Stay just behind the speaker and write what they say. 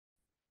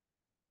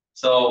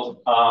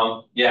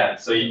So yeah,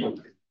 so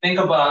you think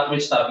about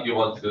which topic you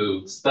want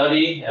to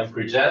study and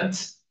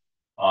present.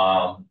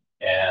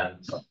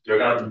 And you're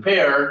going to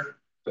prepare,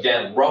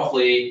 again,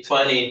 roughly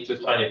 20 to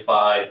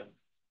 25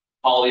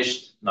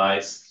 polished,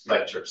 nice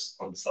lectures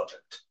on the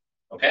subject.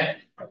 Okay?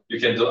 You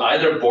can do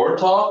either board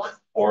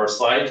talk or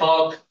slide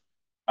talk.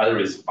 Either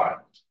is fine.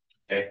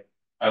 Okay?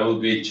 I will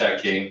be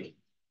checking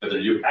whether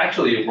you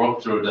actually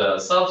worked through the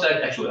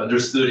subject, actually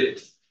understood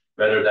it,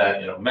 rather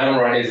than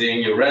memorizing,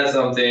 you read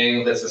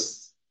something, let's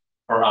just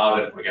pour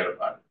out and forget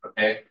about it.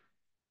 Okay?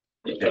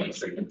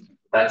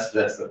 That's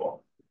the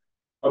goal.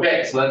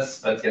 Okay, so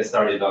let's get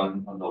started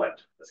on the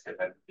lecture. Let's get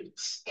back to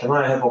this. Can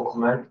I have a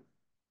comment?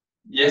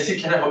 Yes, you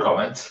can have a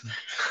comment.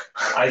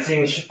 I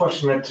think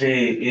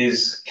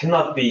supersymmetry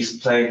cannot be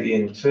explained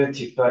in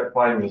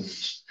 25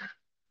 minutes.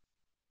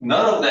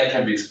 None of that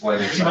can be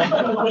explained.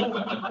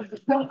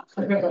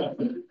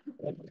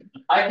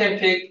 I can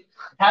pick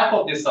half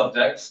of this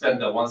subject,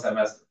 spend the one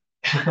semester.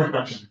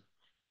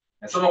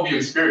 And some of you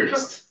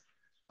experienced,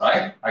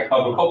 right? I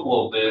cover a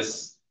couple of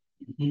this,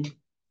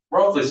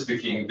 roughly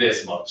speaking,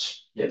 this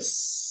much.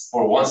 Yes.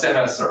 For one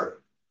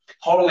semester,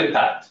 totally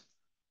packed.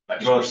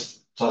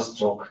 Just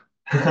joke.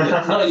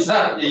 No, it's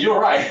not. You're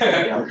right.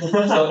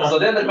 So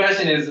then the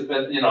question is,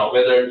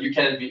 whether you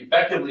can be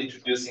effectively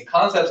introducing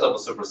concepts of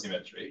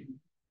supersymmetry,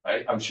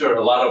 right? I'm sure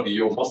a lot of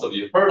you, most of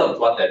you, heard of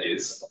what that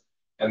is,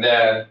 and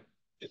then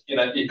in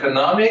an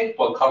economic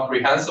but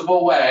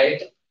comprehensible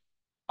way,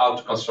 how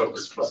to construct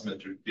the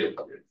supersymmetric field.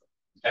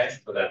 Okay,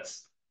 so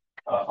that's.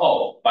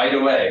 Oh, by the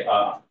way,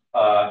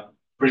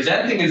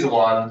 presenting is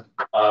one.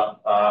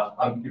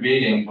 I'm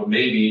reading, but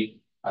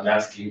maybe I'm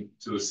asking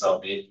to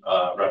submit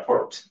a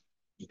report.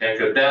 Okay,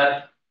 because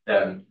that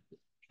then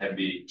can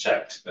be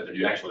checked whether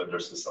you actually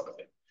understood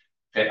something.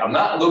 Okay, I'm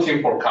not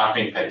looking for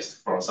copy and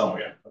paste from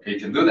somewhere. Okay, you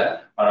can do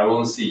that, but I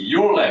want to see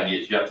your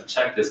language. You have to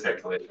check this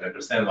calculation,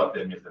 understand what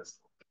that means,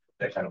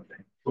 that kind of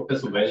thing.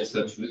 Professor, when is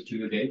the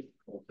due date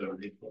of the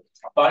report?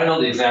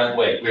 Final exam,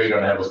 wait, we're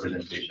going to have a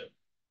presentation.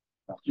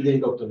 Due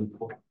date of the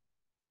report.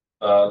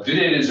 Due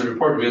date is a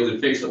report will be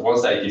fixed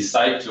once I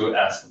decide to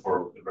ask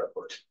for the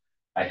report.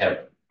 I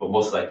have, but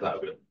most likely I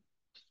will.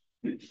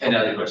 Any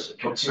other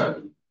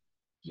question?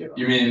 Yeah.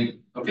 You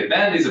mean, okay,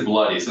 that is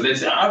bloody. So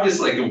that's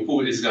obviously like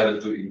who is going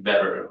to do it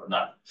better or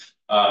not.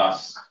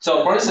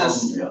 So for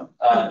instance,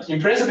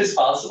 in principle it's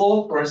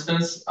possible. For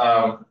instance,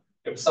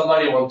 if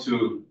somebody wants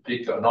to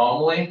pick an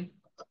anomaly,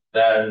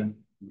 then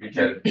we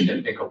can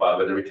think about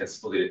whether we can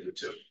split it into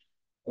two.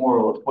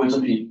 Or for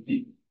example,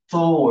 if two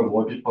or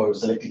more people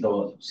selected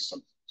the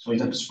so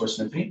example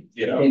supersymmetry,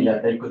 and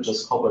that they could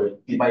just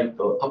divide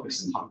the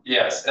topics in half.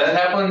 Yes, that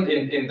happened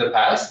in the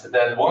past.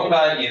 That one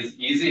guy is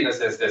easy in the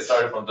sense they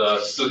started from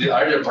the studio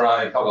algebra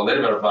and talk a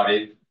little bit about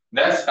it.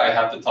 Next guy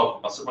have to talk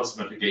about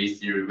supersymmetric gauge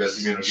theory with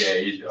immuno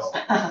gauge.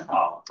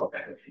 Oh,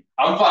 okay.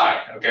 I'm fine.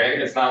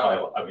 Okay, it's not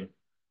my. I mean,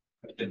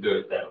 I can do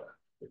it that way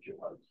if you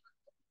want.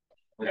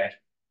 Okay.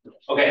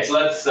 Okay, so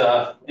let's.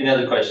 Any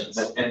other questions?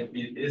 And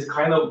it's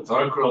kind of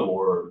curriculum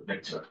or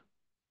lecture.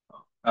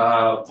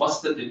 What's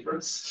the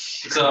difference?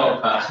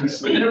 So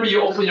whenever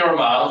you open your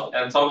mouth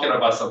and talking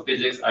about some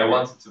physics, I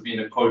want it to be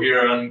in a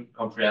coherent,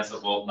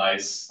 comprehensible,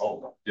 nice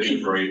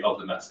delivery of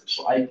the message.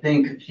 So I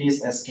think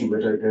he's asking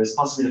whether there's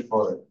possibility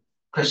for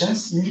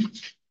questions.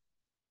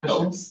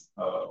 Questions?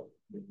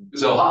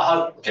 So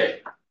how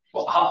okay?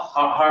 Well,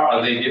 how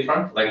are they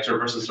different? Lecture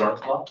versus learn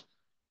club?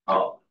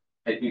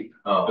 I think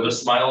Whether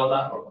smile or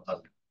not, or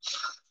not?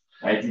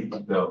 I think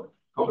the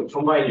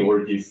combining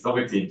all these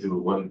topics into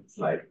one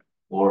slide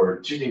or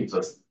choosing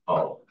just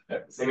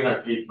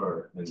seminar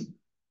paper and.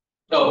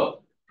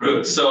 Oh,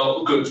 good.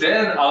 So good.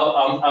 Then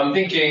I'm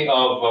thinking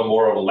of a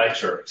more of a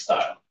lecture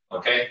style.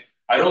 Okay,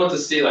 I don't want to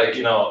see like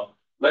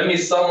let me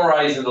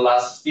summarize in the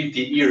last 50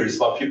 years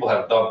what people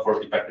have done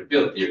for effective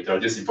field theory. There are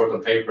these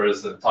important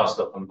papers and touched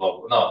up on blah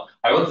blah. No,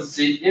 I want to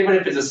see even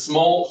if it's a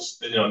small,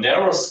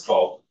 narrow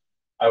scope.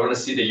 I want to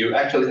see that you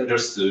actually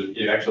understood.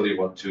 You actually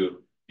want to,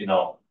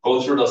 go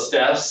through the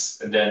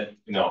steps and then,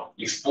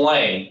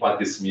 explain what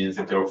this means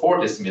and therefore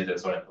this means and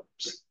so on and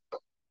so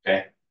forth.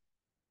 Okay.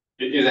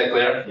 Is that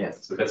clear?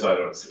 Yes. So that's what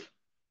I want to see.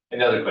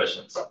 Any other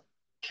questions?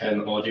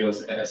 Can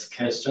audience ask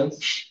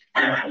questions?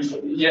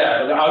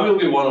 Yeah, I will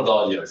be one of the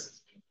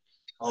audience.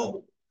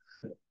 Oh.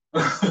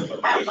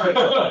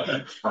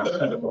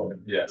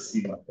 Yes.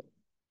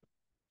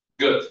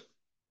 Good.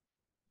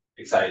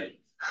 Exciting.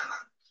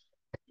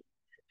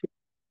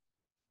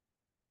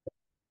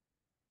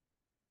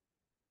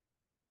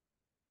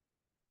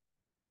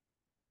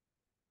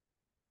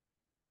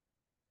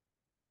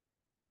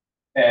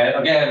 And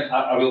again,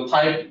 I will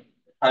type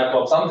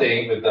up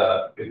something with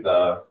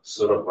the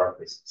sort of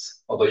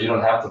references. Although you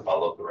don't have to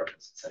follow the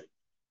references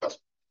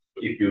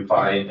if you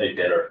find a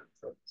better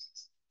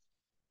references.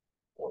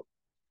 Or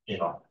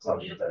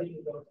something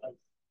that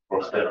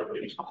works better for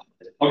you.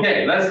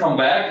 Okay, let's come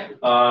back.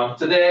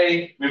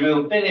 Today we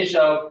will finish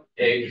up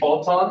a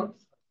photon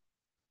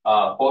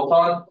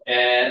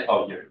and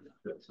here.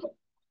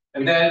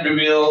 And then we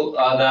will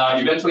now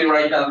eventually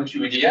write down the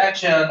QED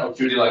action or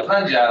QED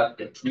Lagrangian.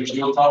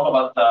 We will talk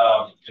about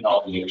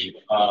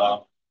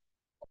the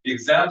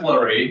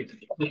exemplary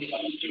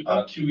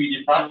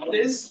QED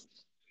properties.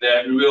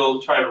 Then we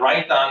will try to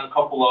write down a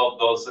couple of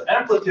those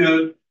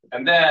amplitude,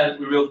 and then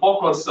we will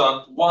focus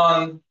on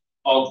one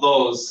of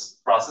those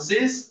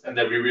processes, and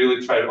then we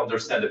really try to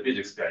understand the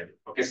physics behind it.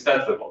 Okay, so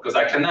that's the goal, because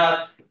I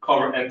cannot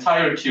cover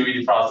entire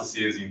QED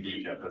processes in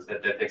detail, because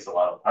that takes a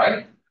lot of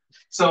time.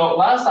 So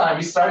last time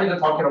we started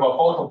talking about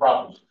photon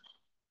properties.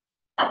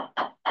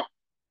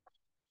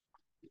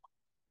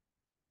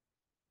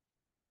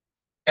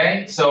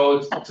 Okay,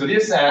 so to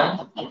this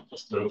end,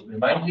 just to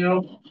remind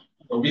you,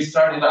 we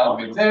started out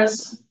with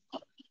this,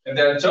 and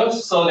then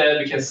just so that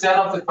we can set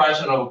up the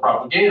question of a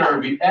propagator,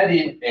 we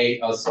added a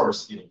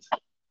source field,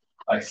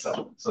 like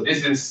so. So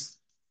this is,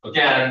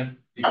 again,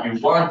 if you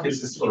want,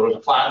 this is sort of a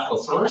classical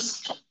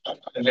source.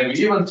 And then we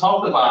even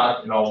talked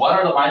about, what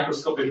are the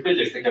microscopic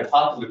physics that can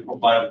possibly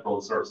provide a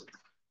closed source,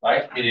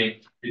 right?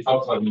 Meaning, we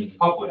talked about mean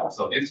coupling.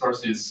 So these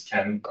sources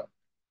can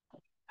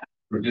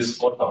produce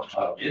photon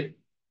out of it.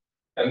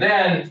 And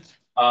then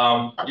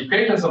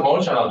equations of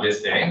motion of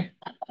this thing,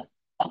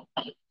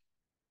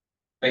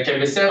 they can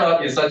be set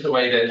up in such a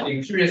way that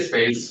in Fourier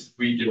space,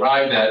 we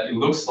derive that it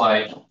looks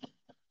like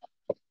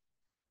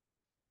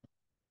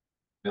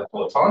the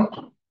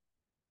photon,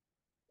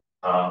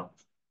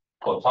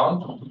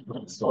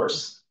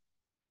 source,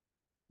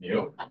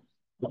 mu.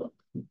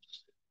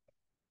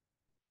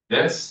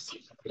 Yes,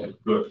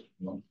 good.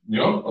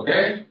 Mu,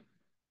 okay.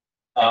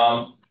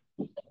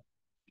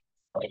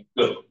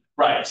 Good.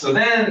 Right. So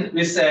then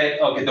we say,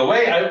 okay, the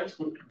way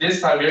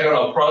this time we're going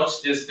to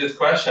approach this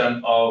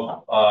question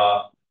of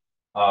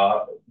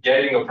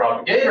getting a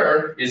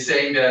propagator is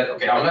saying that,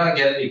 okay, I'm going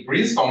to get a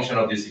Green's function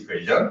of this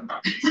equation.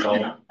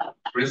 So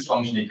Green's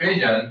function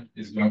equation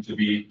is going to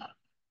be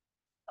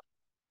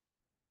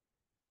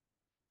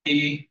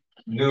P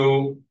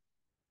nu,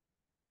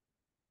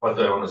 what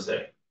do I want to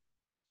say?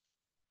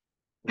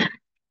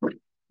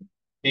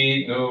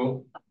 P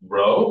nu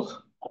rho,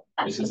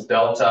 this is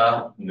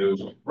delta nu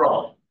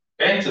rho.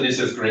 Okay, so this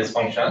is Green's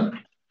function,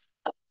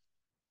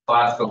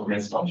 classical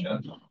Green's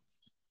function.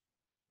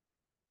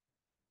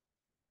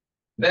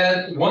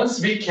 Then once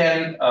we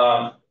can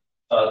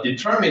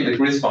determine the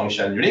Green's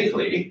function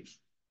uniquely,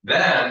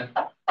 then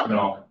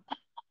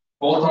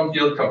photon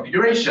field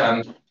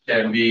configuration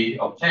can be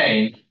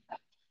obtained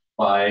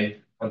by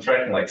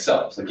contracting like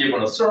so. So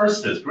given a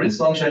source, there's Green's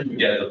function, you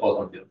get the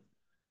photon field.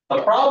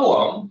 The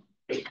problem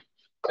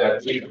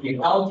that we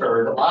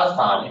encountered last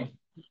time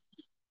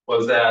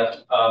was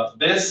that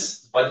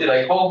this, what did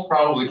I call?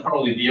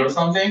 Probably D or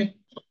something,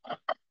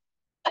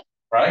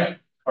 right?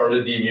 Or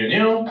the D mu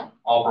nu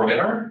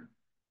operator.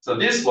 So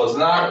this was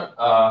not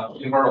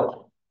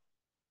invertible.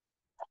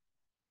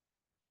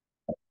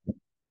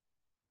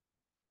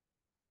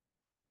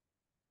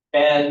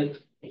 And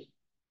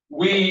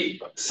we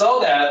saw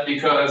that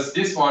because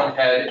this one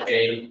had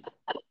a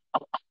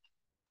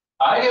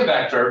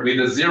eigenvector with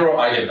a 0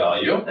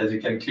 eigenvalue, as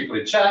you can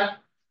quickly check.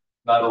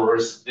 In other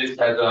words, this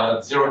has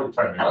a 0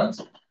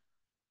 determinant,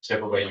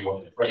 whichever way you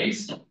want to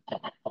phrase.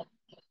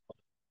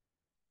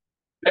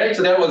 Okay,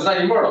 so that was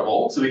not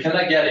invertible, so we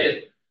cannot get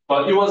it.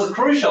 But it was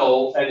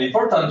crucial and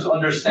important to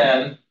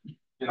understand,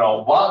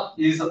 what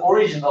is the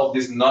origin of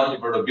this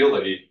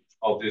non-invertibility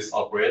of this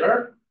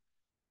operator.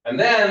 And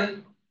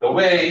then the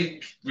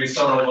way we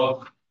sort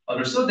of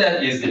understood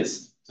that is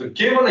this. So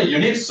given a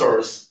unique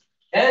source,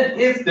 and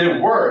if there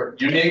were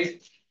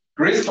unique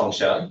Green's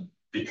function,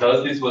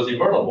 because this was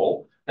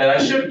invertible, then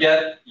I should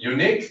get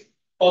unique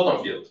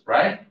photon field,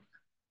 right?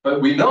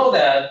 But we know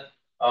that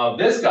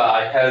this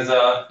guy has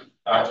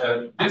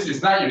this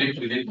is not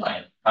uniquely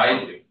defined,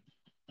 ideally,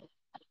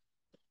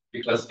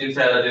 because it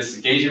has this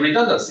gauge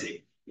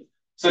redundancy.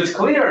 So it's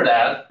clear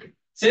that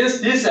since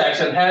this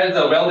action has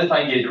a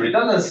well-defined gauge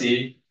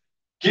redundancy,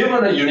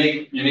 given a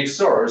unique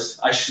source,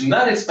 I should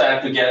not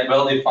expect to get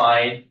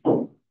well-defined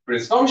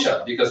Green's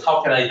function, because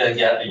how can I then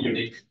get a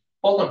unique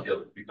photon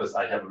field? Because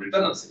I have a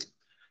redundancy.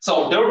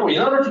 So therefore,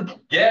 in order to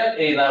get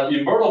an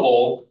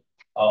invertible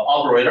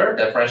operator,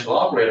 differential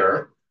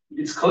operator,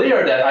 it's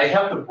clear that I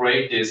have to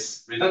break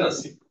this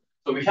redundancy.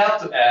 So we have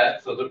to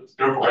add, so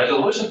therefore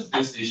resolution to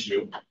this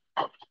issue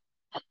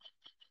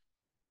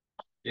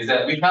is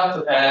that we have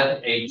to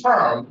add a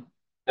term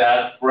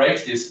that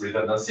breaks this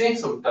redundancy.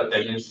 So that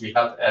means we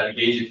have to add a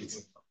gauge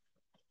fixing.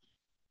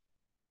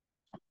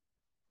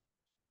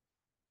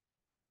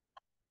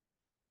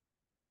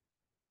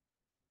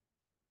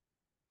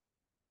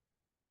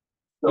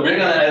 So we're going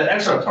to add an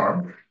extra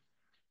term.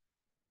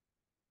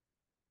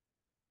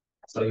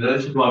 So in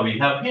addition to what we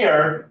have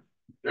here,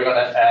 we're going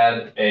to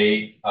add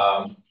a,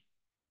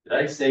 did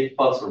I say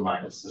plus or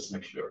minus? Just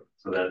make sure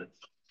so that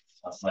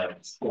that's my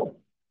mistake.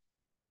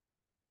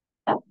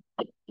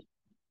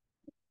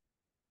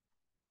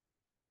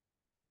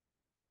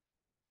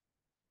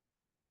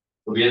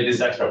 So we have this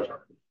extra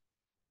term.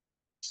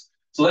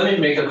 So let me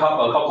make a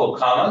couple of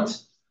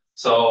comments.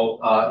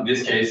 So in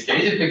this case,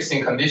 gauge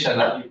fixing condition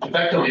that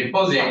effectively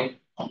imposing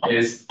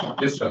is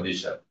this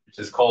condition, which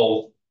is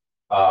called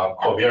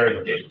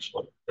covariant gauge,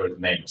 or the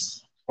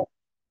names.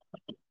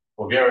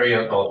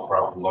 Covariant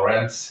of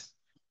Lorentz.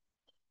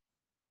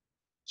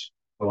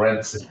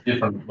 Lorentz is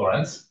different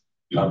Lorentz,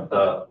 not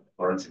the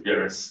Lorentz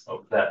invariance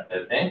of that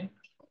thing.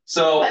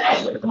 So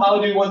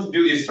how do you want to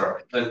do this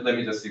term? Let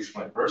me just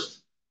explain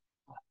first.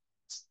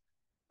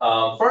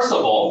 First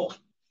of all,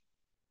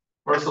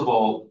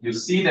 you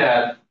see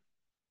that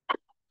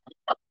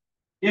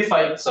if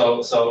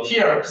so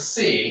here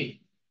C,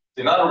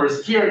 in other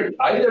words, here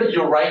either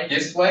you write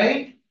this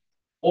way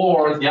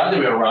or the other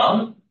way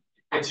around.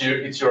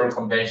 It's your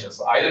convention.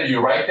 So either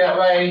you write that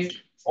way,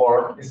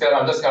 or instead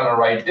I'm just gonna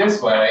write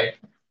this way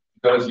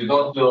because you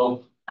don't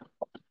feel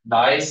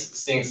nice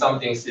seeing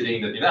something sitting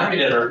in the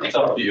denominator. It's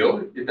up to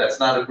you. That's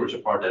not a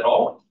crucial part at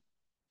all.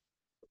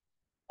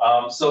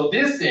 So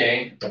this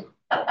thing,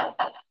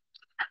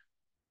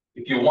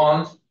 if you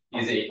want,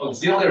 is a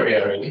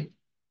auxiliary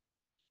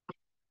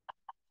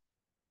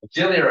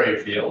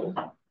field.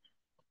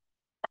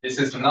 This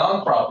is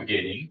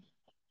non-propagating.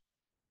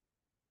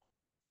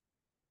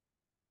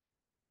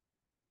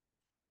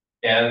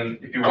 And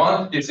if you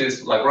want, this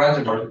is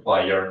Lagrange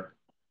multiplier.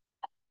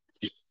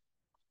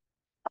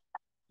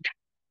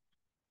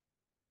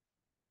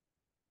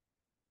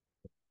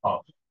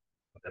 Oh.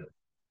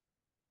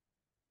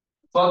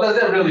 So what does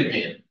that really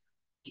mean?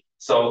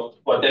 So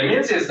what that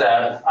means is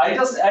that I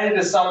just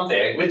added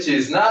something which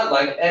is not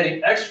like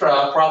adding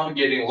extra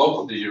propagating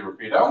local degree of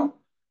freedom.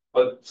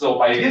 But so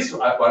by this,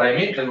 what I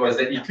mean was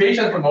the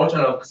equation for motion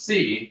of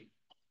C,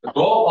 the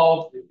goal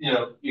of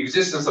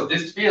existence of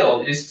this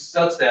field is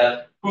such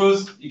that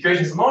whose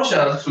equations of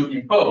motion should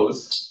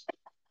impose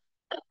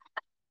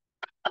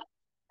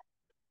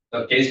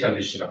the gauge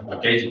condition, the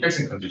gauge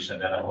fixing condition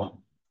that I want.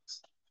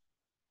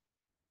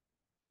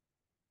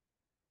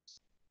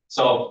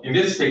 So in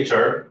this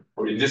picture,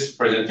 or in this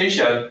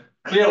presentation,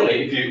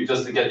 clearly, if you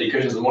just get the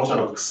equations of motion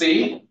of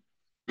C,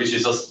 which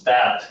is just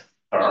that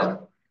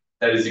term,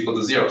 that is equal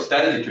to 0. So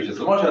that is the equations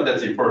of motion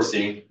that's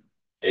enforcing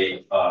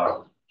a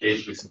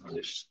gauge fixing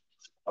condition.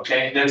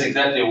 Okay, that's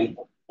exactly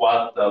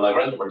what the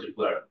Lagrange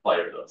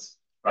multiplier does,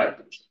 right?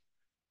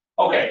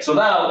 Okay, so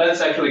now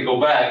let's actually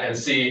go back and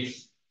see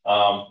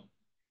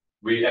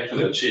we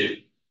actually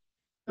achieve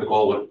the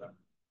goal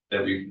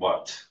that we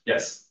want.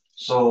 Yes.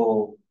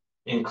 So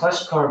in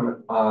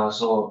classical,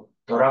 so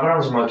the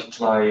Lagrange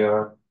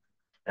multiplier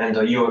and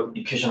your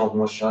equation of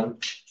motion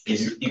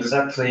is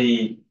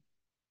exactly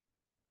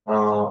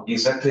well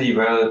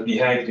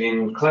behaved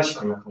in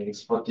classical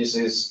mechanics, but this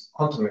is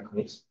quantum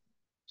mechanics.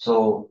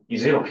 So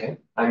is it okay?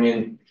 I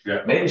mean,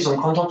 yeah. Maybe some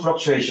quantum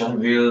fluctuation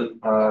will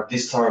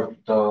disturb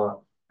the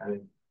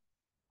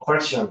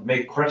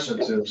make correction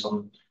to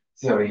some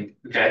theory.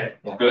 Okay,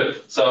 yeah.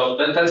 Good. So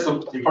that's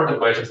the important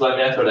question. So let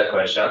me answer that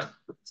question.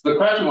 So the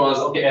question was,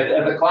 okay,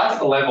 at the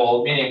classical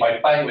level, meaning by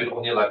playing with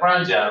only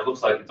Lagrangian, it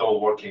looks like it's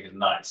all working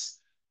nice.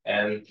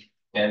 And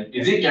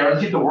is it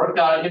guaranteed to work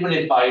out even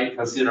if I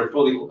consider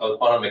fully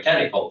quantum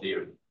mechanical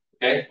theory?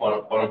 Okay,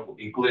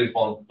 including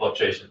quantum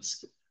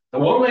fluctuations. The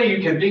one way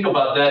you can think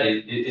about that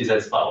is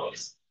as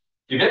follows.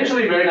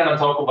 Eventually, we're going to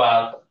talk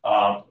about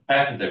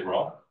path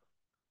integral.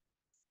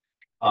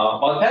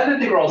 What path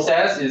integral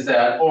says is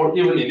that, or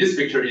even in this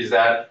picture, is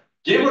that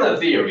given a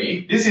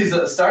theory, this is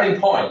a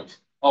starting point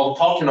of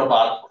talking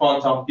about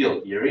quantum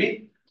field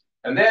theory.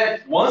 And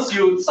then once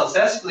you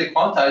successfully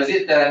quantize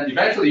it, then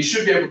eventually you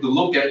should be able to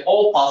look at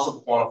all possible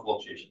quantum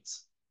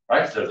fluctuations,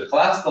 right? So there's a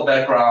classical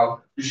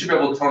background, you should be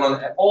able to turn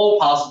on all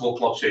possible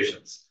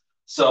fluctuations.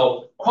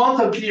 So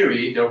quantum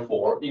theory,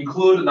 therefore,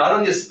 includes not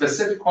only a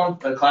specific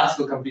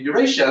classical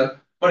configuration,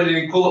 but it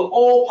includes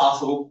all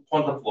possible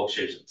quantum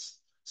fluctuations.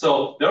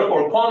 So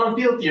therefore, quantum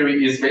field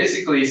theory is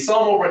basically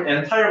sum over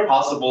entire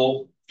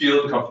possible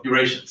field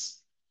configurations.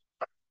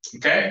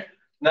 Okay?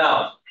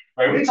 Now,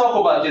 when we talk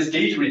about this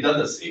gauge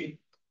redundancy,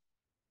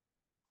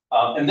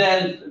 and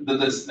then the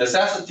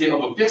necessity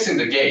of fixing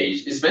the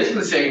gauge is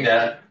basically saying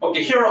that,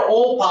 okay, here are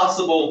all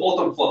possible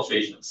photon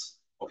fluctuations,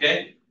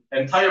 okay?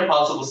 Entire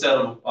possible set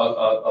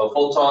of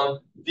photon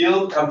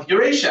field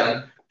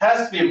configuration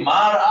has to be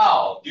modeled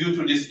out due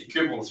to this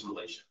equivalence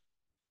relation.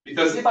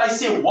 Because if I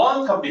see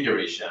one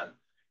configuration,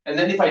 and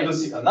then if I do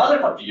see another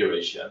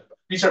configuration,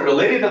 which are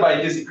related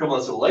by this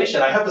equivalence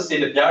relation, I have to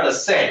say that they are the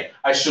same.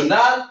 I should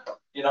not,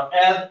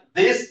 add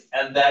this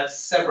and that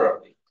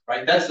separately,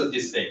 right? That's the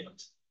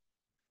distinct.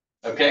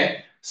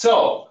 Okay,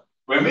 so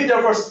when we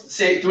therefore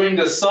say doing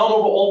the sum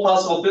of all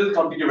possible field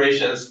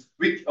configurations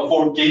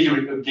for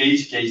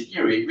gauge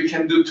theory, we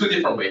can do two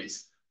different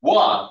ways.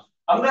 One,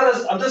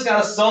 I'm just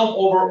gonna sum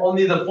over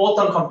only the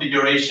photon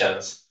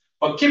configurations,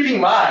 but keep in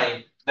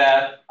mind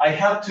that I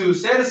have to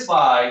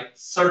satisfy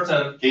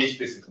certain gauge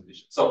fixing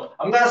conditions. So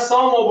I'm gonna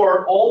sum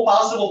over all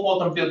possible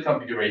photon field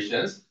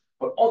configurations,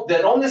 but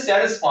that only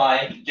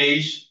satisfy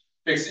gauge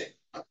fixing.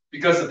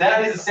 Because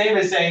that is the same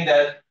as saying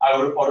that I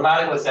would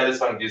automatically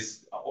satisfying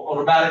this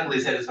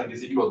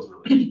equals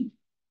relation.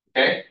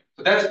 Okay,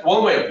 so that's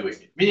one way of doing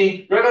it.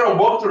 Meaning we're going to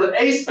walk through the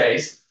A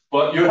space,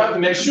 But you have to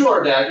make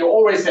sure that you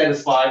always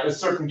satisfy a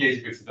certain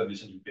gauge fixed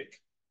condition you pick.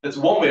 That's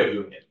one way of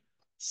doing it.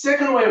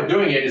 Second way of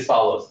doing it is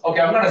follows. Okay,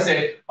 I'm gonna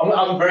say,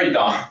 I'm very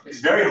dumb. It's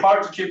very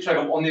hard to keep track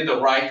of only the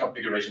right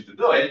configuration to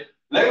do it.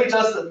 Let me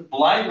just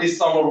blindly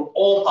sum over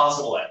all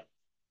possible A.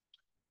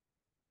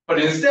 But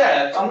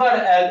instead, I'm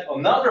gonna add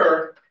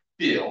another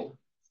field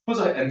whose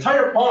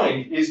entire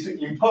point is to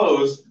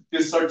impose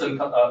this certain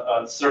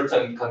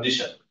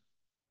condition.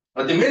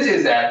 What it means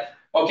is that,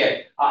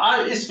 okay,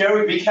 it's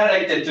very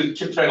mechanical to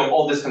keep track of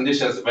all these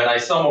conditions when I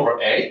sum over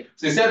A.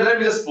 So instead, let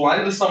me just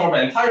blindly sum over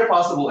the entire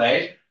possible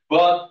A,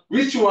 but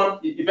which one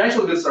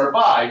eventually will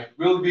survive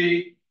will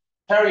be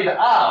carried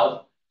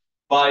out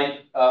by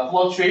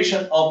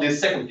fluctuation of this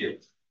second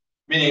field.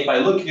 Meaning by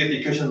looking at the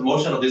equation of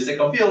motion of this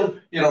second field,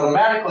 it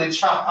automatically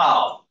chop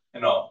out,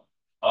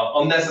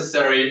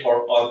 unnecessary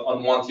or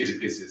unwanted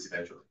pieces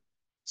eventually.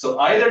 So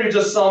either you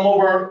just sum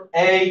over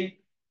A,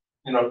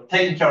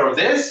 taking care of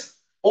this,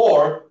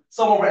 or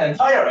sum over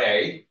entire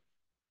A,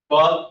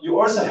 but you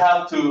also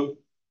have to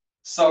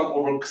sum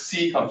over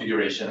C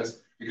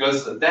configurations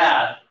because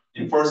that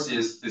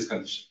enforces this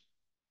condition.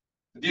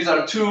 These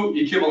are two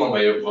equivalent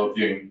ways of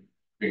viewing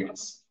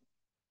this.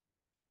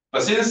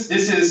 But since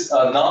this is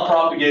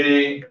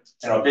non-propagating,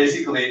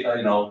 basically,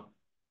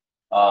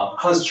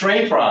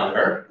 constraint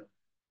parameter,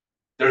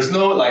 there's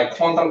no like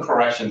quantum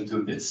correction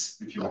to this,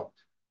 if you want.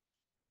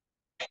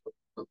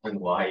 And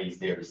why is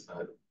there is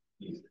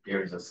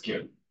a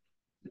scale?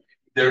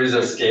 There is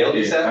a scale,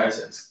 you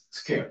said?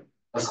 Scale.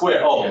 A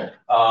square. Oh, yeah.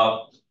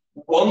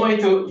 One way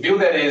to view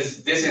that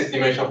is this is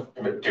dimension.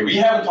 Okay, we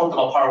haven't talked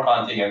about power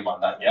counting and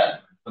whatnot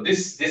yet. But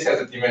this has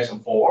a dimension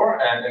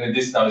 4, and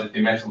this now is a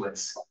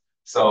dimensionless.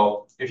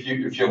 So if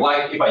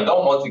I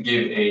don't want to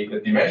give a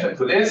dimension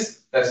to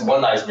this, that's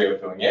one nice way of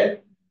doing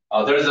it.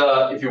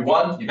 If you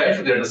want,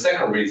 eventually there's a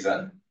second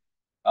reason.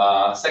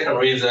 Let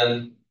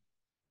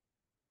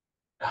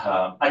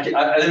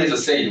me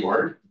just say the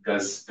word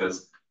because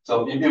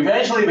so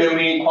eventually when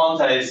we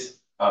quantize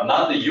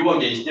not the U1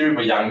 gauge theory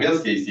but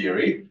Yang-Mills gauge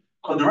theory,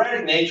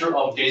 quadratic nature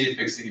of gauge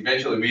fixing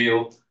eventually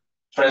will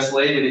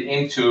translate it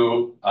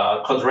into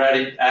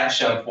quadratic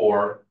action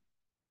for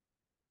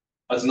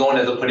what's known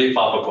as a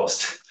Pari-Papa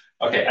cost.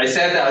 Okay, I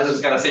said that I was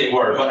just gonna say a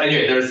word, but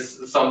anyway,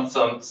 there's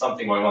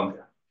something going on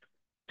there.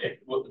 Okay,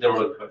 there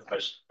was a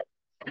question.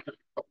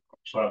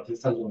 저랑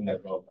비슷한 건데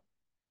그럼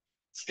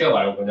스퀘어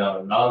말고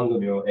그냥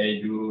라운드묘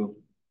AU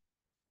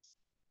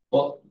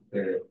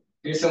그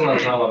 1승만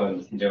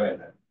사용하면 문제가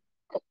있나요?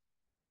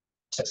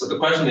 So the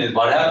question is,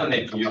 what happens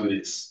if you do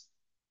this?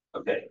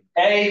 Okay,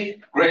 A,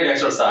 great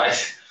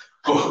exercise.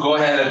 Go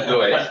ahead and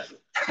do it.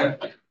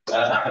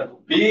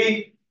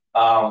 B,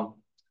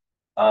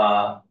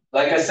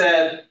 like I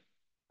said,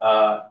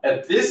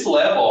 at this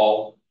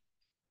level,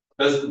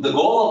 the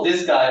goal of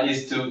this guy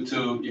is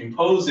to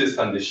impose this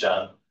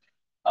condition.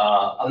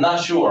 I'm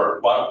not sure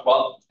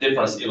what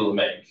difference it will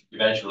make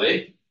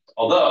eventually,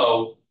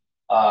 although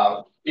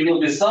it will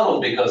be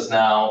subtle because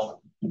now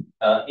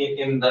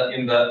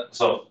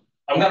so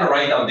I'm gonna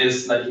write down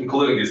this, like,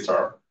 including this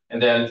term,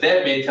 and then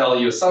that may tell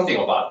you something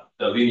about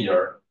the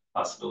linear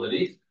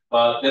possibility.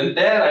 But then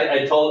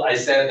I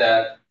said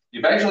that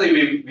eventually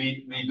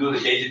we do the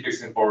gauge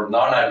fixing for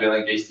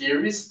non-abelian gauge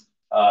theories.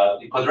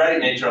 The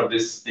quadratic nature of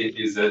this thing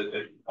is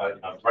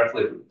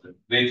directly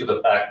linked to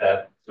the fact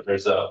that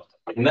there's a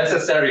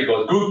necessary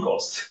good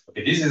cost.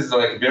 Okay, this is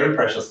like very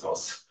precious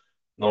cost,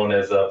 known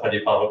as a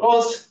Pari-Papa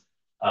cost.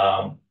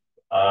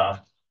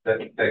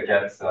 That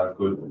gets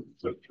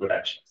good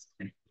actions.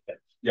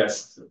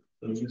 Yes.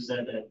 So you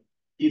said that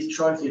this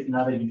choice is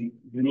not a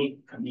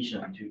unique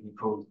condition to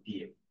improve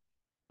the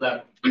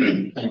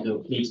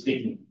into gauge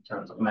fixing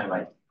terms. Am I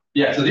right?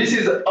 Yeah. So this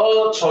is a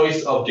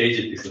choice of gauge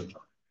fixing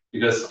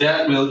because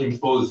that will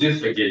impose this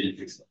gauge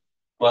fixing.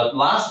 But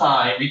last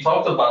time we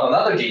talked about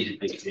another gauge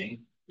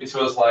fixing, which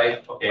was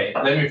like, okay,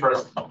 let me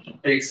first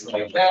fix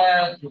like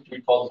that, which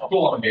we call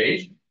Coulomb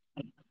gauge.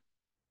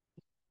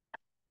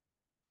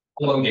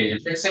 Coulomb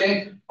gauge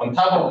fixing. On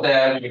top of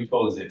that, we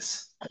impose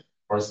this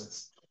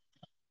process.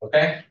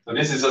 Okay, so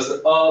this is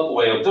just a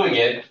way of doing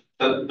it.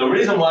 The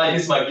reason why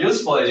this might be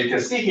useful, as you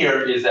can see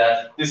here, is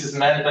that this is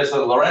manifest as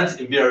a Lorentz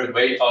invariant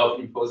way of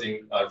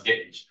imposing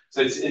gauge. So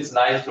it's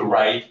nice to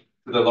write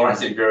to the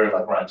Lorentz invariant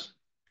Lagrange.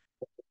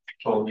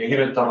 저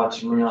얘기를 듣다가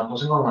질문이 하나 또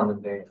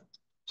생각났는데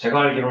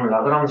제가 알기로는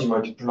라그랑지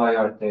멀티플라이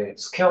할 때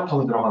스퀘어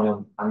텀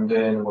들어가면 안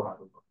되는 걸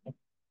알고 있거든요.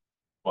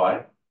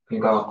 Why?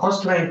 그러니까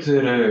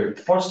컨스트레인트를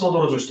퍼스트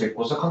오더로 줄 수도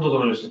있고 세컨드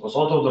오더로 줄 수도 있고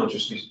서드 오더로 줄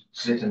수도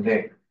있을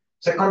텐데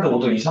세컨드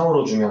오더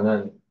이상으로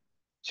주면은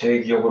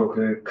제 기억으로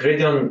그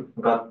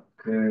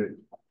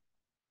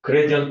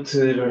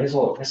그레디언트를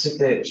했을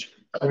때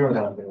설명이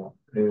잘 안 돼요.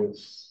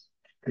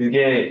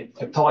 그게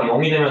벡터가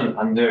 0이 되면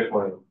안 될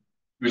거예요.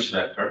 Which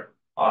vector?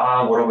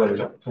 뭐라고 해야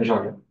되죠?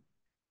 잠시만요.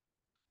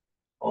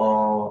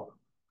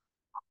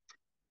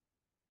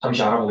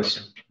 잠시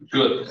알아보겠습니다.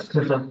 Good.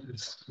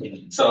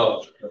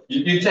 So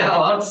you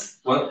tell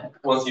us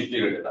once you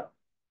figured it out.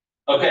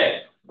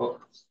 Okay.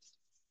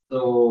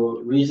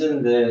 So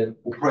reason the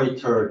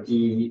operator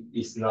D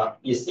is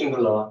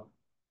singular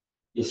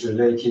is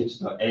related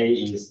to A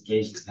is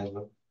gauge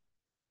dependent.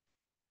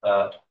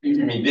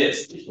 You mean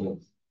this?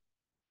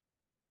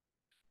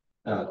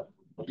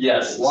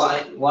 Yes.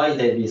 Why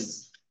that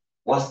is?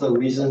 What's the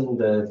reason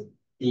that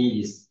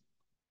D is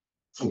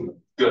singular?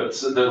 Good.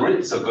 So the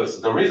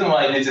reason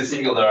why this is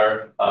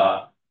singular,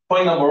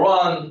 point number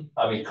one,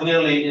 I mean,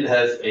 clearly it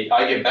has a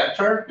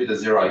eigenvector with a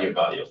zero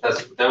eigenvalue.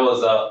 That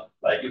was a,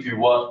 like, if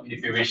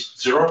you reach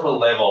zero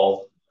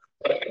level,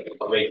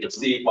 way to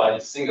see why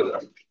it's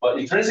singular. But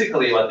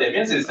intrinsically, what that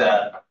means is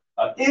that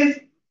if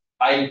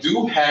I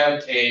do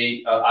have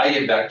a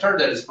eigenvector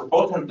that is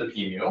proportional to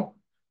p mu,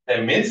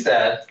 that means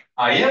that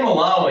I am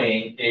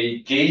allowing a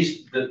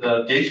gauge,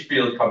 the gauge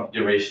field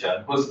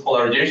configuration whose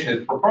polarization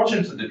is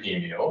proportional to the p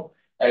mu.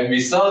 And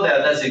we saw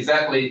that that's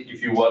exactly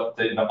if you want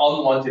the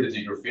unwanted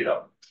degree of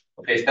freedom.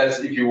 Okay, that's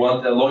if you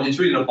want the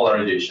longitudinal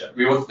polarization.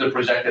 We want to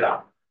project it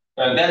out.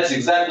 And that's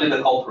exactly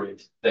the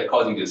culprit that's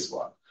causing this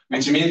one,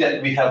 which means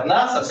that we have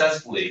not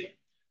successfully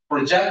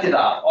projected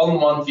out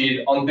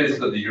unwanted,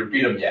 unphysical degree of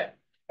freedom yet.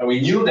 And we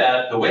knew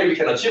that the way we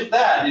can achieve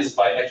that is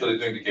by actually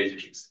doing the gauge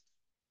fixing.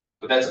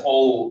 So that's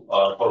all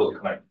totally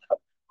connected.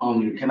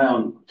 Can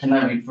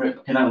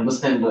I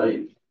understand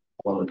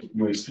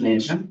your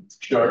explanation?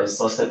 Sure.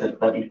 So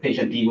that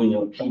equation D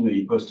mu P mu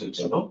equals to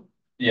 0.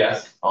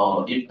 Yes.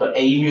 If the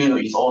A mu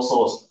is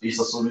also a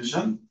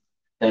solution,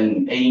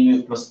 then A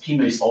mu plus P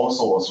mu is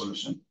also a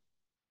solution.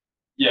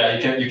 Yeah,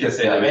 you can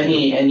say Yeah, that.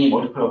 any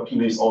multiple of P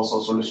mu is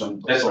also a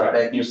solution. That's so right.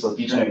 That gives a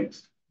degenerate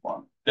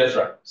one. That's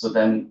right. So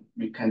then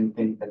we can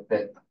think that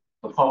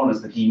the problem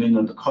is the D mu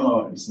and the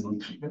kernel is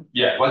non-trivial.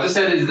 Yeah, what you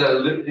said is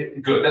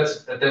good.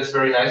 That's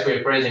very nice way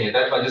of phrasing it.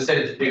 That what you said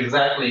is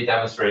exactly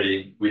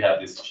demonstrating we have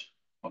this issue.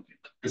 Okay.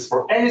 Because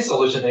for any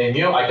solution A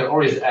mu, I can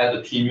always add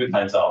the P mu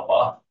times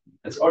alpha.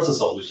 It's also a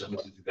solution,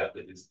 which is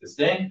exactly this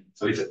thing.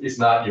 So it's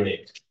not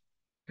unique.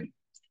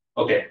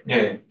 Okay.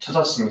 예,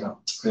 찾았습니다.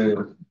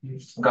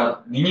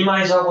 그러니까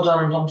미니마이즈 하고자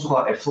하는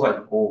함수가 f가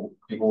있고,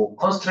 그리고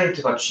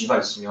컨스트레인트가 g가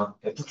있으면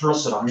f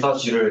플러스 람다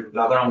g를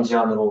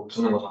라그랑지안으로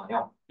두는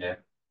거잖아요. 예.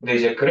 근데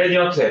이제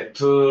그레디언트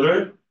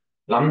f를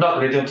람다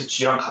그레디언트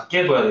g랑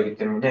같게 둬야 되기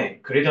때문에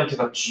그레디언트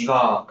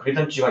g가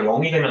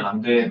 0이 되면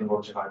안 되는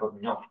걸 제가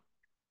알거든요.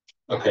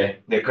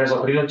 Okay. 네,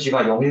 그래서 그레디언트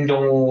g가 0인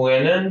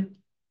경우에는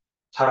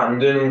잘 안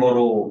되는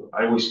거로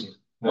알고 있습니다.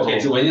 Okay,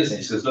 so when you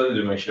say, so let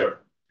me make sure.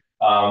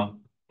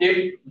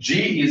 If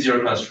G is your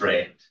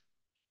constraint,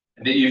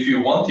 and if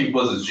you want to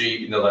impose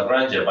G in the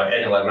Lagrangian by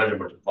adding Lagrangian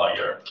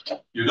multiplier,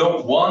 you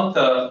don't want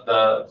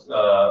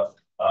the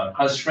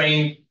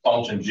constraint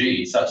function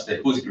G such that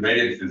whose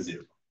gradient is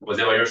 0. Was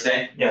that what you're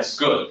saying? Yes.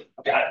 Good.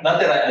 Okay, not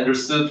that I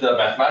understood the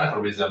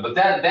mathematical reason, but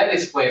that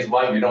explains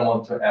why we don't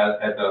want to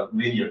add the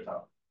linear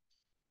term,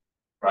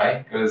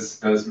 right? Because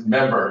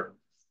remember,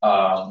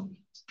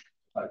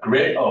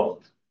 grade. Oh,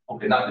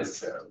 okay, not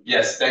necessarily.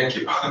 Yes, thank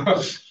you.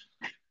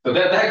 So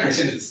that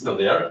question is still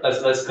there.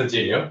 Let's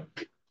continue.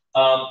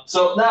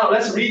 So now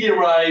let's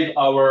rederive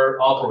our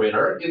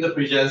operator in the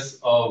presence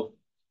of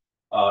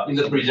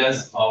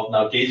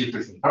now gauge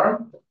fixing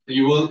term.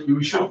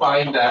 You should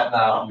find that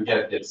now you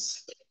get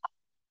this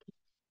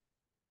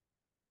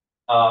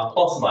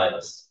plus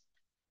minus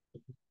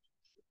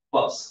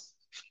plus.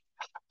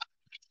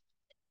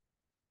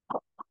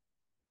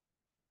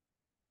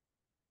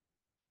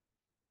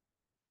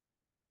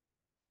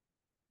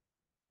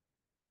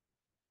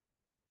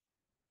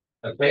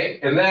 Okay,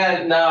 and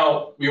then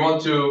now we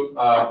want to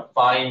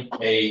find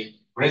a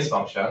Green's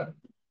function,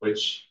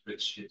 which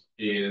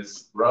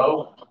is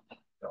rho.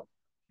 No,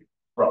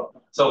 rho.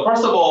 So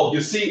first of all, you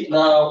see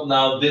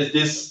now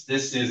this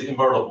is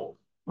invertible,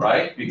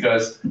 right?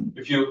 Because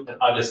if you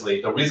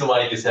obviously the reason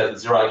why this has a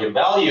zero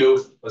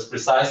eigenvalue was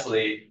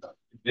precisely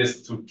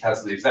this to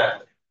cancel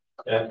exactly,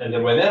 and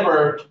then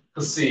whenever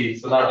you see,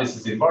 so now this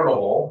is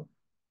invertible.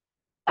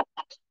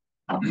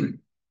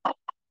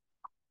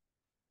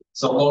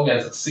 So long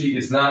as C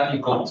is not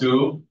equal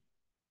to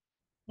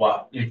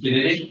what?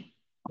 Infinity,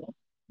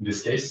 in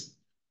this case.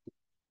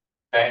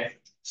 Okay,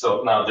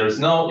 so now there's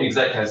no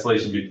exact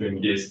cancellation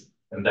between this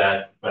and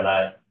that when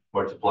I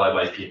multiply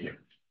by P here.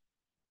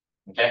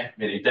 Okay,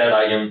 meaning that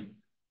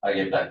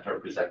eigenvector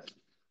precisely.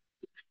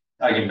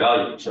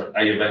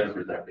 Eigenvector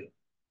precisely.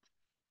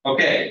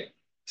 Okay,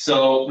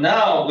 so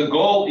now the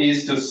goal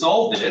is to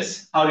solve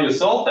this. How do you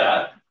solve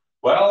that?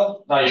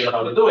 Well, now you know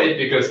how to do it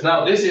because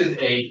now this is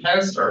a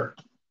tensor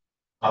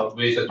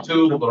with the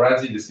two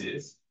Lorentz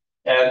indices.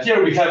 And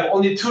here we have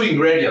only two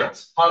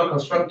ingredients. How to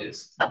construct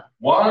this?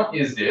 One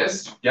is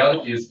this, the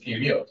other is P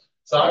mu.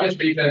 So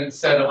obviously you can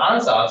set an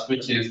ansatz,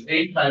 which is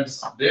A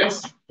times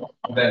this,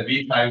 and then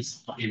B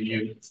times P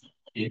mu.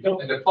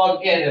 And then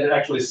plug in and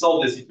actually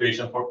solve this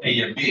equation for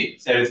A and B,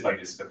 satisfying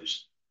this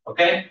condition.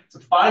 Okay? So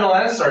the final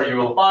answer you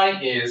will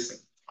find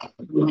is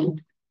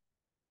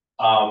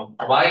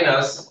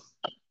minus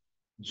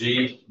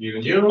G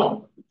mu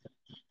nu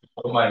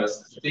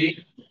minus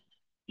C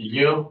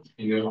mu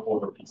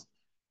over P.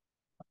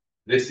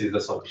 This is the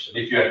solution.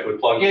 If you actually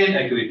plug in,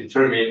 actually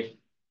determine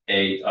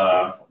a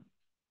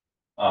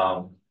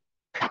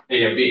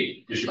A and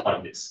B, you should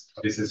find this.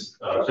 This is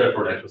a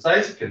straightforward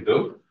exercise you can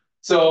do.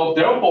 So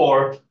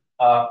therefore,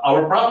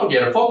 our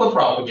propagator, photon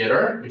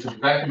propagator, which is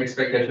vacuum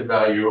expectation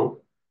value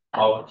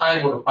of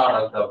time order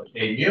product of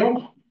A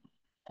mu,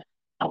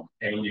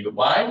 A mu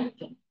Y,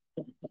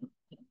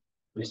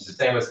 which is the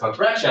same as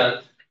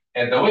contraction.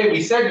 And the way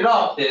we set it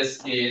up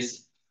is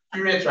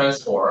Fourier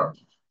transform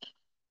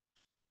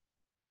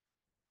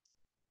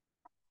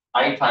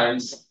I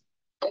times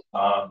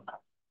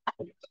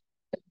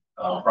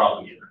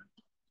propagator.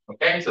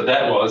 Okay, so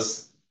that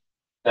was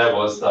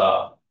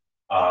the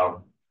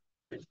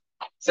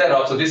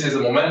setup. So this is a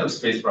momentum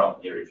space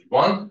propagator if you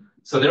want.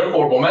 So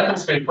therefore, momentum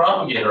space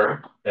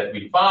propagator that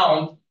we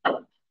found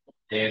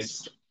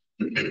is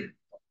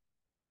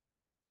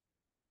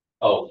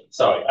oh,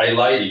 sorry, I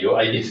lied to you.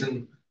 I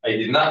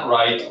did not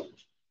write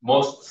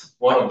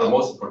one of the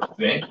most important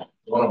thing,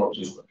 1 over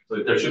p squared.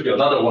 So there should be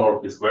another 1 over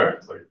p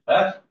squared. Sorry for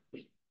that.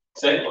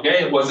 So,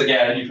 okay, once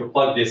again, if you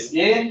plug this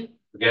in,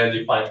 again,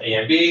 you find A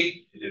and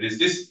B. It is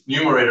this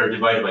numerator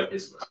divided by p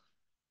squared.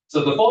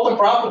 So the photon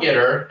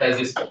propagator has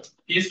this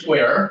p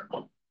squared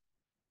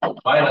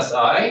minus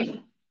I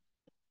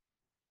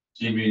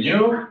g mu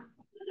nu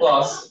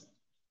plus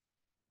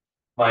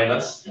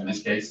minus, in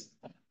this case,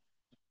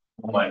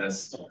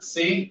 minus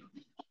c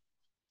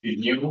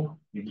mu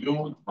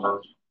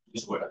or p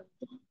squared.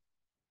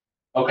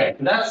 Okay,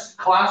 that's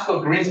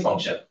classical Green's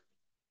function.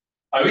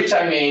 By which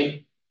I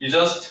mean you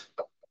just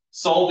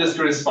solve this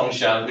Green's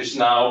function, which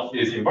now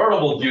is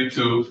invertible due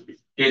to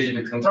gauge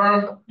fixing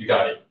term. You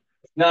got it.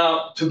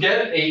 Now, to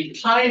get a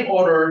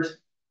time-ordered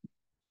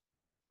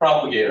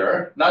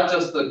propagator, not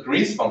just the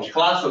Green's function,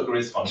 classical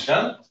Green's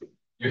function,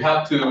 you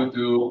have to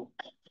do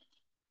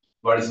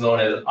what is known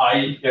as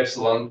I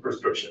epsilon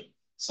prescription.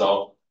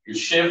 So you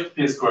shift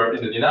p squared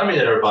in the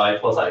denominator by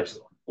plus I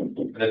epsilon.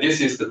 And this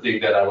is the thing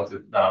that I want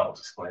to now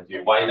explain to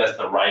you, why that's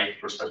the right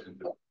prescription to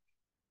do.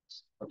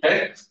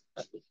 Okay?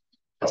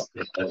 That's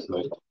good.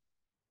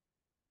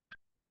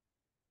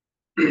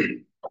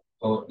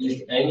 So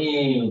if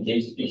any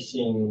gauge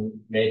fixing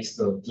makes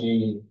the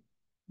D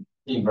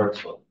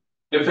invertible.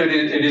 If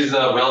it is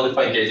a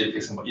well-defined gauge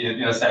fixing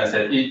in a sense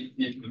that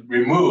it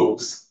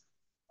removes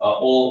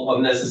all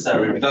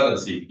unnecessary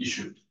redundancy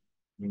issues.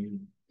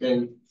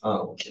 Then,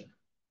 okay.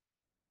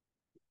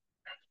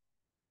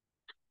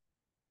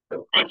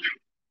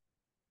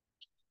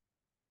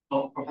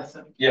 Oh,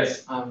 Professor,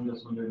 Yes. I'm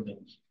just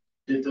wondering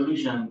the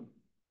solution,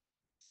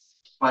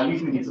 by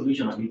using the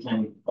solution, we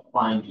can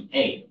find the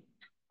A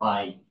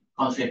by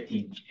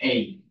constructing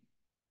A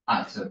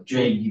as a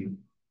JU.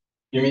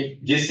 You mean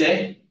this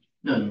A?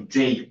 No,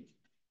 J.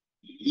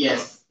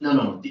 Yes,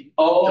 no. The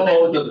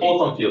the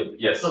photon field.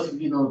 Yes. So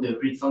you know the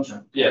grid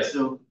function. Yes.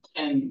 So,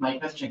 and my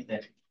question is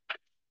that,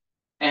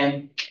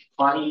 and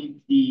by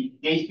the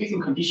gauge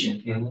fixing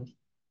condition,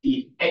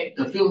 the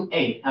field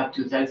A have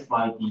to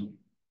satisfy the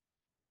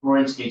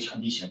Lorentz gauge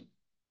condition.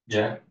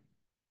 Yeah.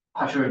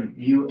 Partial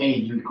mu A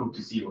u equal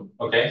to 0.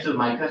 Okay. So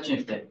my question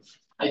is that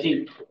I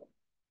think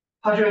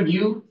partial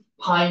u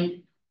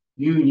pi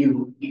mu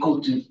nu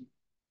equal to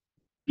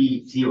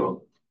be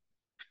 0.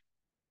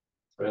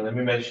 So let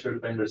me make sure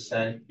to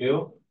understand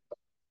you.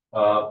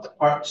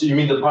 So you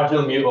mean the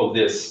partial mu of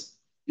this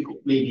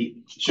Maybe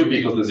should be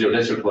equal to 0.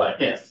 That's your claim.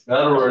 yes. In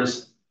other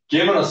words,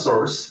 given a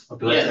source,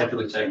 okay, let's Yeah.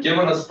 actually check.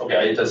 Given us, okay,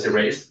 I just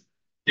erased.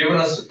 Given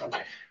us,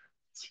 okay.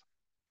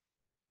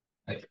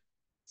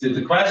 So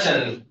the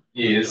question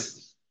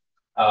is,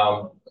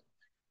 okay,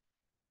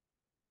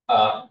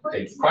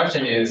 the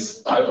question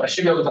is, I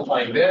should be able to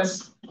find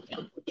this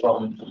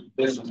from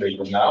this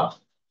equation now.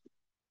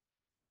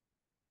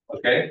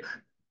 Okay.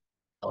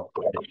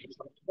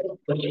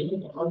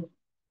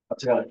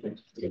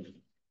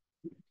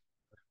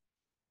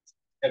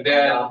 And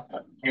then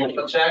you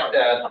will check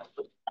that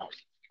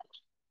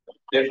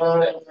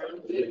different.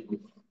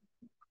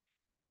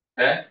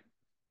 Okay.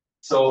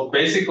 So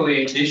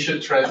basically, this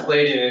should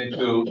translate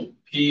into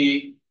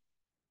P,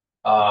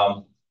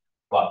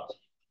 what?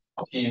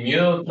 P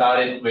mu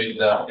dotted with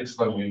the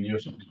epsilon mu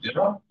should be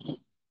 0.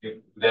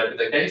 If that be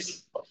the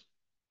case.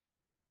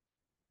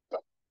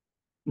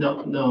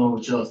 No,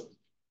 just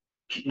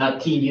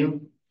not T mu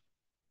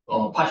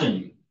or partial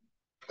mu.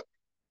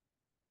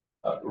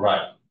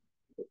 Right.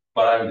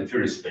 But I'm in the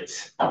Fourier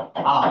space.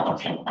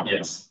 Okay.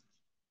 Yes.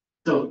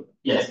 So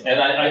yes. And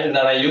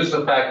I use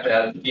the fact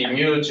that P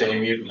mu, J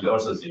mu is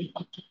also 0.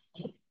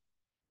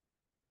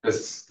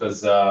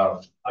 Because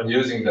I'm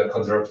using the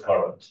conserved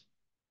current.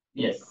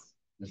 Yes.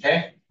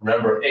 Okay.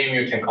 Remember, A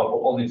mu can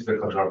couple only to the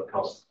conserved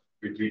current.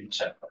 We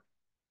check.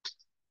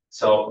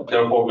 So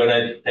therefore, when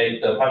I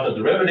take the partial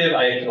derivative,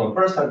 I can on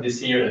first time this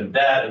here and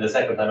that, and the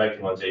second time I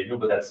can on J mu,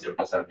 but that's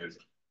 0%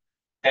 using.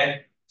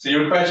 Okay. So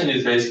your question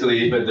is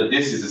basically whether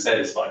this is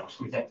satisfied.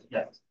 Okay.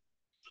 Yes.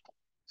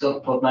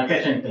 So for my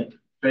question is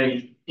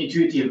very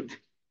intuitive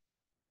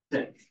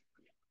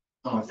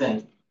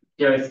sense.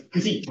 There is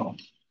Cousin.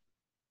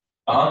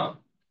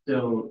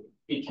 So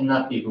it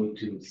cannot be equal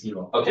to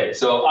 0. Okay,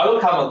 so I will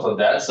comment on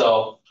that.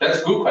 So that's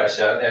a good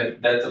question,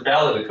 and that's a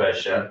valid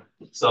question.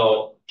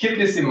 So keep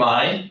this in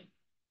mind.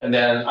 And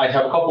then I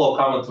have a couple of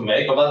comments to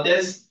make about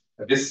this.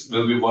 This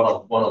will be one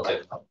of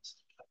the comments.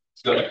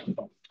 Good.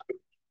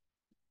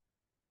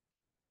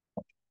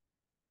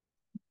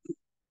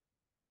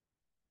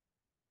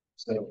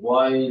 So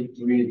why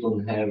do we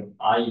don't have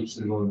I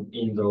epsilon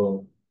in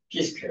the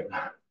p square?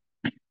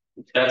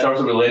 That's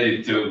also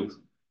related to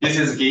this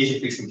is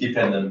gauge fixing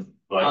dependent,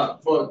 right?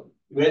 But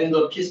when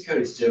the p square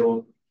is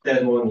 0,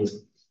 that one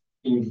is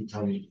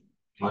indeterminate.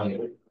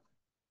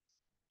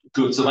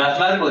 Good. So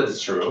mathematically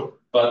it's true,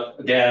 but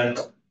again,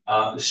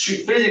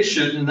 physics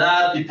should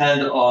not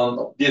depend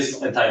on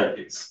this entire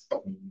piece.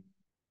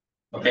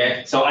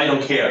 Okay, so I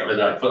don't care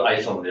whether I put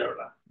item there or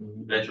not.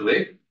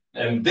 Eventually,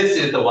 and this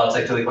is the what's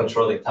actually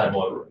controlling time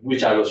order,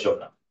 which I will show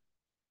now.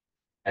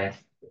 Okay.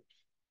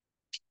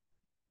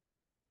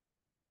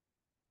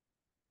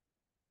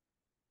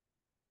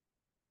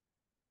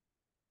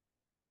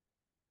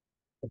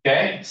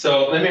 Okay,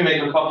 so let me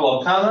make a couple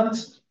of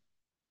comments.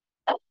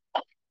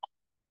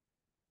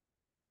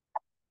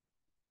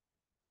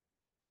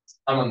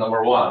 Comment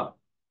number one.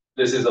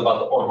 This is about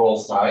the overall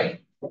sign.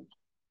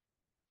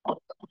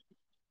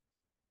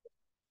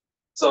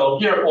 So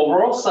here,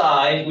 overall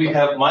sign, we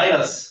have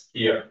minus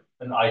here,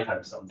 an I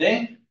times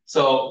something.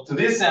 So to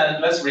this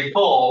end, let's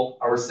recall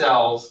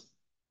ourselves.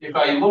 If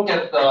I look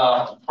at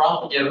the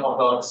property of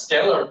the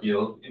scalar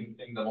field in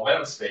the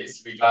momentum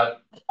space, we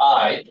got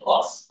I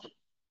plus.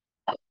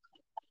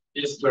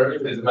 Is where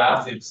it is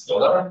massive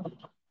scalar.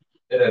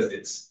 It is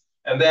this.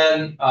 And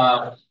then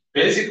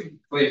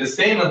basically the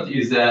statement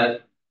is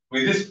that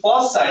with this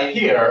plus sign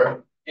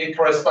here, it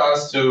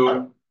corresponds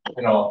to,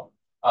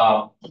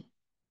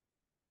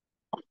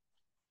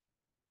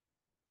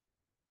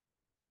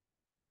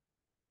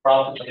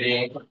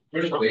 propagating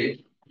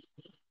virtually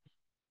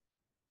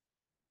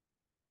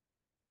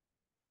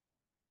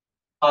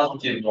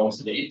positive long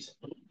state.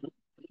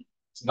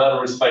 So in other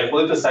words, if I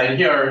flip the sign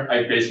here,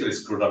 I basically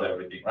screwed up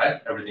everything, right?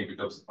 Everything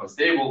becomes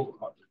unstable.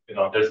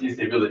 There's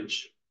instability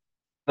issue.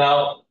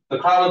 Now, the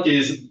comment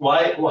is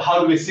why?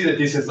 How do we see that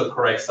this is the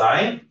correct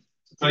sign?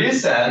 To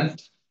this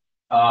end,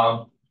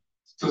 to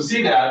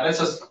see that, let's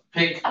just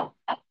pick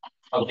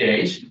a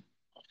gauge,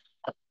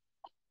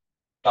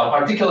 a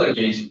particular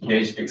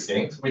gauge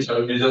fixing, which I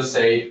will just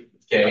say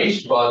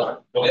gauge.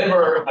 But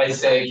whenever I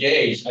say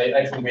gauge, I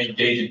actually mean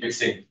gauge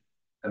fixing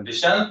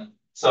condition.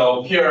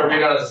 So here we're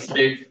gonna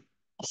speak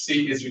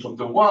C is equal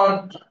to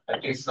 1. I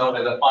think it's known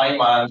as a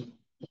Feynman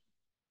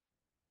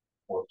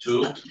or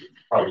 2,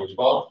 probably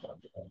both.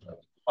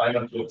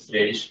 Feynman 2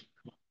 gauge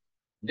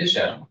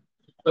condition.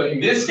 So in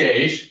this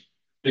case,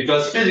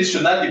 because physics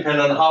should not depend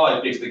on how I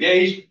fix the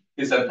gauge,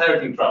 this entire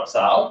thing drops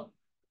out.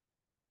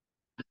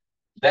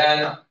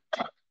 Then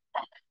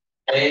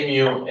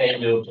A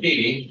mu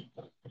P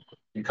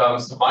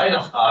becomes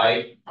minus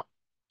I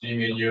G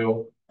mu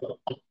U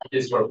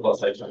P squared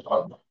plus I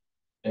squared.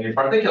 And in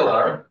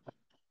particular,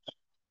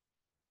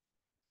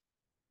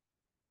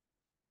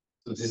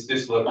 so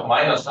this will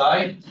minus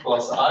I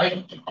plus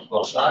I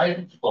plus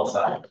I plus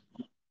I.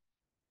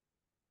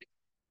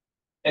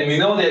 And we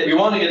know that we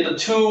want to get the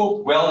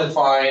two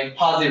well-defined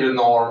positive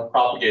norm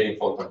propagating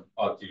photon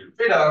to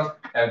freedom.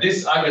 And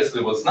this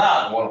obviously was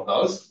not one of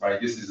those, right?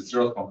 This is a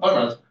 0th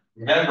component.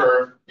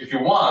 Remember, if you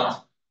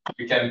want,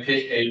 you can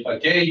pick a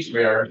gauge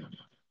where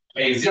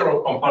a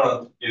 0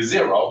 component is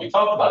 0. We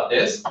talked about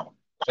this.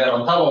 Then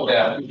on top of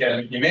that, you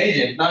can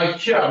imagine. Now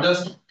here, I'm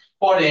just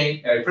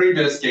quoting a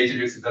previous gauge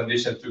fixing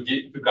condition to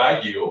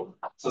guide you.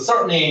 So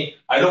certainly,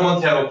 I don't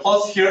want to have a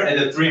plus here and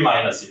the 3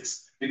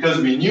 minuses,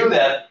 because we knew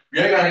that we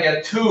are going to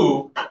get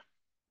 2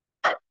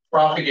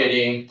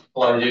 propagating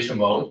polarization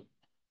mode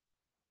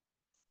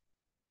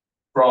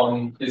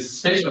from this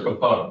spatial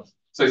component.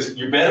 So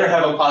you better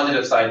have a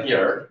positive sign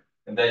here,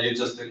 and then you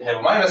just have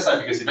a minus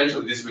sign because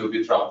eventually this will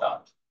be dropped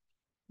out.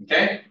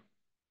 Okay?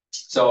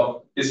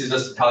 So this is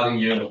just telling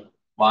you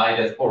why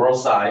that overall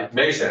side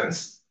makes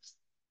sense.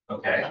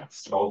 Okay,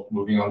 so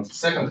moving on to the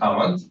second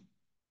comment.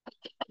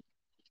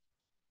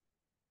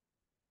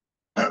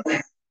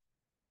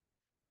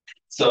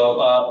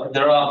 So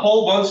there are a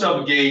whole bunch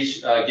of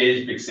gauge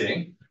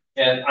fixing,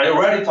 and I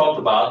already talked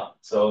about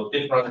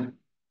different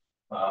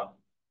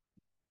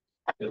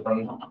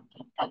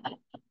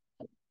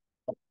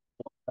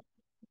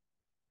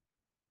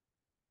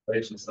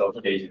variations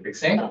of gauge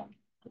fixing.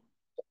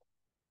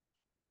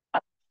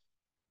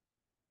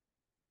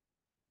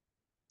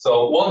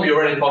 So one we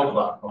already talked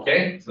about.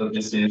 Okay, so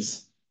this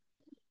is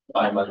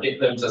Feynman gauge.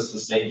 Let me just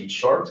say in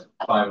short,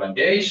 Feynman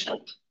gauge.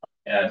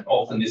 And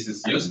often this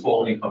is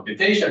useful in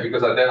computation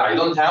because then I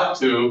don't have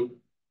to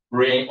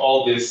bring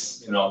all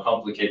this,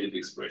 complicated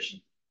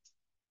expression.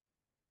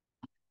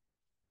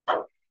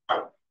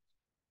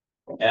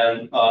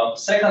 And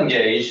second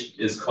gauge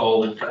is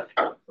called,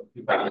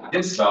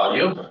 this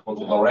value, called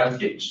the Lorentz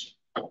gauge.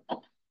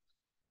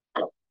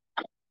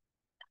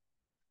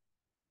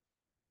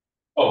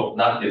 Oh,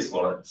 not this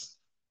Lorentz.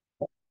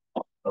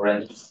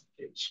 Lorentz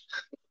gauge.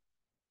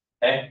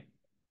 Okay,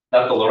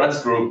 not the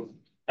Lorentz group,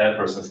 that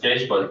person's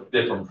gauge, but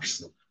different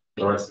person,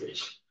 Lorentz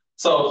gauge.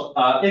 So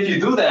if you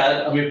do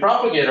that with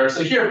propagator,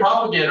 so here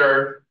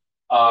propagator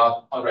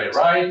how do I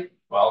write?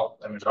 Well,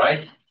 let me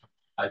write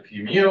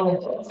IP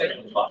mu,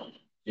 second one,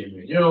 P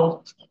mu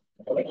u.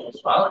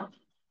 Well,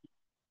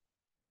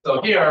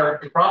 so here,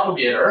 the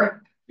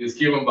propagator is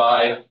given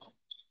by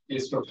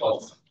is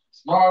plus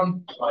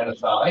 1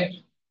 minus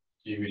I,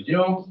 P mu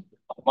u,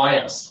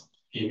 minus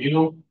P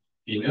mu,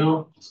 P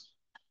nu.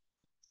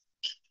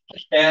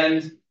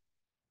 And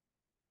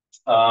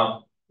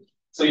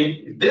so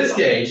in this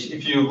gauge,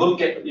 if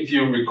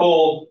you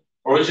recall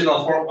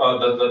original form,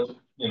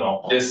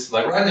 this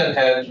Lagrangian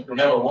had,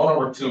 remember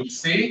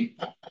 1/2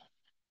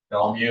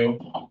 del mu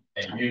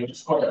and mu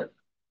squared.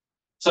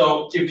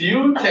 So if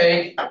you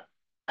take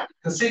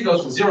the c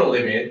goes to 0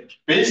 limit,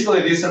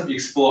 basically this will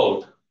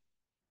explode,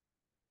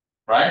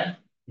 right?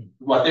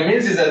 What it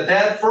means is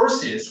that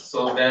forces,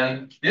 so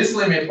then this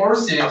limit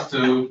forces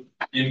to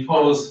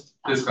impose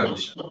this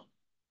condition.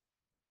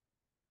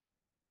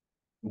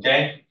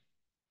 Okay,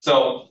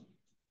 so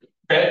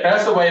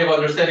that's the way of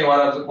understanding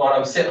what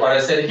I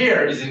said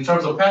here is in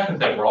terms of path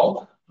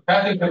integral.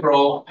 Path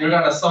integral, you're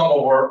gonna sum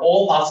over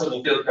all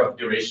possible field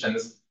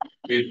configurations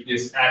with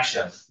this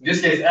action. In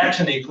this case,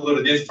 action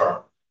included this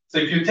term. So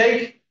if you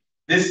take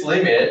this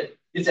limit,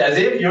 it's as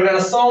if you're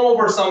gonna sum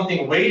over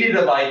something weighted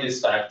by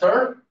this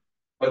factor,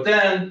 but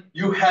then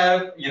you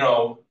have,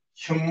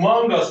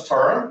 humongous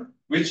term,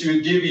 which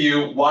will give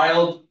you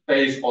wild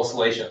phase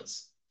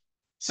oscillations.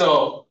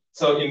 So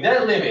in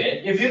that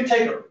limit, if you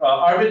take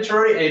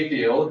arbitrary A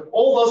field,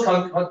 all those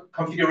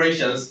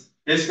configurations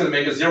basically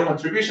make a zero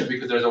contribution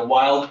because there's a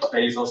wild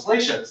phase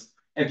oscillations.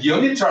 And the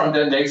only term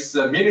that makes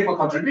a meaningful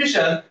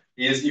contribution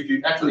is if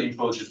you actually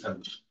impose this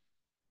condition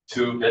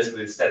to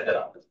basically set that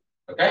up.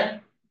 Okay?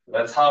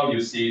 That's how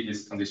you see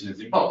this condition is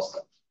imposed.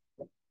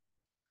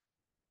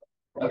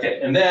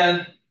 Okay, and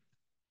then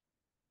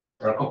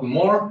there are a couple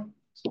more.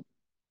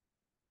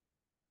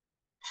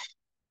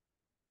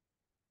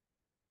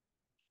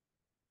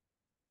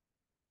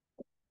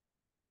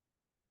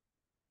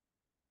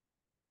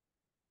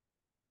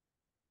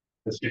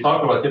 Because we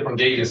talked about different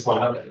gauges,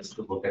 what happens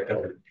to look at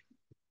everything.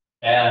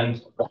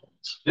 And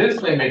this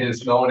limit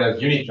is known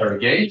as unitary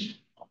gauge.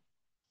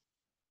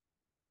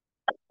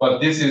 But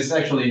this is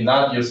actually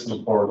not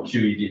useful for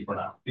QED for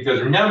now. Because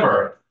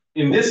remember,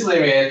 in this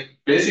limit,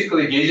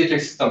 basically gauge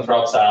effect system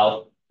drops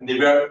out and they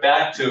are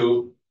back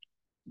to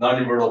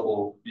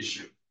non-invertible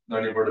issue,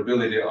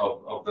 non-invertibility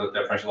of the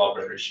differential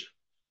operator issue.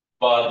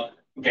 But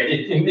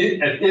okay,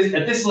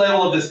 at this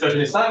level of discussion,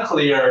 it's not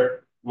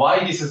clear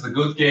why this is a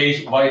good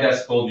gauge, why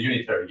that's called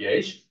unitary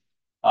gauge.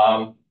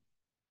 But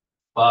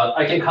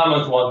I can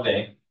comment one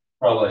thing.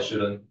 Probably I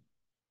shouldn't.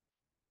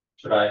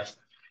 Should I?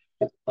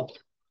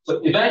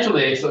 So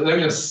eventually, so let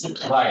me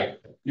just write.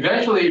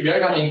 Eventually, we are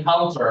going to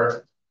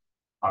encounter,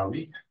 are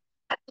we?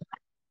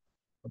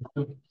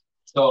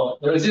 So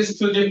there is these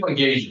two different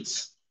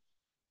gauges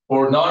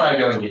for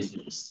non-abelian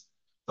gauges.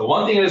 The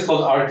one thing is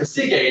called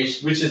RTC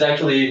gauge, which is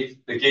actually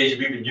the gauge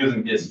we've been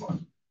using this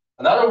one.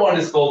 Another one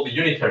is called the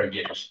unitary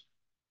gauge.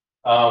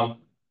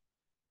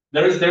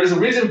 There is a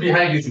reason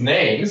behind these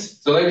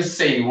names. So let me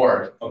say in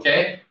word,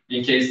 okay?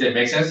 In case that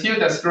makes sense to you,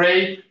 that's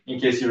great. In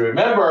case you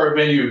remember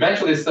when you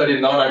eventually studied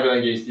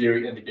non-abelian gauge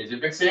theory and the gauge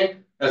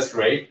fixing, that's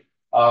great.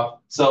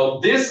 So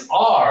this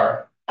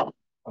R,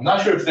 I'm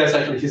not sure if that's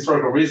actually a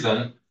historical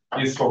reason,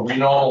 is for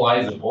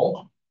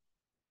renormalizable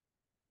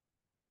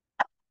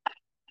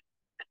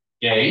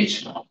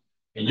gauge.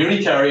 And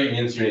unitary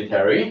means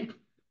unitary.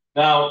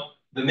 Now,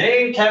 the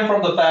name came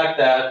from the fact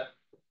that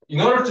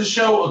in order to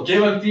show a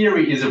given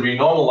theory is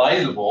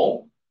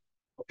renormalizable,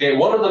 okay,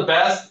 one of the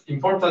best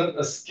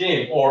important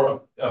scheme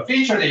or a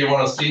feature that you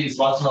want to see is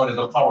what's known as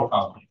a power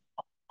counting.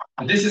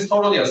 And this is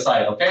totally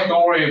aside, okay?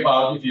 Don't worry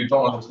about if you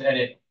don't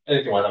understand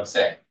anything what I'm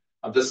saying.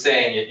 I'm just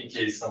saying it in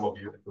case some of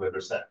you will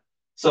understand.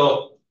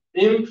 So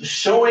in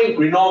showing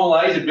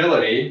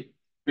renormalizability,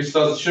 which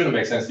shouldn't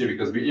make sense here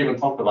because we haven't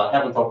talked about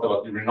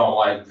the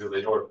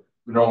renormalizability or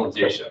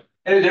renormalization.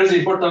 And there's an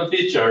important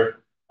feature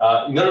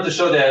in order to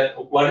show that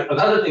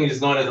another thing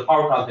is known as the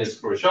power counting is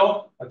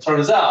crucial. It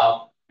turns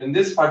out in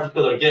this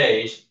particular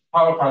gauge,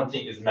 power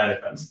counting is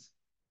manifest.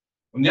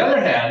 On the other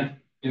hand,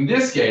 in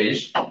this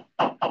gauge,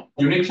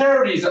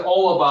 unitarity is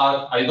all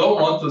about I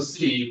don't want to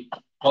see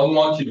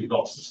unwanted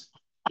ghosts,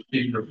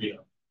 bigger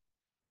freedom.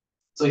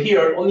 So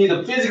here, only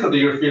the physical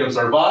bigger freedom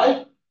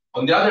survive.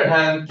 On the other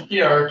hand,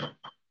 here,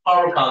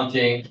 power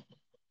counting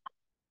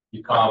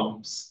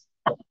becomes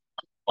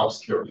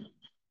obscure.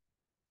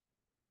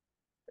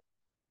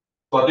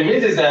 What it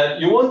means is that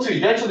you want to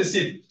eventually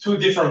see two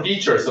different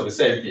features of the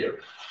same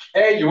theory.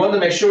 A, you want to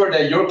make sure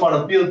that your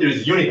quantum field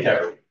is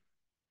unitary.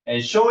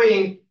 And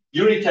showing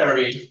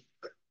unitary is,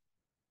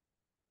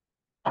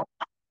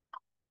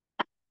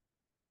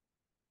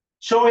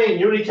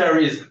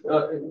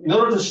 in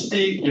order to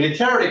see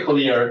unitarity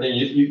clear, then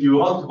you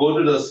want to go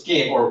to the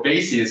scheme or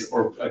basis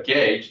or a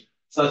gauge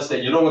such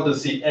that you don't want to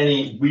see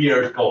any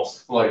weird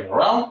ghosts floating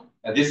around.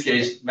 And this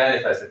gauge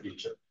manifests a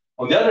feature.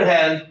 On the other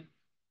hand,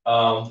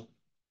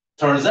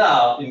 turns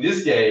out in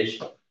this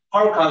gauge,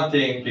 power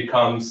counting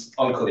becomes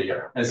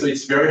unclear. And so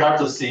it's very hard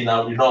to see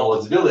now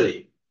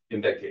renormalizability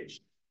in that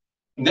gauge.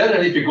 And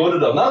then if you go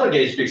to another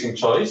gauge fixing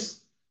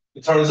choice,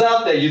 it turns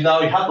out that you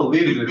have to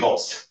live with the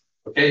ghost.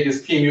 Okay,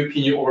 this p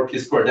mu over p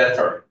squared, that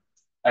term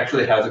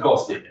actually has a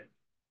ghost in it.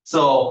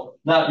 So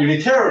now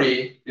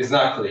unitarity is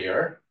not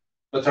clear,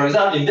 but turns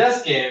out in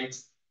that scheme,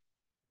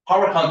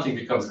 power counting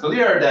becomes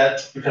clear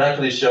that you can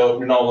actually show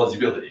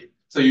renormalizability.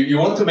 So you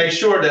want to make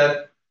sure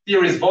that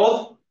theory is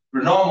both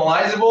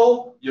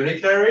renormalizable,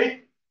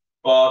 unitary,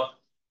 but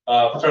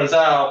turns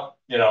out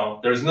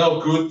there's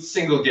no good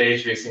single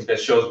gauge fixing that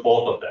shows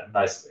both of them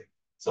nicely.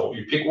 So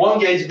you pick one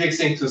gauge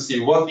fixing to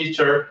see one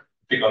feature,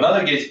 pick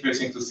another gauge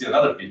fixing to see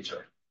another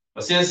feature.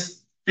 But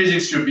since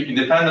physics should be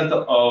independent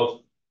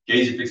of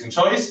gauge fixing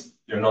choice,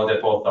 you know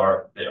that both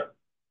are there.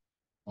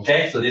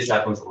 Okay, so this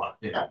happens a lot.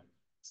 Yeah.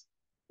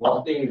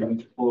 One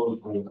thing for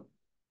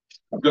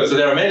Good. So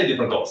there are many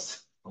different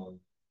ghosts.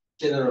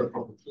 general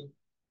property.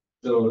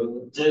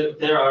 So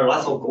there are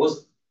lots of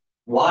ghosts.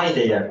 Why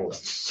they are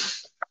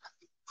ghosts?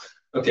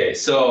 Okay,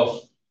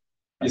 so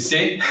you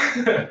see,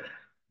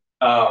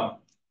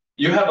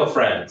 you have a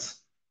friend,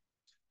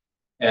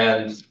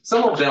 and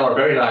some of them are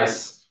very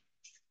nice,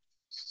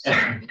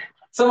 and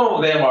some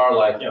of them are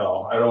like, I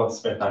don't want to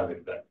spend time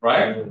with them,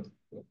 right?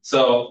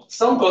 So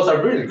some ghosts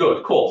are really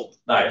good, cool,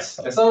 nice,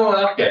 and some of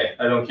them are okay,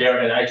 I don't care,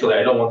 and actually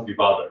I don't want to be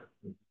bothered.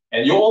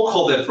 And you all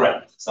call them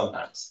friend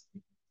sometimes.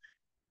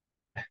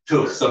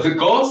 Too. So the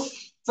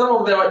ghosts, some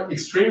of them are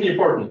extremely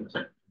important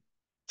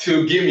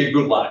to give me a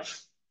good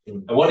life.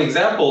 And one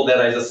example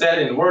that I just said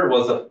in the word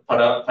was a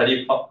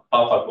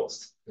Paripapa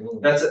ghost.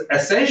 That's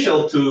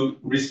essential to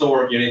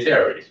restore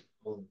unitarity.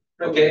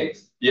 Okay?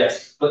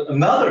 Yes. But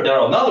there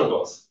are another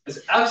ghosts. It's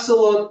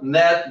absolute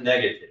net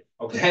negative.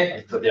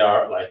 Okay? So they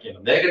are like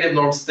negative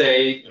norm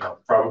state,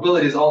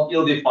 probabilities all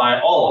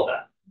ill-defined, all of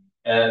that.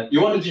 And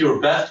you want to do your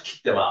best to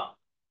kick them out.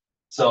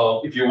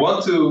 So if you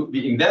want to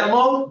be in that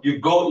mode, you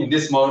go in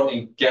this mode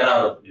and get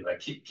out of it, like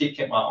kick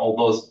him out, all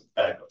those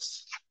bad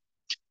ghosts.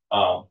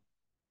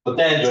 But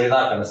then you're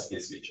not going to see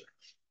this feature.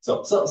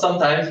 So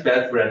sometimes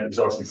bad friend is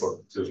also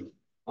important to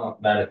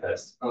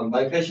manifest.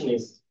 My question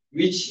is,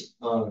 which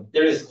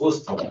there is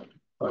ghost term?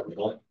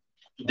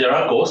 There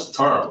are ghost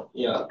terms.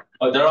 Yeah.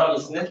 There are.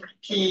 Isn't it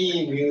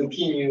p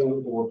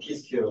mu, or p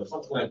square, or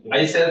something like that?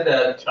 I said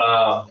that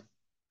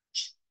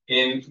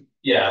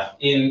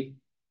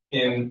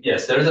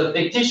yes, there is a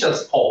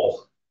fictitious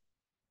pole.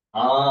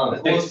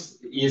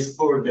 Ghost is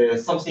for the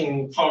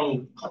something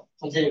term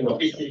containing a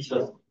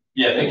fictitious.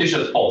 Yeah,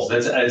 fictitious poles.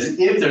 That's as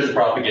if there's a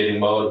propagating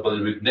mode,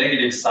 but with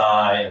negative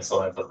sign and so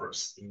on and so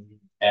forth.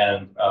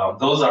 And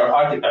those are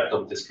artifact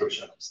of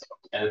descriptions.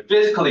 And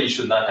physically, you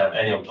should not have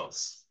any of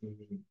those.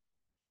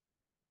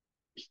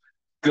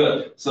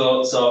 Good.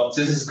 So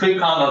this is a quick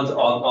comment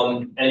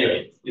on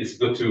anyway, it's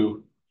good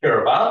to hear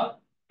about.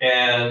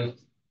 And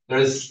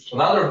there's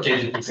another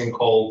gauge fixing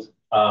called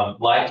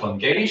light on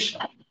gauge.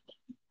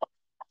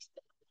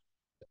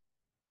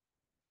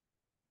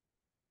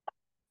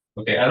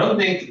 Okay, I don't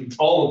think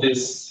all of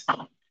this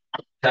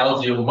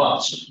tells you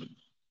much.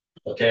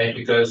 Okay,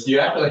 because you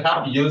actually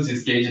have to use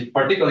this gauge,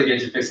 particularly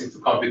gauge fixing to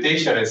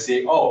computation and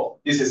see, oh,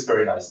 this is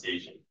very nice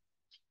gauging.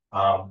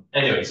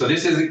 Anyway, so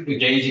this is the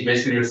gauging.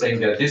 Basically, you're saying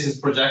that this is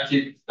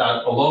projected,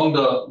 that along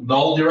the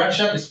null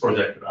direction is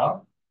projected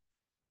out.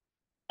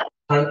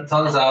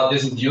 Turns out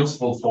this is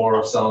useful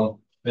for some,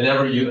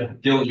 whenever you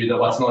deal with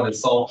what's known as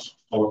soft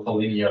or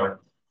collinear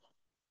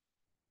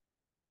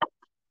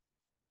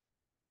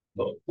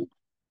load.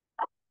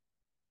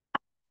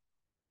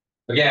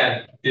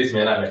 Again, this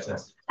may not make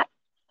sense.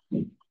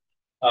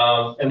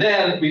 And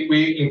then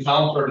we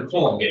encounter the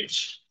Coulomb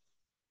gauge,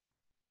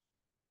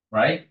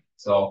 right?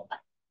 So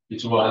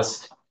which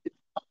was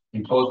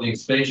imposing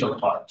spatial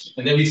part.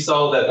 And then we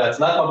saw that that's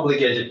not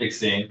complicated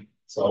fixing.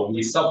 So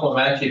we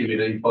supplemented with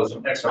the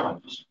imposing extra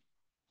condition.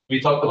 We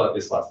talked about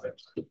this last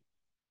time.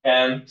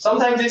 And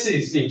sometimes this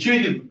is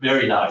intuitive,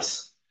 very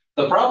nice.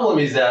 The problem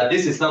is that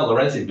this is not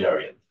Lorentz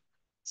invariant.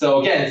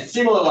 So again, it's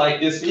similar like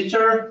this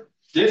feature.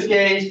 This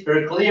gauge,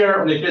 very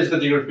clear, only physical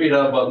degree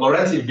freedom, but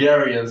Lorentz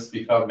invariants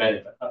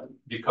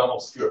become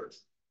obscured.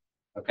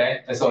 Okay,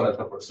 and so on and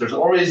so forth. There's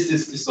always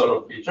this sort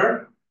of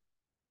feature.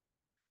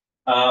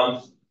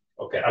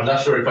 Okay, I'm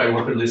not sure if I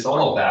will list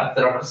all of that.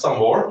 There are some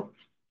more.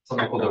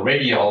 Something called the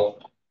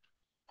radial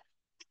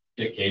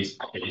gauge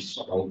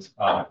called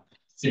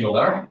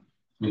similar.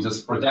 We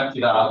just project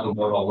it out the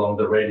model along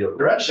the radial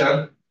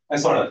direction,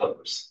 and so on and so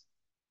forth.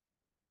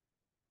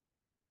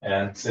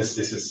 And since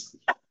this is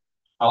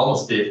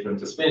almost different,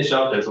 just finish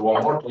up. There's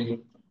one more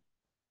thing.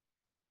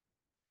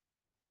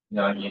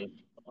 Now I need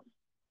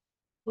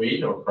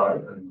read or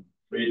write and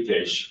read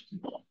gauge.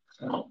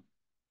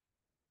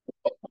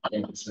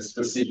 And it's a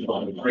specific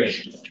on the brain.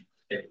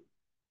 Okay.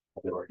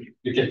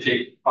 You can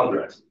pick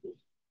 100.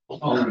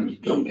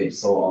 Okay,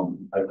 so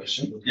I have a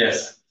question.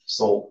 Yes.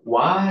 So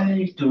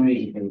why do we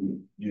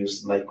even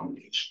use light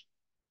communication?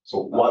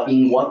 So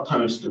in what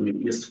terms do we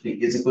use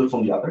is it good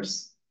from the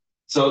others?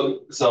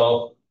 So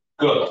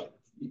good.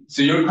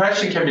 So your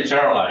question can be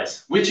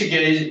generalized. Which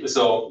gauge?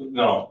 So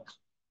no.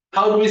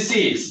 How do we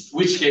see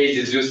which gauge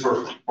is used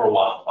for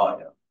what? Oh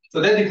yeah. So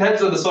that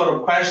depends on the sort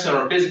of question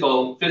or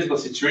physical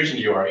situation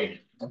you are in.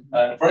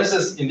 For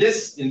instance, in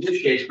this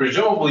case,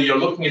 presumably you're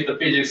looking at the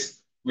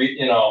physics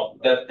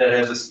that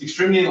has this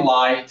extremely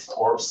light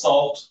or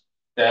soft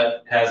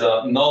that has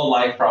a no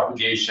light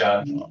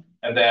propagation,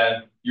 and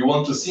then you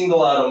want to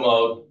single out a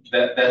mode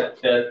that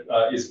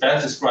is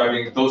best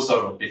describing those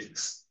sort of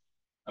physics.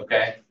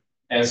 Okay,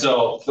 and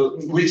so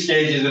which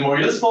gauge is more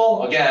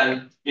useful?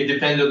 Again, it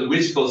depends on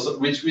which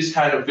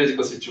kind of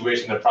physical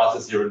situation the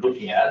process you're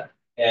looking at,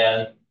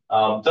 and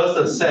just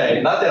to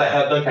say, not that I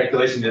have done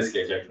calculation in this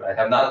gauge, actually. I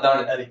have not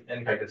done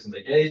any calculation in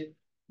the gauge.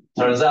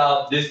 Turns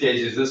out this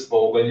gauge is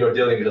useful when you're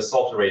dealing with a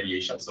soft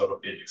radiation sort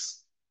of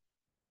physics.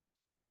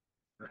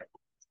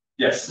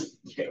 Yes.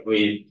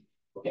 Okay,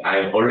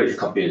 I'm always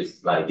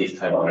confused like this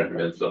type of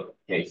argument. So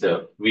when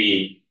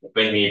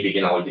we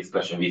begin our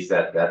discussion, we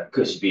said that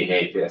KAIST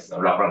behaves as a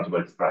Lagrange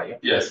multiplier.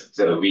 Yes.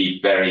 So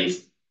we vary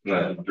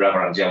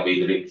Lagrangian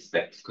with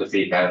respect because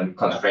it can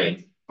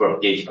constraint for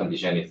gauge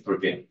condition is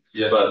fulfilled.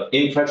 Yeah. But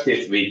in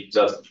practice, we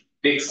just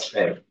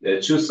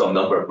choose some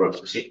number for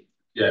KAIST.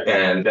 Yeah.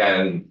 And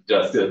then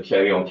just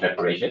carry on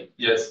calculation.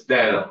 Yes.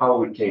 Then how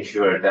we can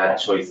ensure that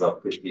choice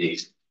of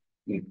KAIST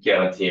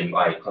guarantee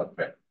my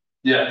contract?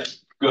 Yeah.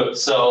 Good.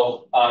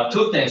 So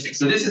two things.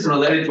 So this is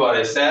related to what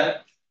I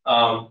said.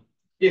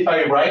 If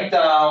I write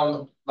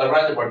down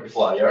Lagrange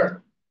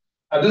multiplier,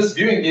 I'm just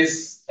viewing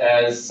this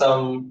as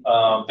some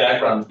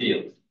background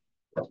field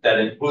that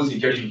includes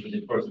equation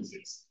between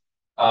processes.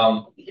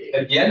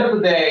 At the end of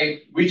the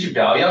day, which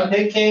value I'm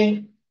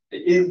taking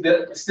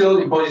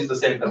still imposes the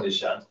same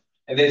condition.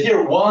 And then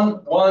here,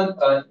 one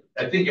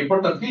I think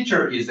important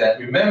feature is that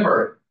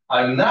remember,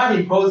 I'm not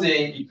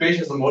imposing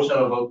equations of motion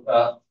of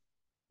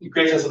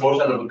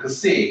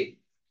KAIST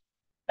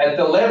at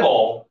the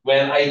level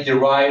when I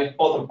derive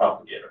photon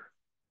propagator.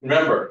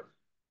 Remember,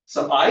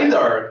 so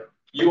either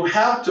you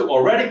have to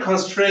already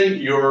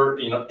constrain your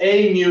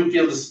A mu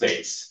field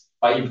space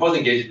by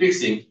imposing gauge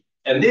fixing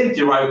and then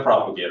derive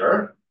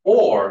propagator,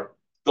 or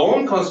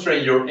don't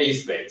constrain your A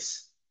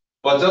space,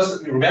 but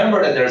just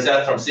remember that there's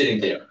that term sitting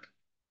there.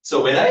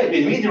 So when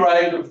we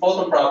derive the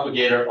photon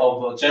propagator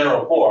of a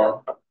general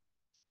form,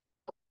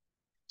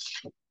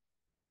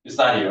 it's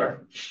not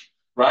here,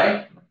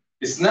 right?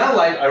 It's not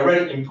like I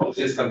already imposed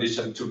this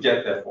condition to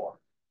get that form.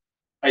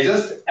 I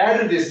just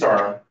added this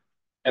term,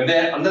 and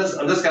then I'm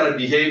just gonna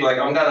behave like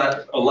I'm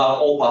gonna allow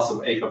all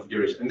possible A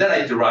configuration, and then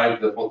I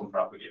derive the photon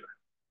propagator.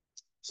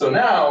 So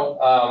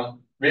now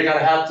we're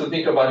gonna have to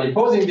think about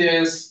imposing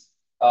this,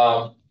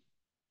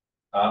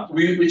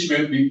 which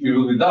we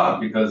will be done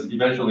because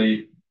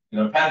eventually,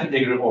 path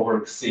integral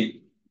over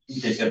C,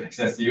 in case that makes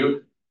sense to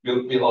you,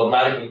 will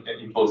automatically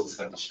impose this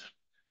condition.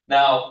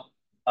 Now,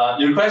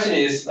 your question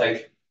is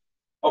like,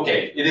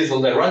 okay, it is a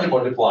Lagrange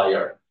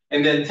multiplier,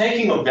 and then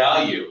taking a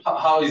value,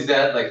 how is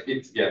that like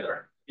fit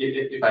together?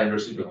 If I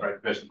understood your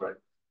question right.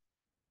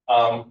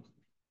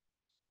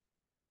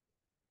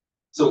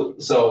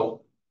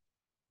 So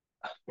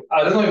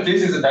I don't know if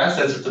this is the best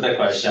answer to that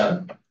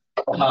question,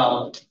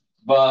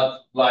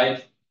 but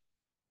like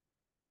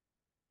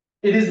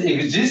it is the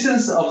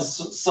existence of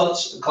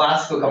such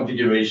classical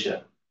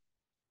configuration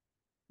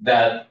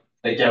that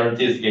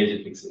guarantees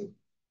gauge fixing,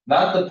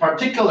 not the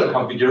particular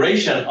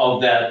configuration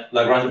of that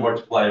Lagrange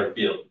multiplier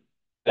field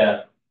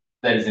that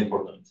is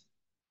important.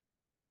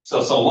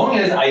 So long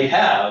as I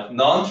have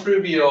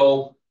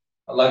non-trivial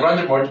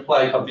Lagrange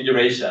multiplier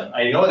configuration,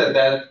 I know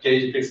that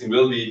gauge fixing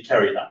will be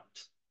carried out,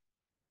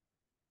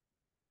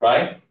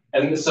 right?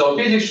 And so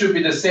physics should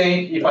be the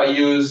same if I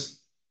use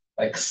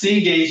like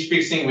C gauge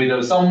fixing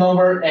with some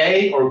number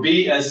A or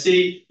B and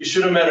C. It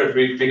shouldn't matter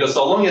because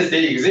so long as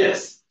they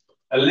exist,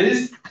 at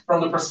least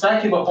from the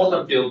perspective of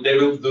photon field, they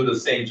will do the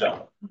same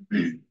job.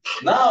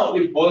 Now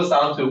it boils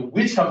down to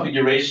which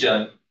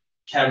configuration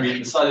can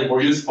be slightly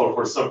more useful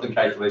for certain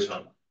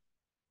calculation.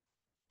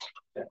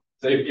 Yeah.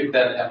 So if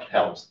that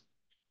helps,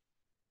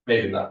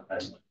 maybe not.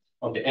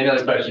 Okay. Any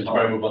other questions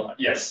before I move on?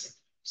 Yes.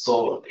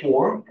 So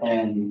 4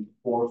 and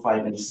 4,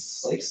 5, and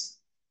 6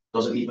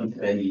 doesn't even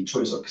have any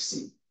choice of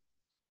C.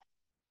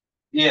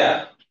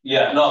 Yeah.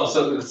 No.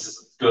 So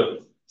it's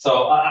good.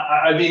 So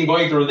I've been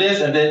going through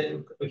this, and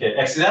then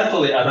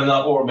accidentally, I don't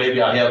know, or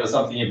maybe I have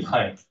something in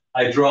mind.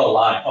 I draw a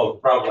line. Oh,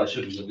 probably I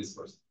should do this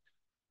first.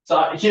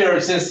 So here,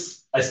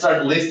 since I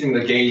started listing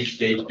the gauge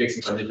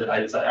fixing condition,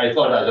 I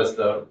thought I'd just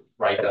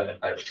write down the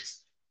entire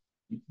list.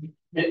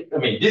 I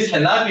mean, this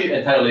cannot be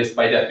entire list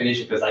by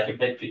definition because I can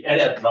pick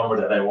any number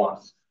that I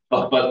want.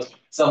 But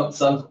some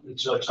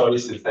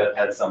choices that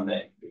had some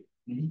name.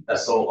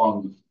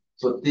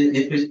 So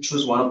if you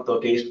choose one of the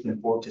gauge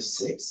between 4 to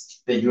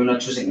 6, then you're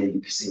not choosing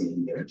any C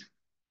in there.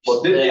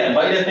 But yeah,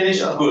 by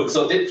definition, good.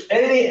 So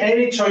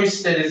any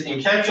choice that is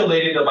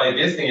encapsulated by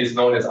this thing is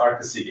known as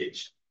RC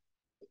gauge.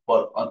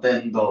 But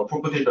then the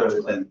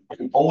propagator then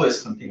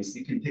always contains,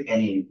 you can pick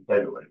any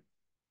value, right?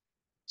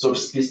 So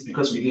it's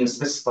because we didn't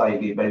specify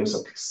the values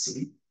of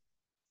C,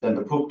 then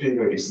the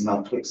propagator is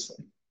not fixed.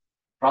 Right?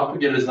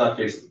 Propagator is not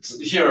fixed.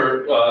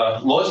 Here,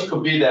 logic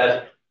could be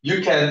that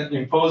you can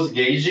impose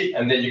gauge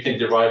and then you can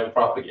derive a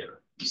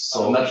propagator.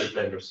 So not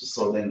defenders.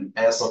 So then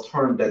as a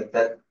term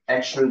that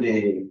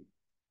actually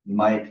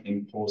might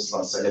impose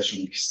a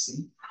selection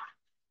XC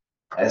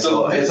as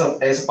So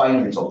a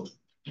binary result.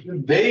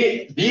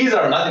 These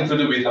are nothing to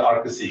do with the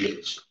RCC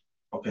gauge.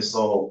 Okay,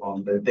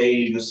 so they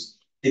use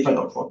different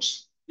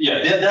approach.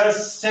 Yeah, they're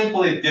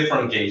simply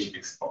different gauge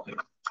fixing.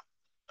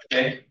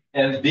 Okay,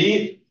 and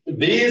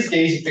these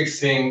gauge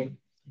fixing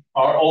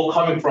are all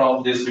coming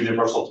from this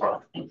universal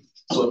term.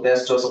 So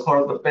that's just a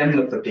part of the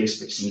family of the gauge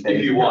fixing.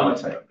 If you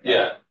want,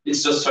 yeah,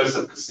 it's just choice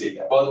of C,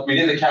 but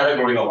within the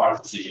category of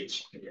RCC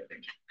gauge. Yeah,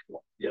 thank you.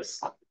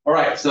 Yes. All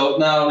right. So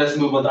now let's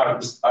move on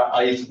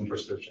to IE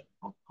prescription.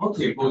 How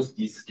to impose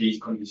this gauge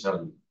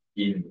condition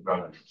in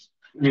Bryan?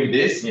 You mean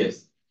this?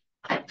 Yes.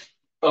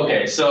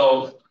 Okay.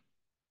 So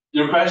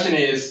your question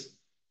is,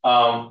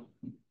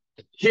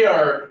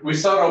 here we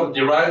sort of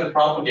derived the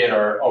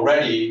propagator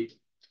already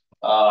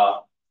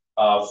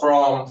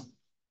from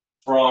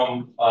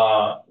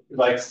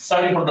like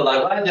starting from the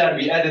Lagrangian,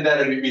 we added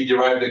that and we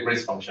derived the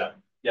Green's function.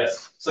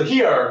 Yes. So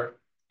here,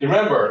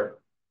 remember,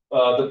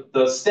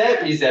 the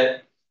step is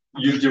that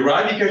you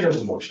derive equations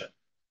of motion,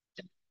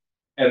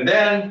 and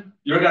then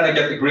you're gonna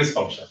get the Green's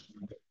function,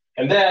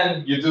 and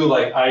then you do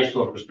like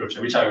I-equivalent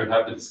prescription, which I will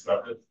have to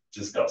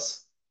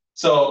discuss.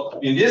 So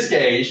in this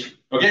case,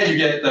 again, you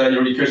get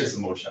your equations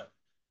of motion.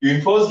 You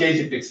impose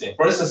gauge fixing.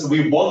 For instance,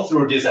 we walked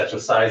through this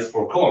exercise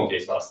for Coulomb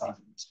gauge last time.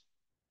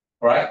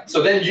 All right.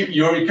 So then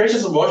your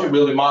equations of motion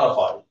will be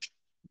modified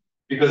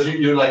because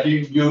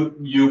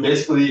you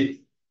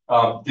basically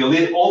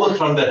delete all the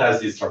term that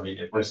has this term in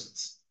it, for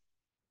instance.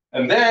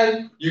 And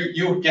then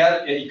you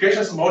get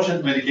equations of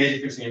motion with the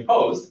gauge fixing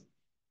imposed.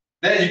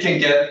 Then you can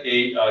get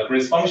a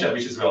Green's function,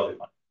 which is well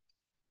defined,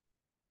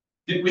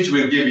 which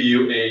will give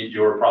you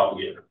your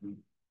propagator.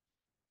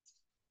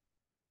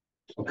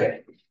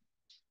 Okay.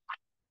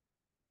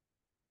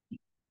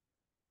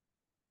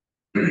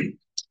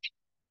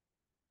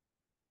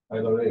 By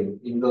the way,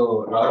 in the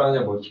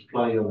Lagrange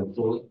multiplier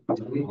method,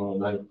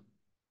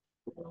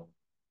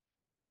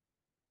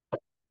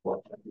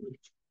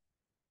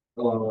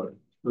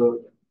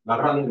 the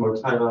Lagrange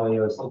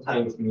multiplier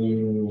sometimes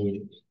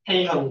mean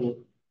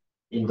tension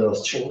in the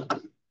string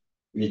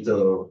with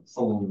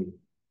some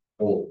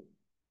ball.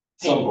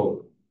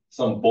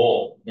 Some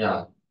ball.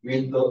 Yeah,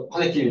 with the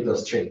connected with the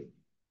string.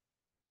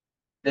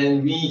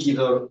 Then we give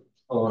a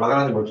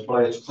Lagrange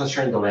multiplier to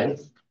constrain the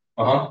length.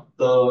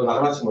 The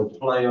Lagrange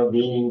multiplier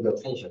meaning the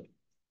tension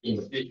in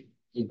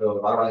the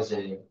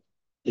Lagrange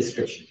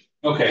description.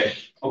 Okay.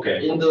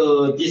 Okay. In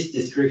this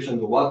description,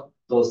 what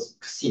does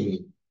Xi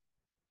mean?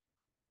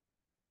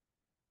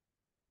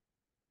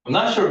 I'm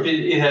not sure if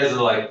it has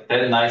like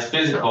that nice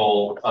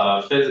physical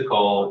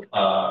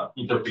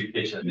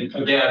interpretation.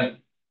 Again,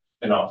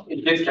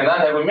 it cannot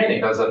have a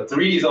meaning because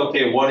 3 is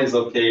okay, 1 is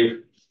okay,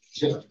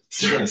 0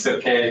 is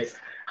okay,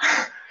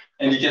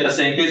 and you get the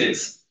same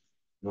physics.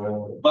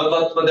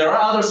 But there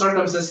are other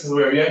circumstances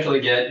where you actually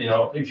get,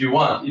 if you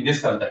want, in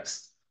this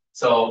context.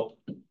 So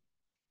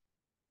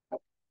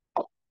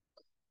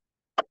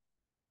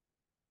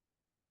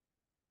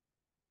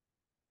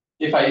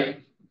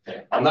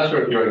I'm not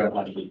sure if you're gonna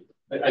find it.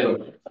 I don't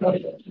know.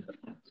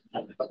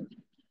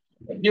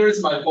 Here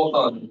is my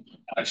photon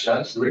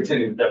action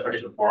written in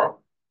definition form.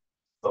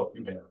 So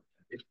you may have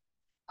it.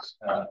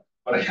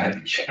 But I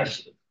can't share.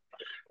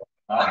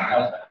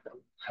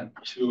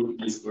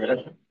 2e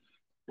squared.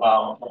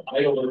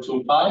 I over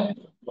 2 pi.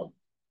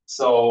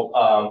 So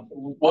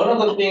one of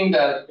the things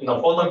that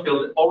photon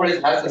field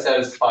always has to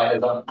satisfy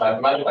as a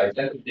mathematical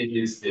identity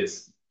is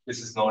this. This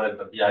is known as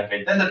the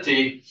Bianchi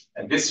identity,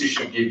 and this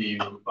should give you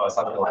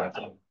something like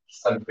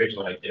some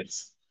equation like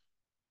this.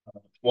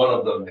 One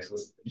of them makes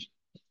this,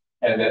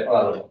 and then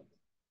another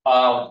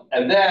one.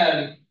 And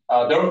then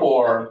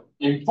therefore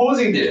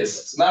imposing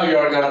this, so now you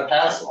are going to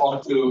pass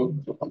on to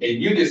a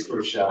new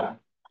description,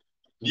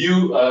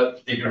 new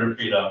degree of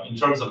freedom in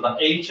terms of the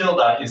A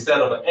tilde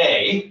instead of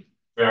A,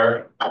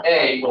 where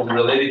A will be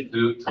related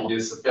to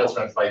this field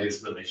strength by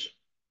this relation.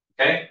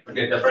 Okay,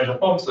 differential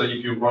form. So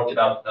if you work it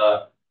out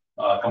the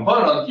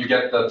component, you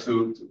get the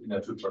two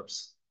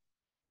terms.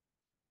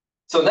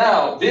 So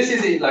now this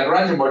is a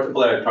Lagrange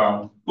multiplier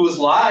term whose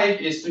life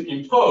is to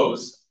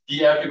impose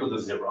df equal to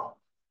 0.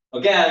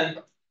 Again,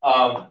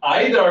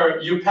 either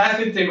you path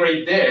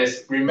integrate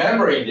this,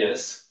 remembering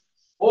this,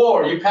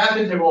 or you path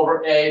integrate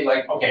over A,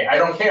 like, okay, I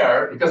don't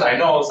care because I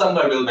know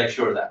somebody will make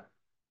sure that.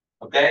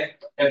 Okay,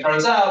 it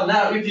turns out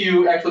now if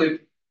you actually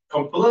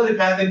completely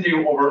path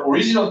integrate over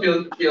original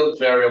field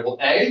variable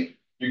A,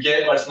 you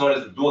get what's known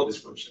as the dual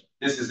description.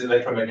 This is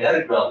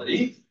electromagnetic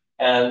reality,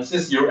 and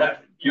since you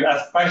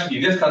ask question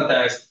in this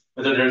context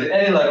whether there's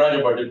any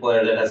Lagrange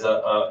multiplier that has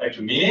a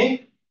actual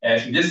meaning,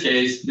 and in this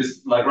case,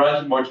 this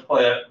Lagrange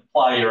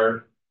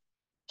multiplier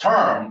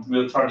term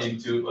will turn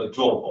into a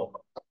dual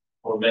photon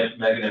or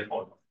magnetic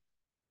photon.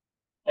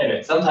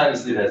 Anyway,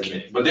 sometimes it has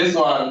meaning, but this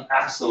one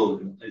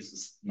absolutely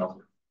is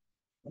nothing.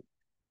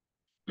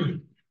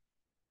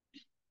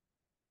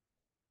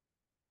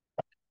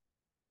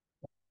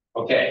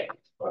 Okay,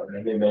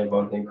 Let me make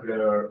one thing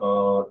clear.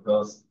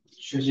 Does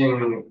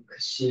choosing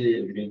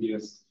C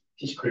reduce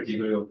physical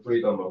degree of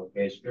freedom of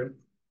behavior?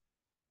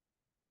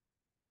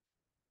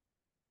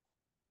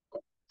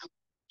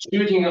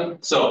 Choosing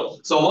so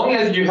long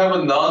as you have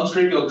a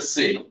non-trivial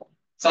C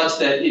such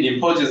that it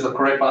imposes the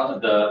correct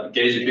the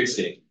gauge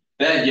fixing,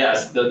 then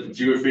yes, the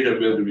degree of freedom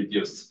will be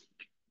reduced.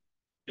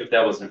 If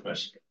that was the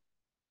question.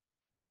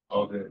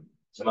 네.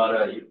 제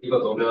말은 이거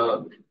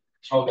놓으면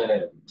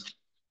처음에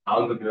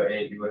다운급여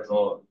A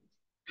이거에서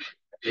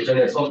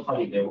예전에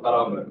수업하는 내용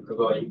따라하면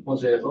그거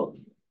임포즈해서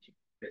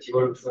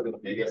디벌브 쓰는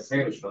 4개 세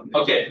개를 주는데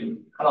Okay.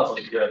 하나 더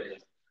드려야 돼.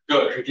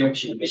 Good. 그게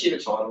혹시 회시를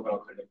정하는 거랑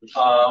관련?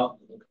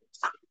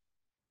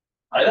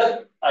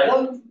 I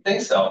don't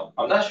think so.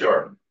 I'm not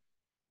sure.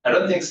 I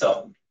don't think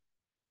so.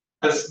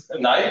 Because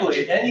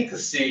naively, any could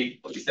see.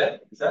 What is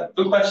that? Is that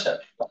good question?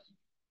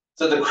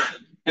 So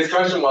his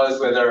question was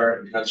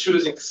whether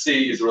choosing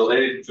C is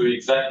related to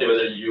exactly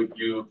whether you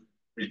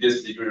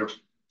reduce degree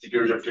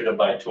of freedom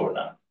by 2 or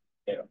not.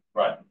 Yeah,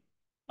 right.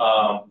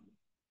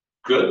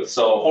 Good.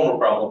 So homework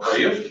problem for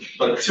you.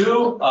 But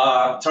 2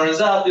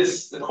 turns out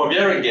this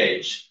covariant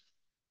gauge.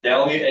 The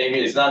LMU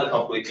is not a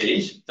complete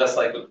gauge, just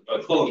like a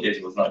cooling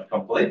gauge was not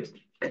complete.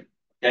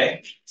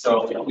 Okay,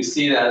 so we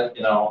see that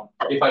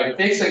if I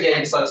fix a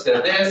gauge such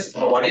that this,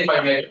 or what if I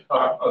make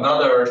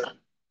another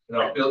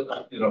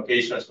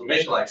gauge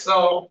transformation like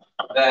so,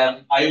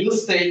 then I will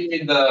stay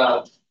in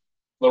the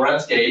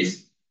Lorentz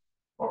gauge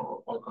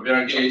or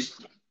covariant gauge,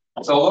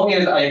 so long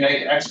as I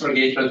make extra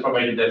gauge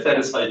transformation that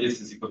satisfies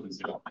this is equal to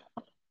 0.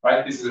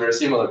 Right? This is very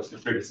similar to the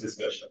previous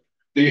discussion.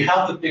 Do you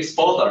have to fix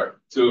both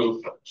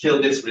to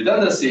kill this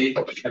redundancy?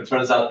 It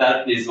turns out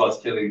that is what's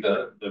killing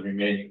the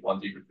remaining 1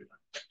 degree freedom.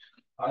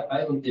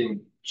 I don't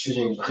think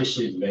choosing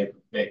C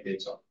make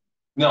it so.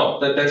 No,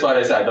 that's why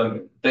I said I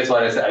don't. That's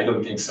why I said I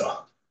don't think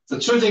so. So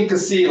choosing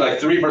C like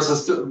 3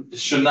 versus 2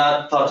 should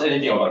not touch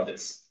anything about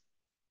this.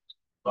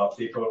 But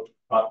people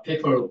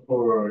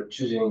for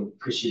choosing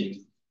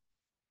C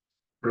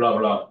blah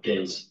blah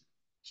gauge.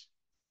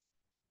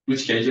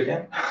 Which gauge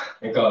again?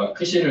 그러니까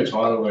C를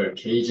정하는 걸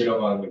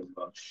gauge라고 하는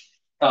거니까.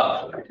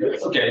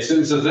 Okay.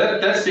 So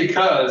that's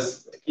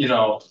because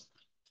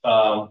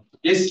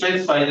it's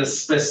specified a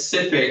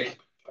specific.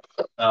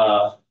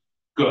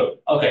 Good.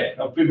 Okay.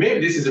 Maybe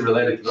this is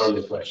related to the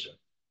earlier question.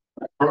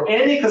 For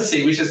any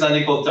C which is not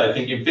equal to I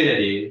think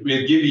infinity,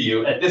 we'll give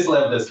you at this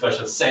level of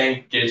discussion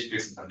same gauge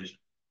fixing condition,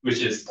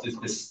 which is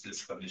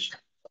this condition.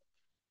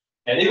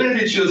 And even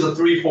if you choose a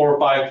 3, 4,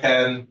 5,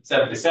 10,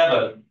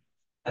 77,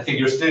 I think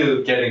you're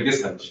still getting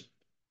this condition.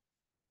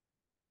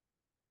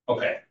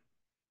 Okay.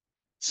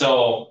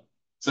 So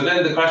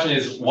then the question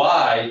is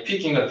why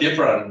picking a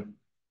different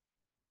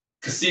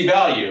C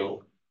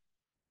value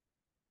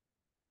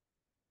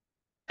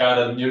got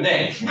a new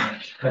name.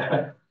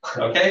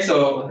 Okay,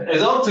 so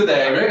as of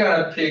today, we're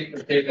gonna pick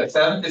a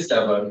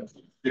 77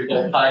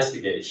 before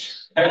KAIST gauge.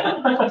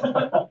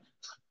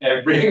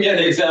 And bring me an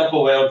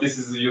example where this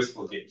is a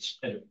useful gauge.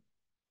 Anyway.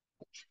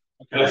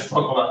 Okay, let's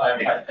talk about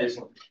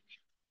isolation.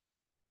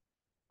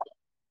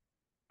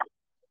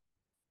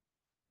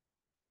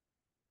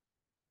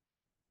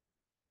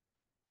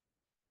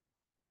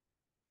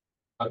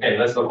 Okay,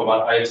 let's talk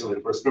about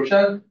isolated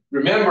prescription.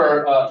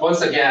 Remember, once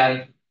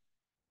again,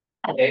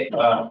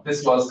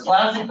 this was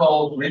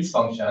classical Green's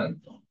function.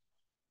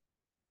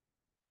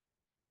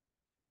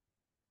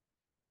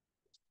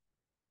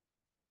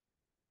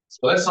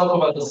 So let's talk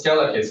about the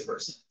scalar case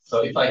first.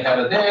 So if I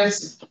have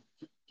this,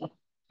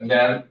 and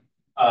then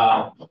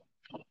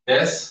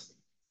this,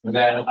 and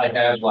then I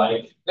have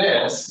like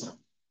this,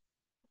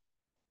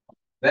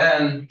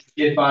 then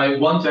if I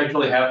want to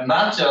actually have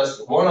not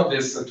just one of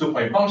these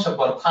 2-point function,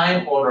 but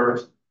time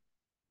ordered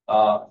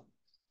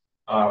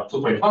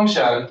 2-point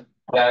function,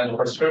 then the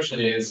prescription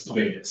is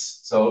doing this.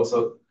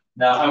 So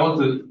now I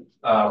want to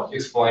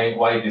explain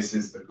why this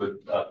is a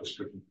good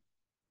prescription.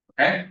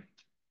 Okay.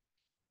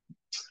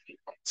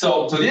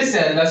 So to this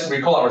end, let's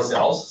recall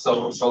ourselves.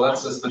 So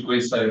let's just do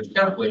it study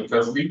carefully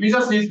because we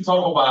just need to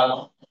talk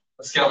about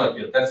a scalar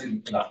field. That's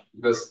enough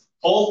because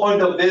whole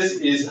point of this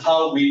is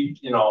how we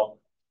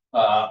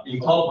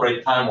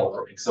incorporate time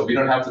ordering. So we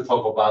don't have to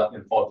talk about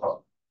in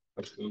photon.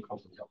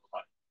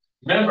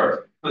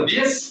 Remember, so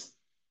this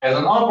as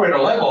an operator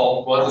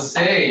level was the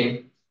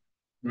same,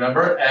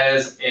 remember,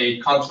 as a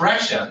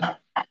contraction.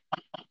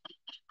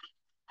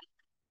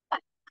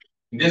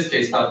 In this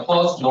case, not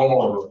plus normal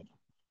ordering.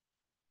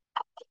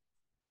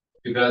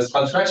 Because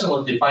contraction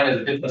was defined as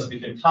the difference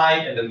between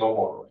time and the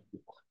normal ordering.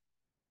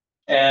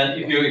 And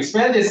if you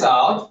expand this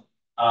out,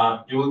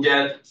 you will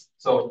get,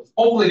 so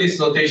hopefully this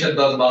notation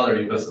doesn't bother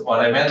you because what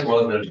I meant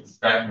was the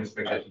spectrum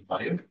expectation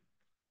value.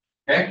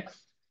 Okay?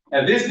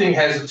 And this thing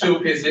has 2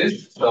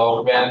 pieces.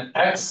 So when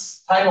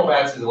time of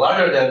x is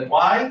larger than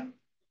y,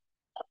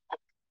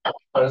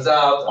 turns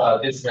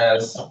out this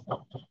has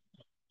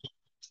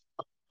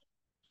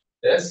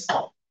this.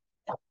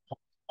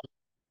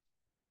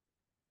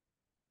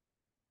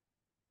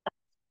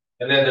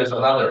 And then there's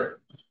another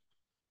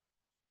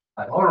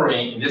time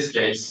ordering, in this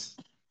case,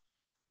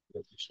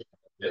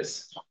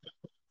 this.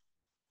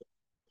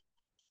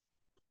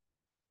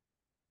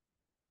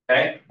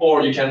 Okay,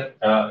 or you can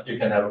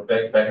have a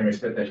vacuum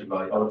expectation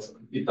value. Also,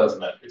 it doesn't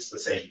matter. It's the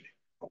same.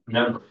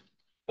 Remember,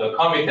 the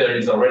commutator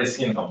is already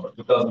seen number.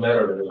 It doesn't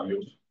matter whether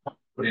you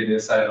put it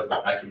inside of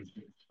the vacuum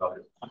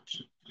value.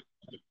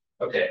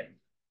 Okay,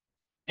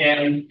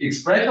 and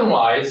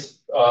expression-wise,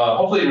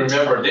 hopefully you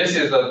remember this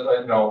is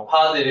a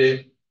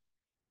positive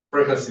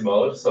frequency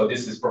mode. So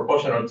this is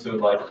proportional to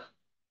like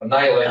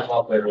annihilation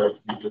operator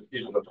with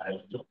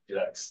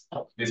X.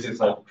 This is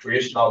like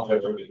creation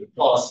operator with the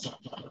plus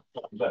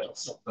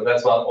X. So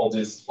that's what all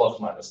this plus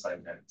minus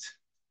sign meant.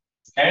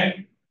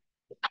 Okay.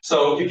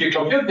 So if you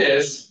compute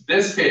this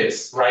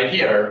piece right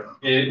here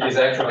is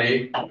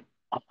actually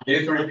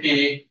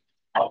D3P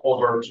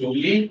over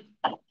 2E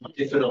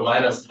e to the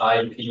minus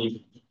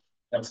IP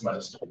x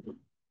minus 2.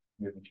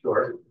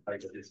 Sure, I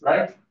get this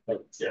right?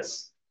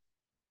 Yes.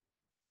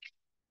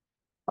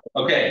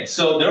 Okay,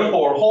 so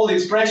therefore, whole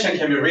expression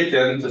can be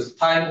written, this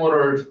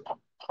time-ordered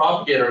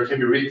propagator can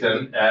be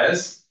written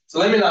as, so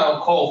let me now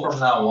call from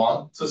now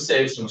on to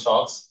save some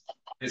chalks.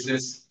 This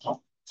is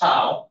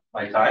tau,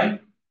 my time.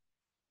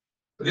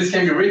 This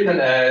can be written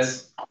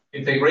as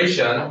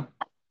integration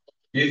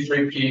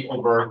d3p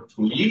over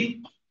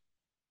 2e.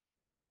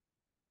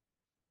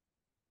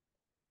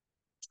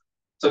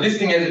 So this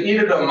thing is e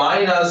to the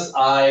minus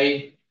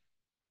I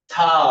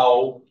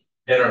tau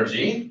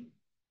energy,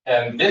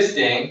 and this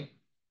thing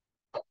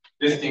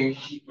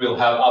will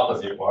have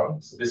opposite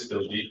one. So this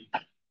will be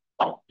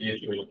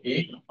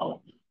d3p over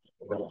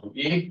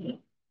 2e.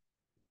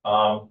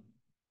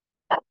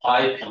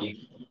 IP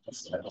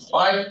minus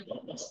 5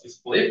 is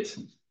flipped.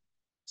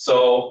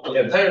 So the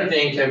entire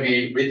thing can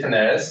be written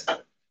as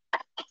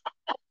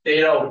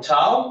theta of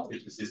tau,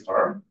 which is this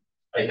term.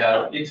 I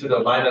have e to the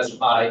minus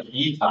I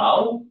e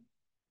tau,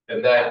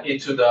 and then e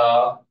to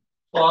the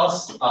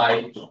plus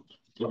I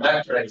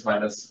vector x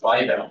minus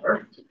y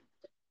vector.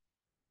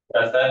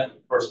 That's that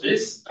first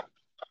piece.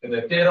 And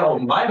then theta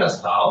of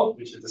minus tau,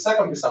 which is the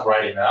second piece I'm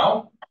writing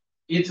now,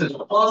 e to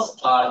the plus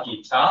I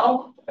e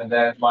tau, and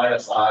then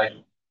minus I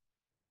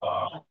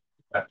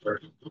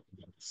vector.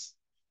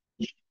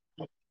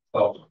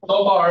 So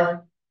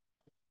far,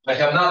 I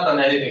have not done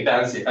anything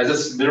fancy. I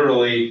just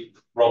literally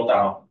wrote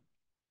down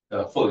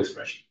the full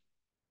expression.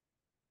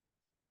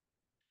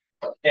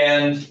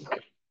 And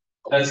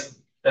let's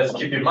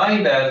keep in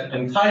mind that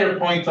entire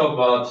point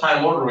of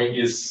time ordering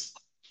is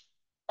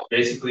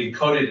basically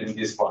encoded in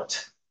this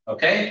part.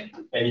 Okay?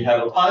 And you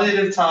have a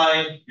positive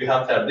time, you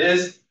have to have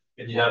this,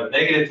 and you have a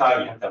negative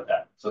time, you have to have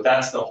that. So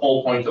that's the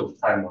whole point of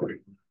time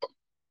ordering.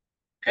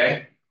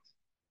 Okay?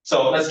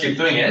 So let's keep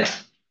doing it.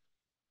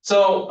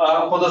 So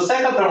for the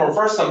second term or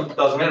first term,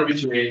 doesn't matter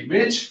which way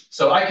which.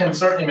 So I can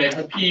certainly make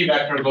a p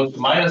vector go to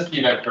minus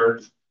p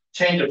vector,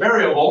 change the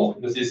variable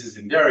because this is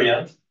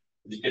invariant.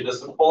 You can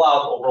just pull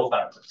out overall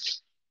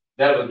factors.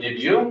 That will give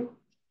you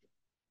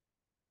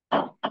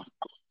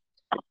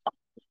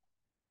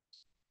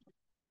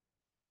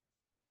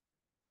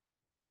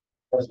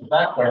first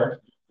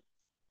vector,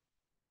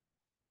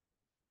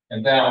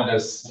 and then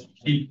this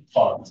p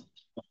part.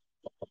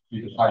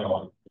 You can find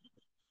one.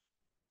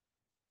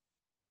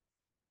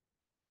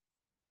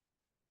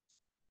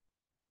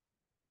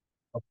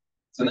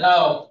 So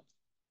now,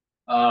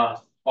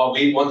 what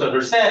we want to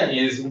understand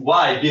is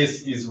why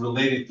this is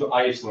related to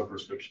IH1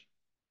 prescription.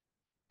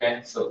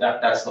 Okay, so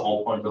that's the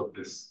whole point of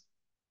this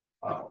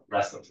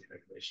rest of the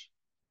calculation.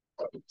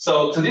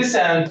 So to this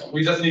end,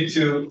 we just need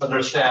to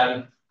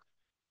understand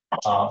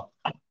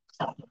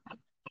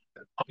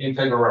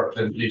integral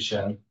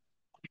representation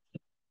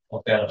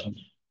of that.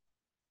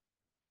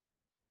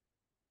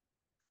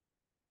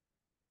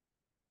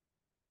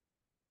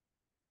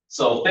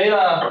 So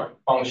theta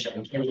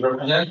function can be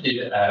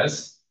represented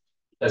as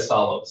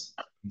follows.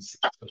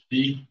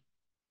 D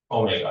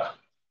omega.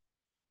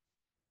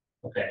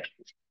 Okay.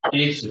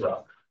 E to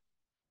the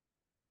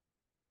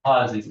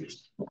positive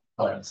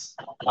times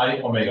I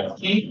omega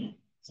t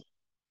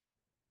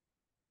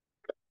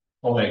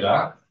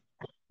omega,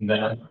 and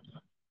then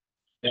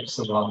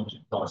epsilon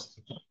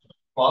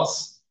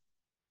plus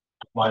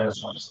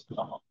minus 1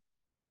 epsilon.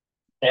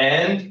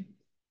 And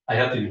I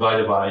have to divide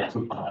it by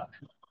 2 pi.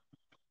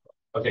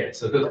 Okay,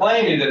 so the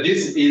claim is that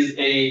this is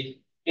a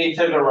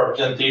integral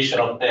representation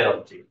of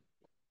theta t.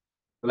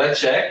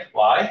 Let's check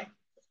why.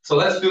 So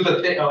let's do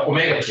the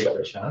omega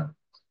integration.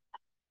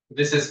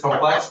 This is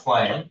complex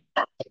plane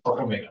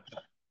for omega.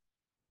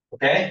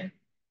 Okay,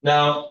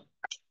 now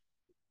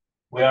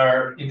we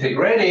are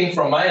integrating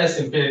from minus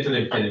infinity to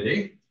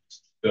infinity.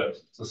 Good.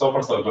 So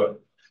far so good.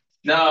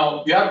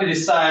 Now you have to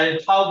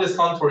decide how this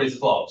contour is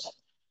closed.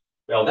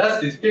 Well,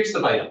 that's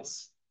fixed by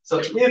us. So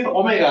if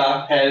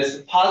omega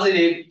has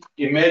positive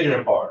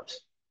imaginary part,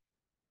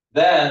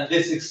 then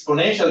this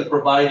exponentially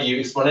provides you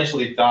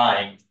exponentially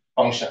dying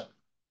function.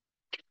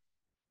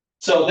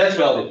 So that's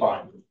well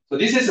defined. So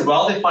this is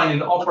well defined in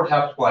the upper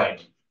half plane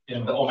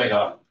in the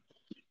omega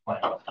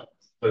plane.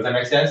 Does that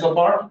make sense so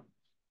far?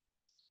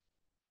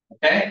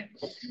 Okay.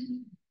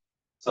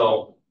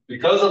 So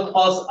because of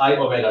plus I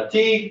omega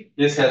t,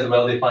 this has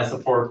well defined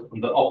support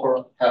from the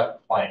upper half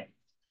plane.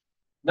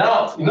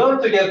 Now, in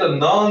order to get the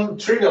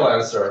non-trivial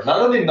answer,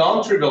 not only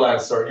non-trivial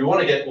answer, you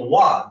want to get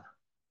 1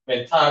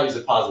 when tau is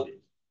positive,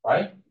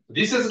 right?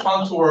 This is a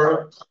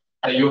contour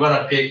that you're going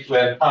to pick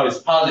when tau is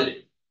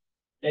positive.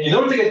 And in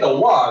order to get the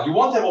 1, you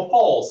want to have a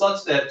pole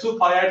such that 2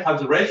 pi I times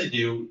the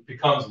residue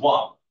becomes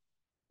 1.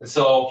 And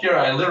so here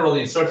I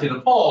literally inserted a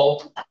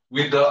pole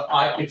with the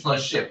I epsilon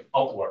shift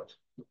upward.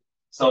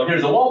 So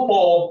here's a 1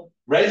 pole,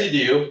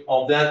 residue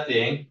of that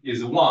thing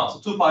is 1. So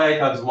 2 pi I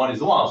times 1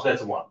 is 1, so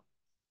that's 1.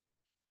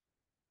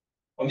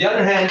 On the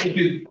other hand,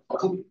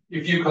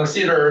 if you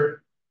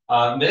consider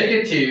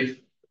negative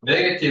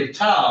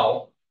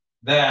tau,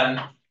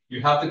 then you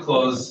have to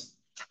close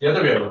the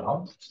other way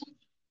around.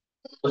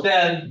 But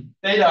then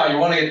theta, you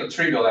want to get the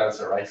trivial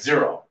answer, right?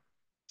 0.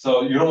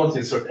 So you don't want to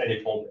insert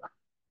any pole there.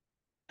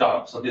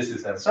 Done. So this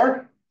is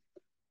answer.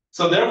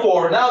 So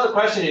therefore, now the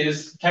question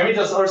is, can we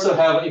just also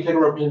have an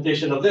integral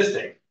representation of this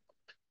thing?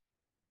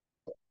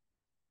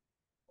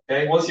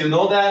 Okay, once you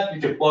know that,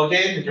 you can plug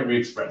in, you can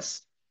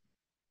re-express.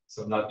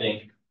 So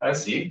nothing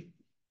fancy.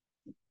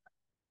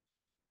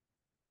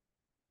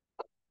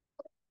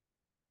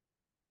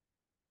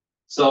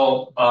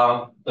 So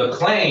the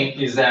claim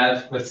is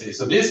that, let's see,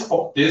 so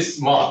this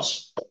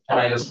much, can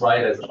I just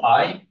write as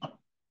I?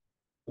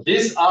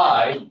 This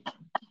I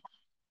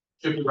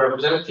should be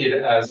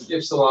represented as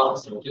epsilon,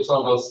 so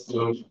epsilon goes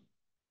to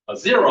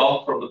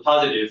 0 from the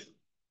positive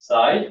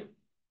side.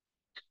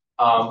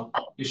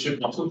 It should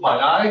be 2 pi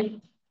I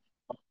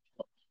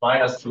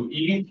minus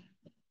 2e,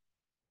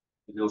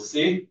 you'll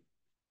see,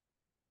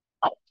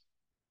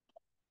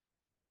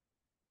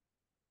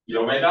 e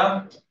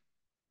omega.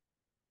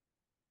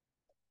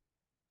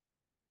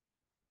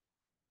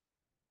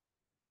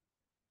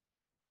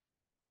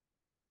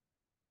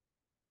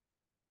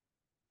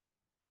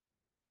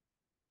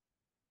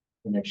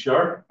 To make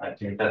sure, I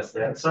think that's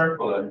the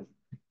answer.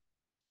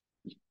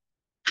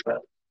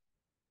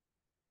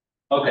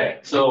 Okay,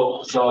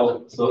 so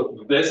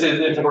this is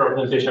the integral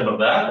representation of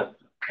that,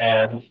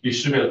 and you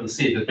should be able to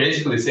see it's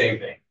basically the same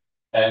thing.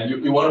 And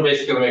you want to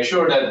basically make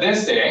sure that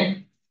this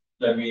thing,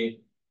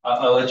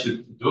 I'll let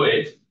you do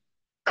it.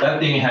 That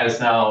thing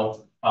has now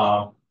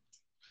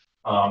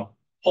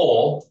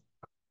pole.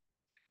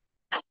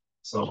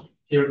 So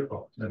here,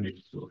 let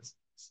me do it.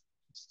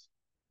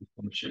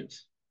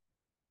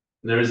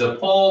 There is a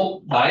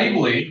pole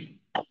naively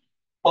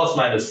plus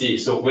minus c.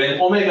 So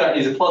when omega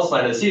is plus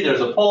minus c,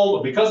 there's a pole,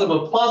 but because of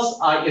a plus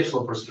I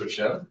epsilon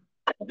prescription,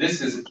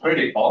 this is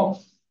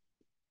critical.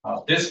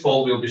 This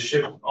pole will be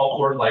shifted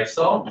upward like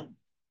so.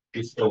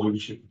 This pole will be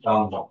shifted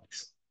downward like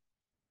so.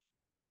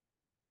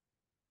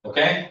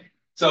 Okay?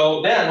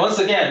 So then once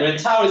again, when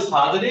tau is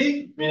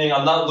positive, meaning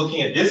I'm not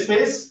looking at this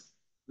space,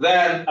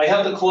 then I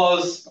have to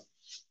close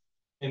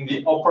in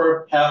the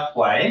upper half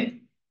plane.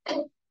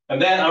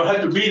 And then I would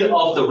have to read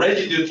off the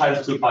residue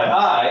times 2 pi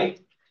I.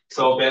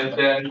 So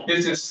then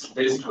this is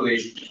basically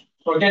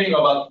forgetting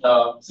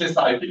about since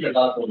I figured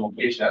out the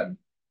location.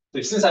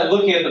 So since I'm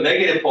looking at the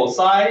negative pole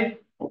side,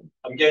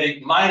 I'm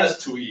getting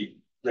minus 2e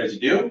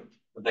residue,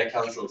 but that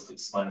cancels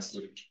this minus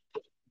 2e.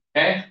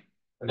 Okay?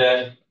 And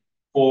then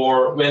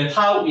for when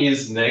tau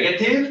is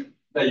negative,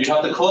 then you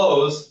have to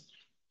close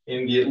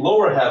in the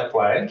lower half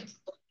plane.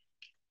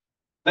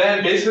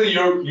 Then basically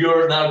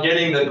you're now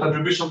getting the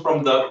contribution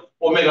from the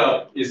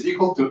omega is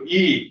equal to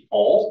e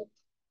pole.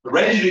 The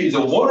residue is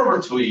a 1 over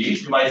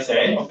 2e, you might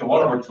say, okay,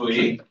 1 over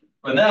 2e.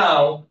 But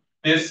now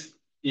this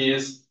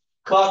is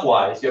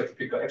clockwise, you have to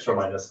pick an extra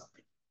minus sign.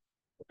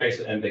 Okay,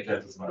 so and they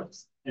cancels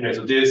minus. Anyway,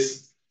 so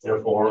this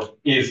therefore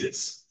is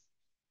this.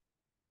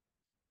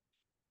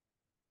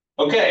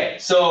 Okay,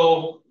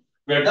 so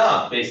we're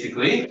done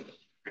basically.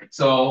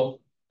 So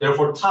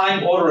therefore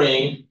time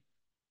ordering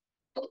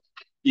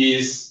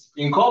is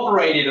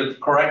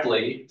incorporated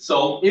correctly.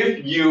 So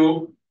if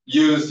you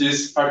use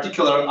this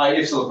particular I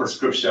epsilon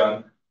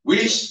prescription,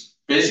 which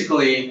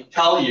basically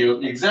tell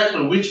you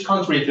exactly which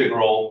country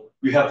integral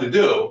you have to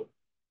do,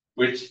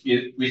 which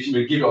will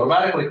give you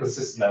automatically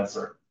consistent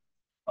answer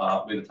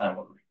with the time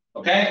ordering.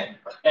 Okay,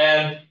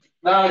 and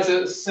now it's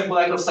a simple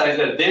exercise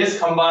that this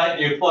combined,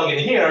 you plug in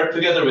here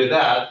together with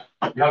that,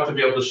 you have to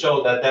be able to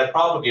show that that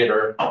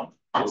propagator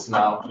is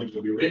now going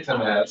to be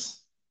written as.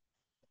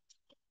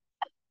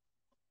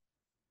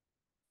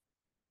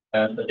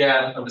 And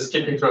again, I'm just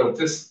keeping track of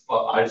this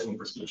item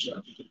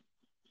prescription.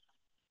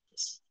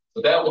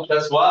 So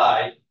that's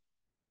why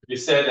we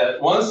said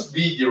that once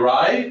we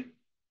derive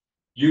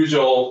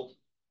usual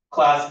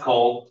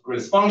classical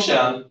Green's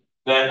function,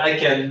 then I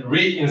can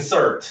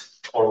reinsert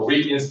or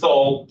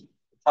reinstall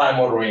time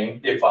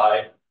ordering if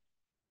I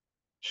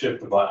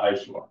shift by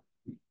I1.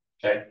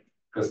 Okay,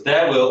 because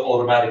that will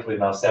automatically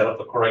now set up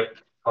the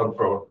correct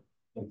control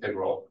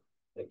integral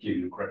that give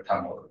you correct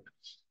time ordering.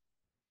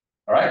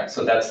 All right,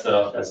 so that's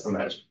the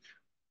magic,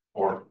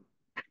 or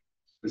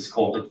it's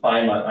called the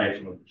Feynman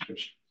item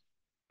prescription.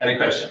 Any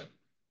question?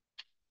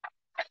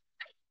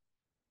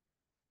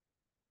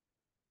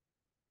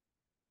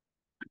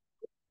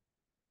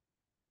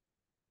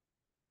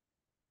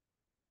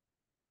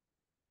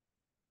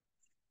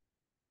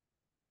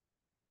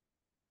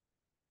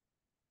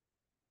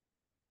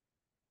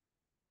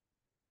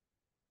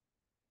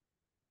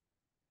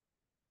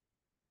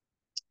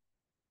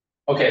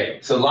 Okay,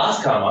 so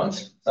last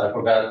comment, so I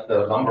forgot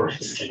the number.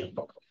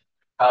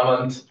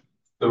 Comment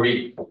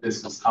 3.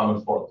 This is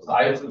comment 4. So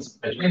I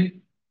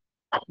actually,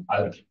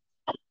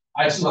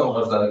 I assume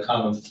was the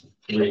comment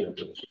 3.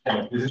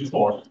 Okay, this is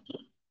 4.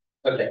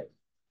 Okay.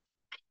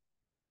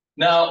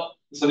 Now,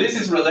 so this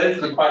is related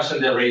to the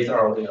question that raised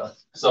earlier.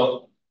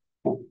 So,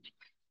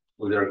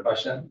 was there a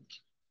question?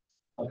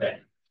 Okay.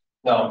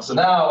 No. So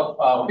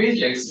now,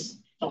 physics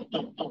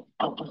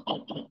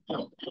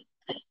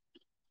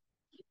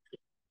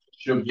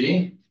should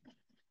be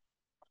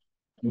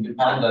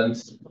independent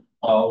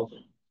of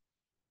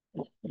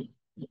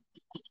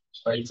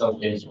rates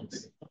of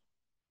agency.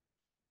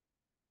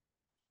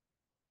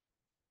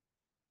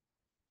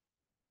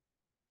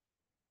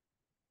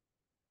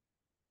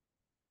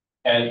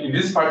 And in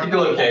this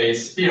particular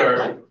case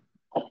here,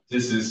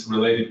 this is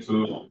related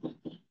to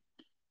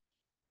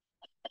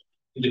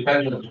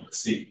independent of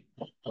C.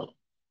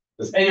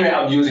 Because anyway,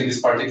 I'm using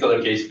this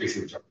particular case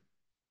fixing term.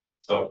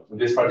 So in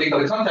this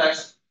particular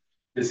context,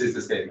 this is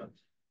the statement.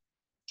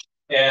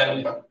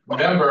 And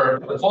remember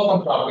the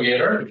photon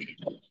propagator,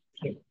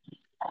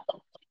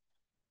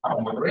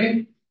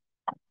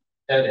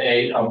 and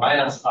a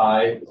minus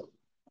I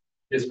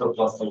is for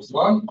plus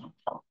epsilon.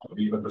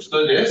 We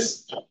understood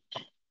this.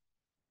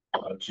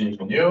 Change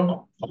the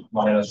new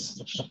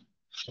minus.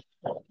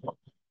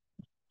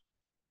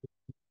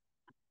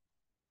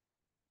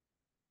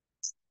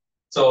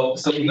 So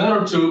in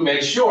order to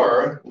make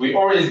sure we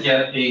always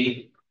get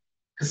a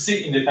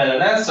C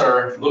independent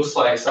answer, looks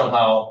like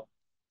somehow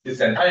this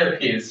entire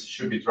piece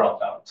should be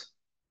dropped out.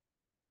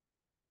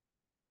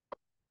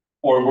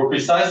 Or more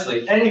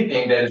precisely,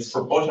 anything that is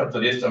proportional to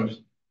this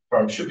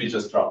term should be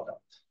just dropped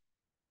out.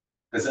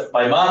 Because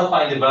by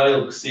modifying the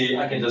value of C,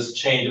 I can just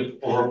change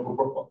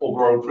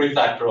over a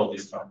prefactor of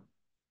this term.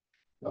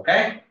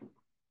 Okay?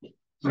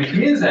 Which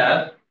means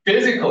that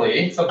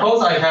physically,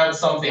 suppose I have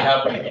something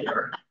happening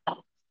here.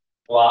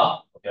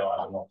 Blah, okay, well, I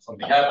don't know,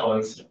 something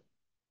happens,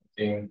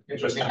 something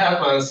interesting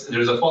happens,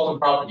 there's a photon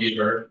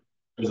propagator,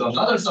 there's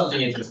another something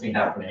interesting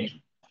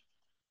happening.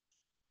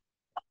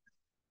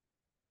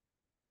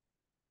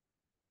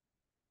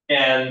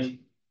 And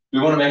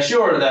we want to make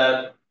sure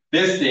that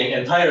this thing,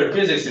 entire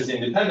physics, is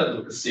independent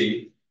of the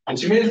C,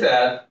 which means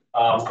that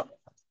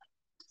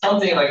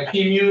something like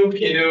P mu,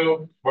 P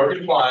nu,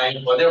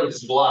 multiplying whatever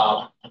this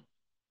blob,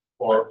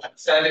 or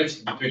standard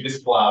between this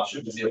blob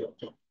should be 0.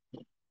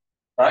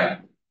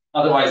 Right?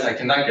 Otherwise, I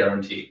cannot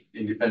guarantee the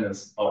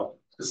independence of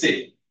the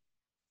C.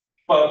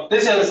 But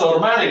this is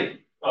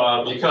automatic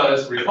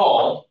because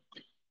recall,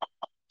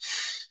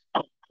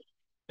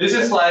 this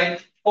is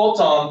like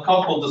photon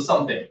coupled to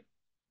something.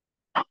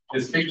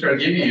 This picture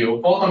gives you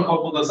photon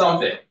coupled to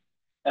something.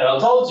 And I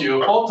told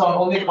you photon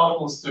only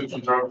couples to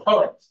conserved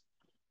current.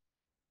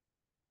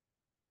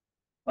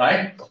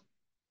 Right?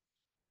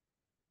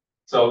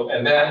 So,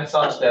 and then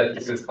such that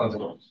this is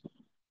conserved.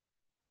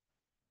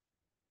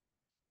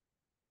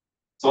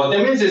 So what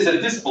that means is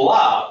that this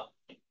blob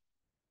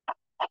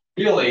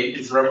really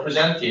is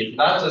represented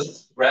not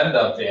just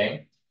random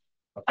thing.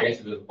 Okay,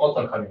 so there's a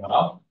photon coming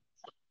out.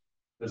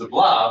 There's a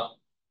blob.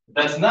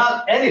 That's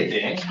not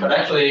anything, but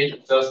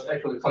actually just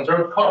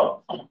conserved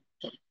current.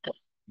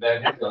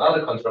 Then here's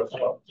another conserved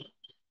current.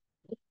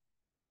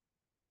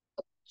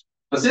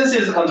 But since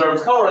it's a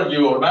conserved current,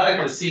 you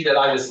automatically see that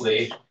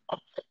obviously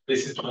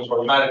this is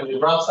automatically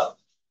drops out.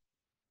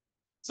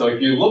 So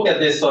if you look at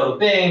this sort of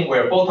thing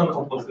where photon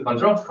couples to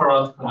conserved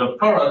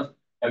current,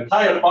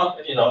 entire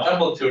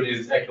amplitude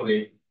is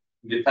actually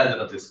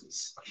independent of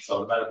distance. So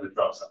automatically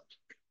drops out.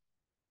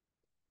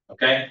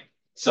 Okay,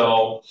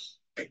 so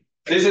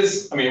this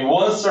is, I mean,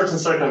 one certain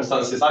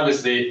circumstances,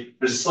 obviously,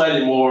 there's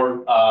slightly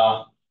more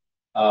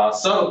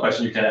subtle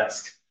question you can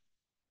ask.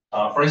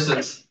 For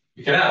instance,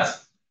 you can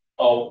ask,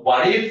 oh,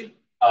 what if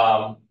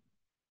I'm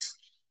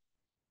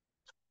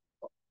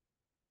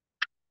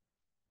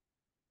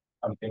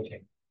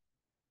thinking.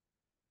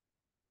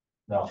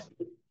 No.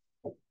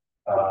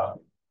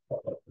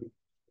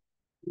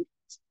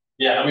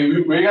 Yeah, I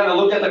mean, we're going to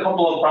look at the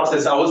couple of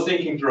processes I was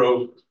thinking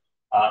through.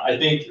 I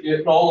think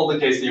in all of the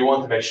cases you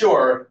want to make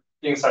sure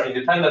things are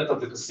independent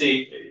of the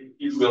C,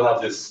 it will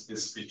have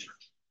this feature.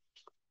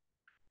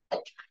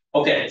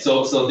 Okay,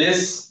 so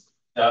this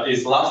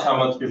is last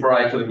comment before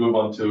I actually move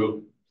on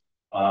to,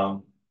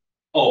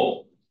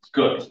 oh,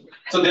 good.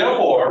 So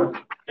therefore,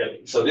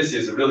 okay, so this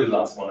is really the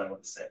last one I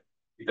want to say,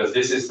 because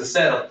this is the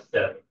setup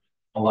that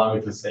allow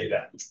me to say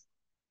that.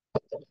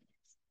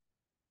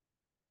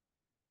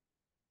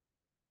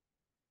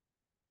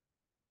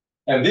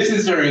 And this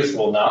is very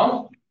useful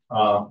now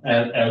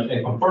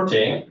and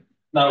comforting.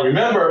 Now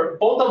remember,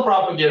 photon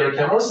propagator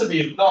can also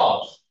be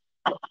thought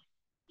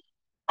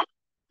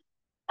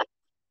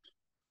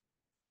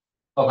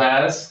of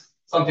as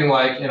something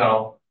like,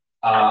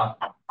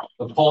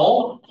 the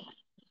pole,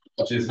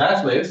 which is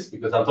massless,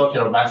 because I'm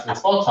talking about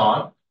massless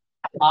photon,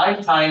 I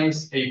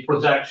times a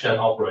projection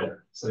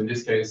operator. So in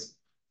this case,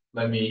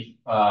 let me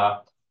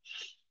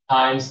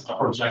times a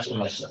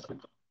projection operator.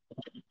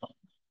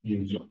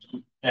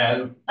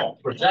 And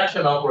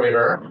projection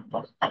operator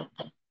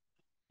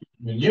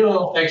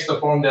mu takes the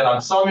form that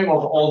I'm summing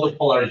over all the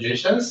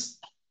polarizations,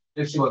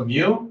 epsilon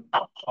mu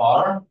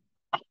r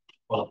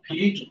of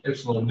p,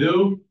 epsilon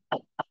nu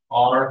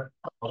r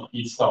of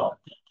p star.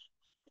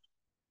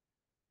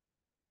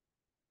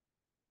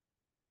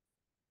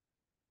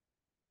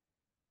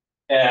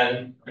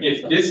 And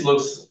if this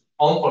looks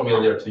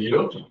unfamiliar to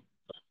you,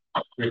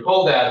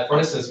 recall that, for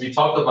instance, we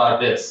talked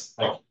about this,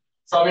 like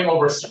summing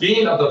over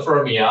spin of the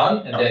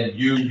fermion and then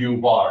u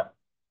bar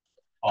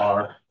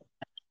r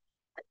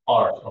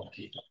of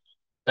p.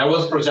 That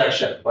was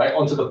projection, right,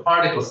 onto the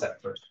particle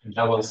sector, and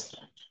that was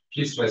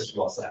p space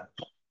plus m.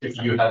 If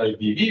you had a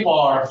VV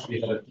bar, we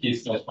had a p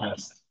space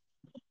minus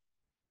m.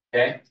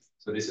 Okay,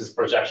 so this is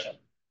projection.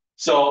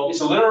 So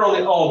it's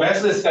literally, oh,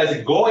 massless guy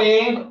is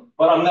going,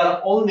 but I'm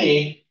not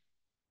only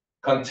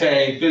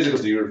contain physical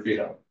degree of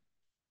freedom,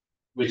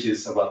 which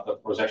is about the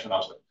projection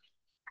object.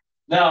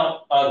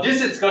 Now,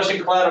 this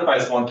discussion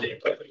clarifies one thing.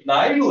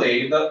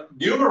 Naively, the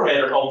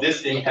numerator of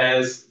this thing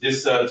has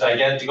this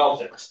gigantic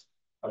object,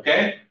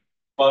 okay?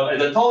 But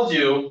as I told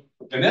you,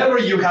 whenever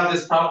you have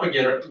this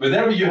propagator,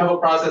 whenever you have a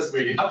process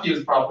where you have to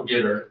use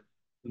propagator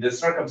in these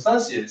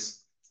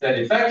circumstances, then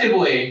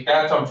effectively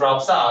that term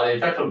drops out. The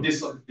effect of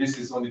this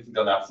is the only thing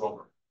that left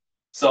over.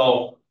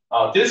 So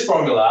this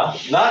formula,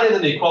 not in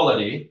an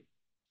equality,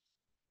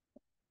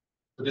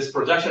 this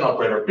projection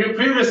operator.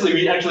 Previously,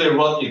 we actually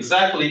wrote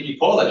exactly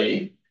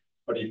equality,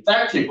 but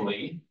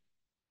effectively,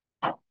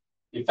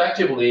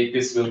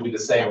 this will be the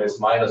same as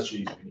minus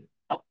g.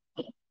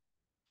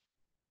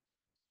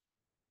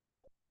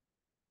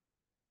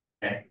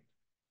 Okay.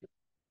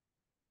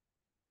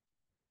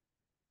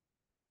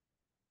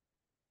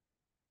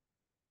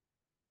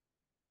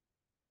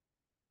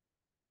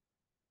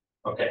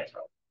 Okay.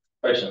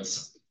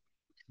 Questions?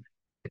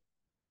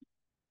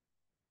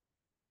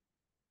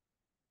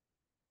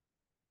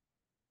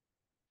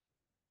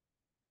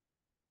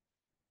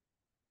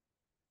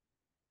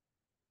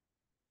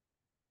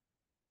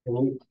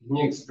 Can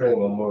you explain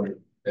one more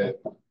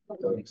that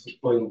the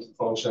 2-point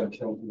function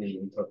can be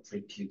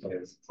interpreted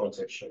as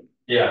projection?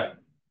 Yeah.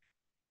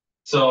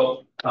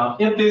 So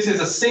if this is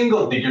a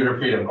single degree of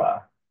freedom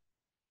bar,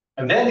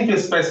 and then if you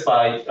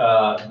specify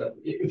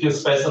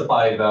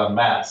the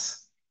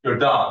mass, you're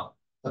done.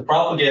 The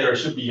propagator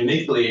should be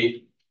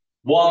uniquely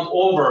 1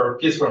 over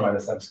p squared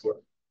minus m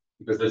squared,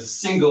 because there's a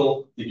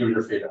single degree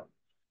of freedom.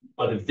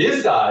 But if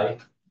this guy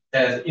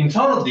has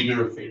internal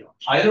degree of freedom,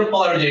 either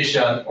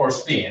polarization or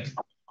spin,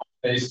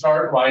 then you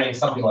start writing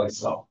something like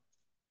so.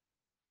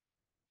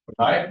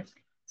 Right?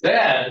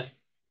 Then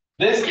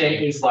this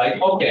thing is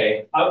like,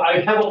 okay,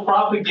 I have a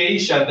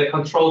propagation that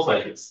controls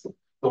like this.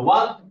 So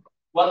what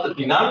the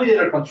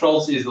denominator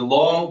controls is the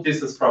long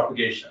distance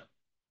propagation.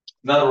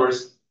 In other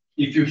words,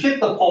 if you hit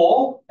the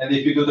pole and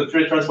if you do the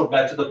Fourier transform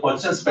back to the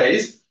position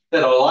space,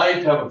 that allow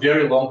you to have a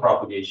very long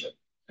propagation,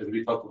 as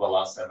we talked about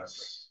last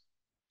semester.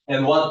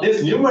 And what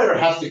this numerator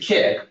has to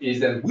kick is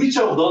that which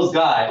of those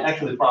guys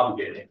actually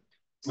propagating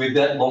with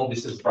that long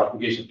distance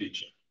propagation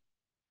feature.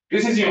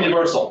 This is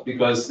universal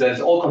because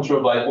that's all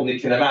controlled by only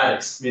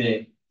kinematics,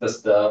 meaning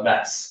just the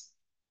mass.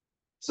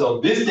 So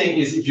this thing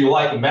is, if you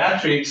like, a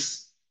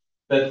matrix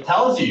that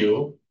tells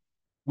you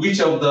which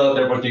of the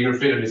degree of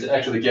freedom is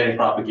actually getting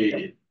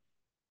propagated.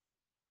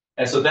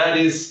 And so that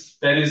is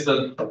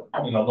the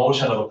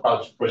notion of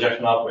a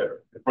projection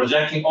operator,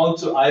 projecting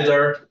onto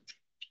either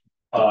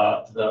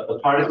the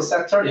particle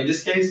sector in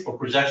this case, or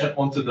projection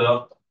onto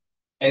the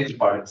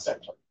antiparticle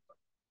sector.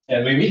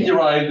 And when we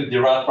derived the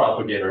Dirac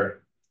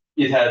propagator,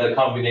 it had a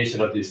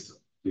combination of these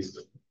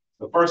two.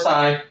 The first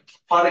time,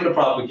 particle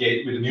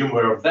propagate with the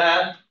numerator of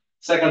that.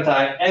 Second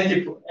time,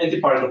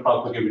 antiparticle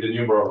propagate with the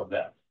numerator of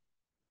that.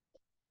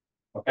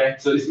 Okay,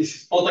 so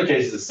it's both the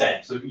cases the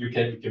same. So you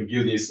can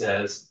view this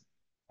as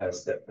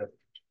that.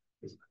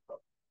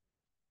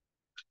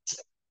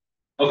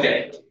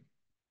 Okay.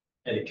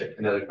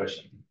 Another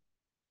question?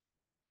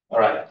 All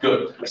right,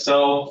 good.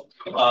 So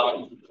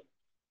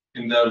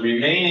in the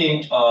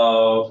remaining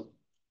of,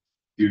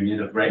 do you need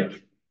a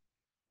break?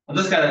 I'm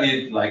just gonna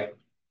need like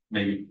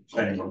maybe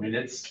 20 more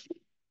minutes.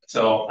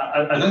 So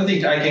I don't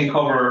think I can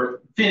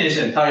finish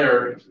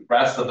entire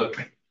rest of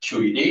the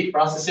QED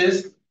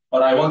processes,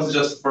 but I want to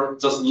just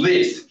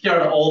list here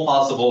are all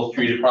possible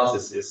QED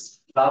processes,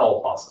 not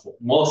all possible,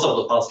 most of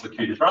the possible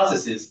QED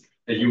processes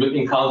that you would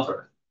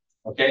encounter.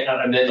 Okay,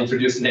 and then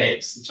introduce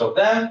names, each of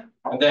them,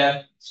 and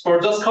then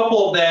for just a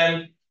couple of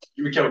them,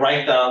 we can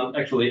write down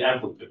actually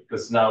amplitude,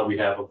 because now we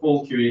have a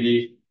full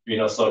QED,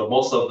 so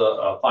most of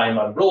the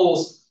Feynman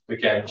rules, we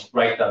can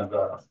write down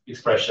the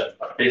expression,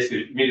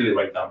 basically immediately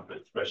write down the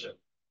expression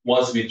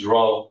once we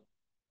draw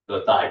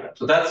the diagram.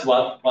 So that's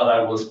what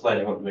I was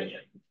planning on doing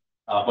it.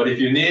 But if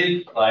you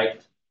need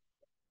like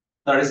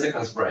 30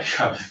 seconds break,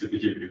 I'm happy to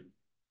give you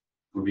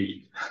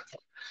read.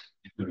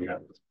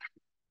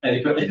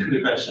 Any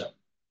question?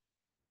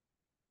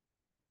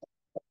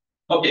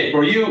 Okay,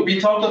 for you, we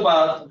talked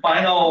about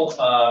final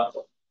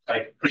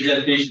like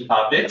presentation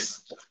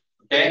topics.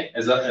 Okay,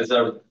 as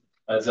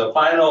a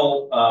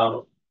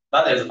final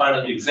not as a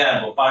final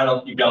exam or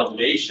final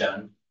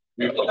evaluation.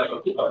 we will have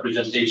a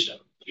presentation.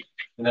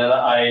 And then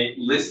I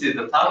listed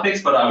the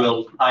topics, but I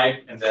will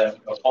type and then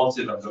post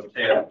it on the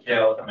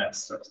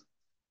KLMS.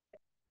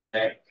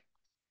 Okay.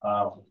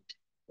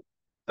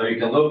 So you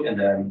can look and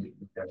then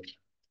you can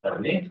tell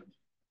me.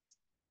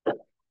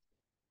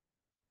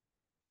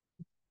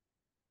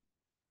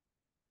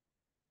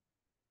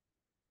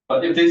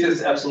 But if this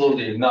is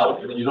absolutely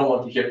enough, and you don't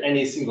want to hear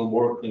any single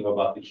word thing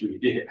about the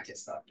QED, I can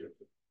stop you.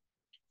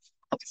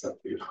 It's up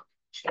to you.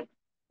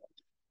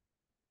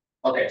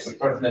 Okay, so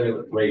first let me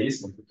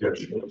raise and prepare.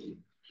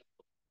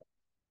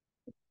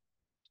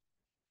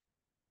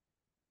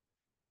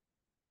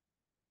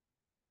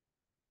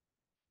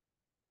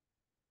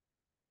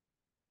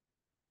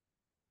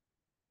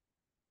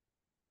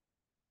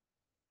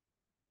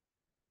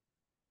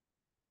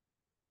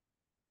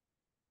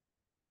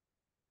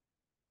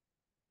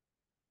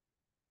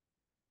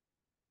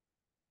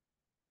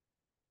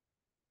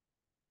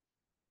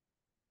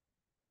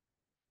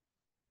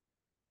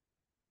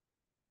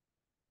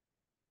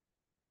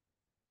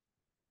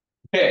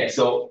 Okay,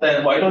 so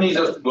then why don't you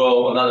just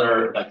go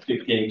another like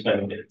 15,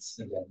 20 minutes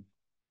and then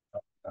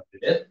that's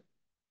it.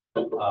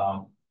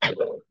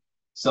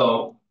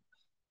 So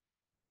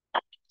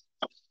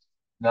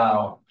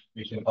now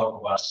we can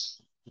talk about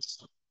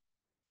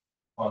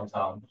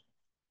quantum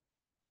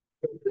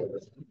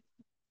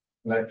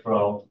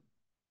electro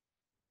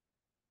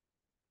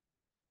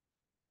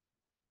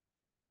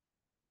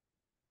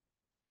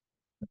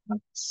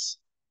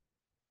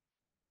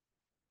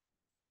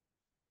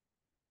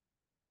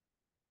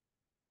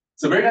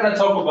So we're going to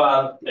talk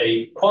about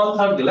a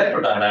quantum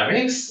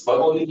electrodynamics,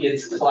 but only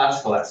its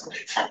classical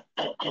aspect.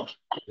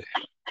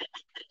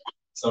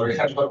 So we're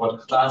going to talk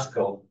about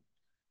classical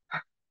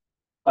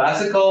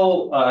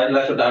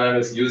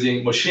electrodynamics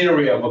using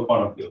machinery of a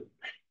quantum field.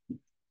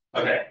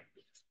 Okay.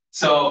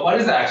 So what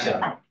is the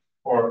action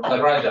or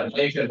Lagrangian?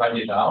 You can write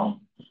it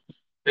down.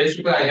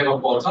 Basically, I have a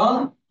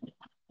photon.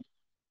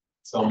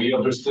 So we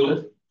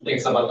understood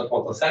things about the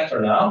photon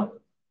sector now.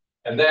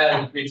 And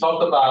then we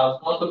talked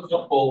about how to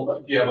couple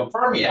if you have a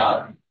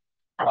fermion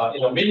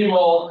in a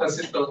minimal,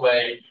 consistent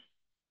way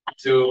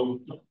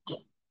to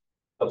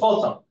the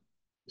photon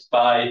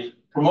by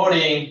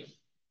promoting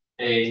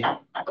a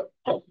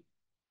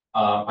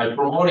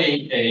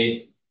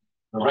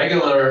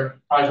regular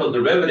partial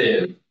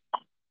derivative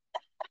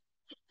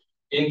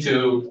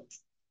into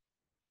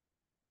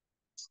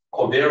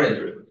covariant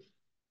derivative.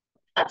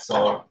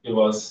 So it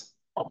was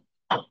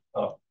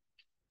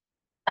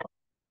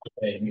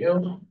a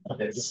mu.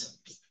 This.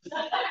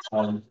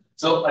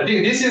 So I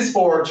think this is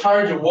for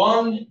charge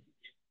one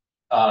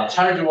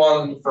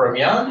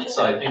fermion.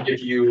 So I think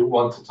if you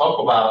want to talk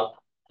about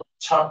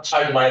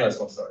charge minus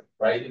one, sorry,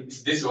 right?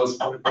 This was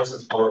the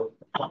process for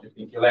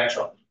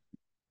electron.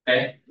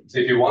 Okay, so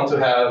if you want to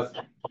have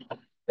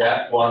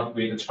that one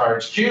with the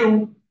charge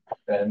Q,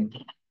 then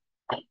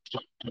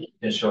you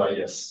can show, I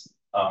guess,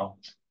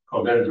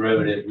 covariant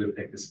derivative. We'll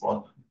take this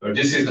one. But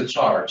this is the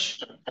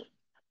charge.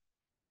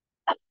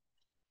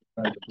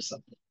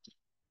 100%.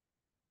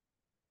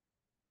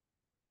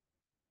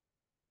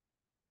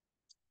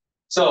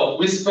 So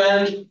we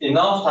spent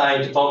enough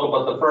time to talk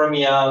about the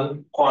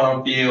fermion,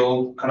 quantum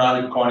field,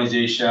 canonical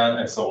quantization,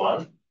 and so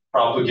on.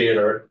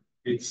 Propagator.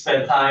 We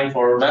spent time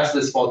for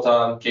massless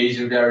photon, gauge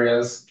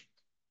invariance,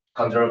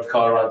 conserved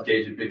current,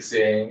 gauge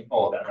fixing,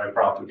 all that, right?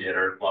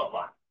 Propagator, blah,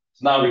 blah.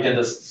 So now we can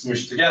just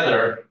smush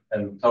together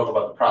and talk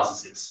about the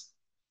processes.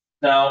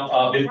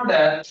 Now, before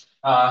that,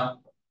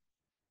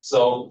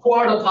 so who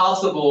are the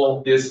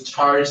possible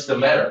discharged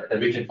matter that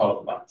we can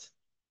talk about?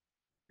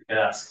 You can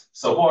ask.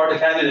 So who are the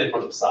candidates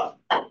for the sum?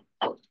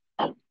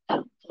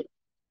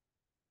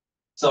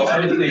 So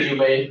obviously you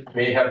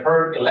may have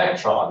heard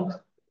electron.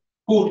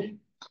 Who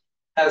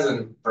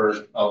hasn't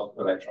heard of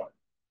electron?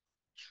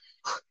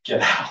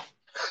 Get out.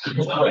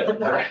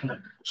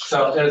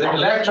 So there's an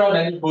electron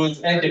and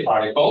whose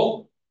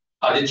antiparticle,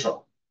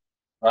 positron,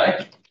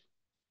 right?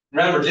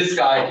 Remember, this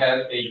guy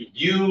had a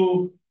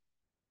U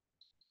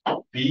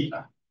B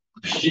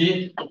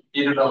P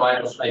e to the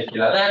minus I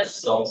theta x,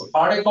 so it's a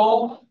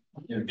particle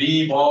in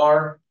V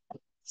bar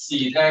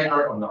C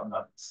dagger, or no,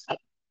 not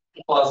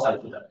plus I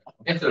theta.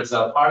 Okay, so there's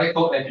a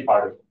particle,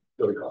 antiparticle.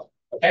 Here we go.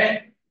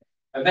 Okay,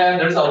 and then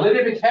there's a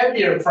little bit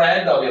heavier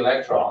friend of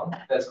electron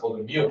that's called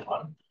the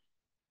muon.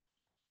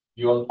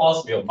 Muon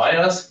plus, muon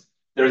minus.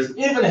 There's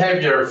even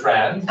heavier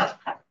friend,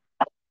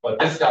 but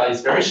this guy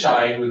is very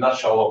shy, will not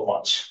show up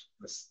much.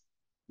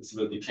 This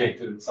will decay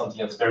to something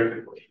else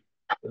very quickly.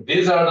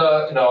 These are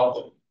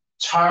the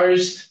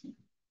charged.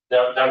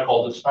 They're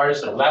called the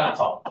charged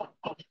lepton.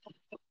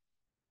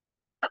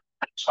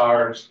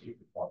 Charged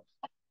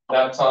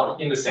lepton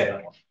in the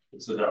center.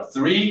 So there are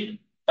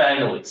three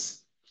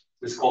families.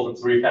 It's called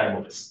the three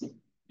families.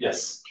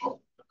 Yes.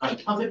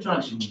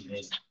 컨셉트란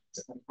질문인데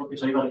그렇게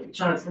저희가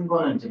픽션을 쓴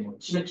거는 이제 뭐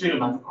시메트리를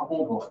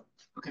만족하고 뭐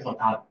그렇게 해서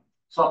다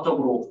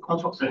수학적으로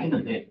컨스트럭트를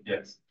했는데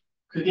Yes.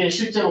 그게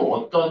실제로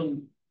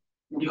어떤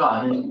우리가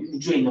아는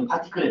우주에 있는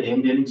파티클에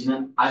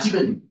대응되는지는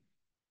아직은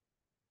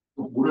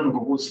모르는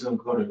거고 지금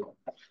그거를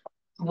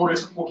그거를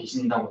찾고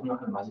계신다고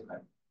생각하면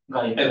맞을까요?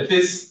 그러니까 And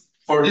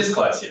for this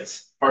class,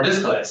 yes, for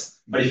this class.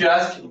 But if you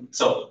ask,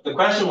 so the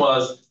question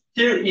was,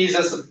 here is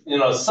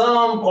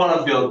some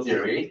quantum field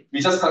theory.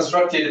 We just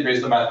constructed it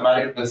based on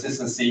mathematical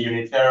consistency,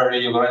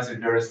 unitarity, Lorentz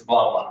invariance,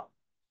 blah blah.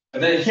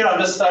 And then here I'm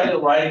just starting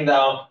writing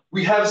down.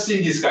 We have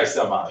seen these guys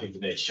somehow in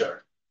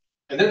nature.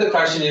 And then the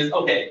question is,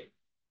 okay,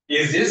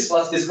 is this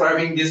what's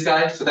describing this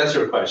guy? So that's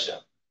your question.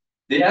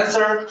 The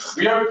answer,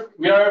 we are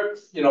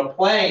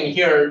playing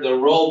here the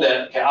role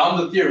that, okay, I'm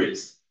the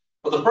theorist.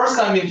 For the first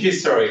time in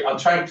history, I'm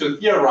trying to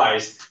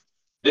theorize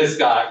this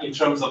guy in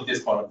terms of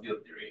this quantum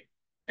field theory.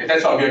 And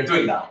that's what we are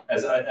doing now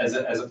as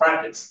a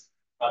practice.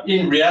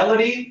 In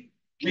reality,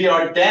 we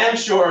are damn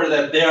sure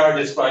that they are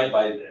described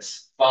by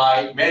this,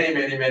 by many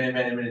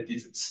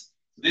digits.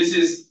 This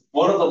is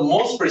one of the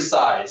most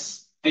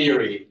precise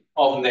theory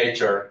of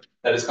nature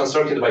that is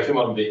constructed by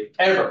human being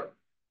ever.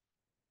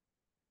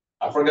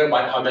 I forget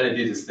how many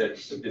digits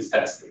this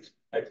tested.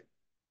 Like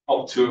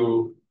up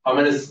to how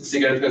many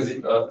significant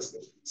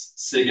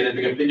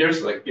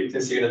figures, like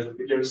 15 significant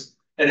figures.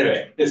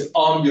 Anyway, it's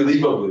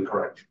unbelievably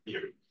correct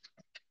theory.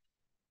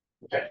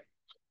 Okay.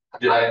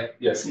 Did I?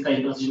 Yes. 그러니까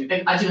예를 들어서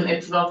지금 아직은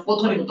F가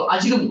 4톤인 것도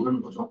아직은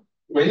모르는 거죠.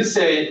 When you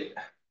say,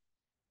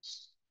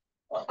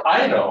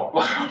 I know,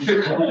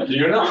 do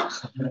you know?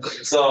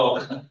 So,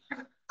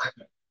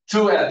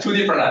 two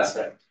different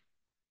aspects.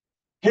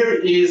 Here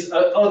is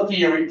a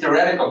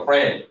theoretical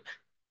framework.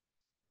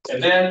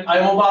 And then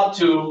I'm about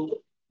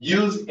to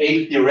use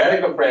a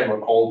theoretical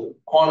framework called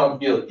quantum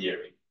field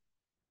theory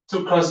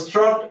to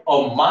construct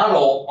a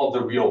model of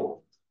the real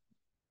world.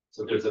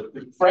 So there's a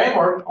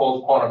framework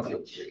called quantum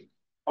field theory.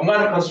 I'm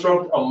going to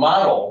construct a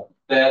model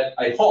that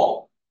I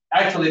hope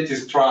actually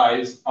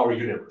describes our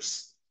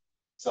universe.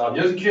 So I'm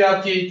using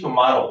QFT to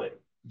model it.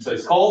 So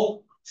it's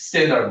called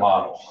standard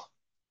model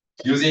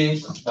using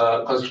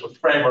the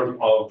framework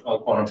of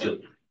quantum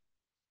field theory.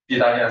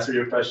 Did I answer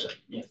your question?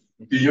 Yes.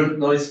 Do you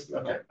know it's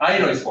okay? I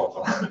know it's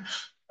photon.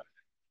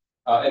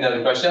 Any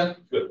other question?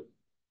 Good.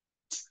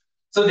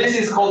 So this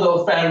is called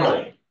a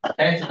family.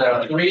 Okay, so there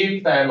are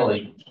 3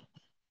 families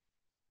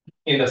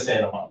in the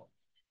standard model.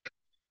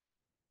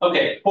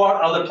 Okay,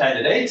 for other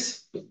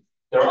candidates,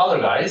 there are other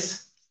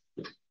guys.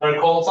 They're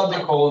called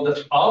something called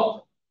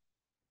up,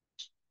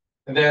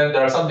 and then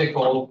there's something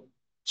called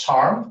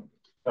charm.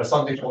 There's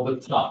something called the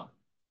top.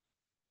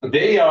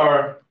 They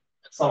are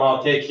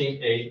somehow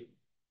taking a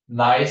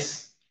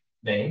nice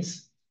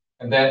names,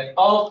 and then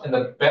up and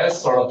the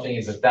best sort of thing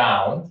is a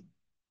down,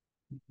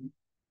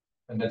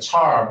 and the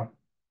charm,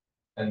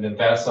 and the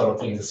best sort of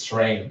thing is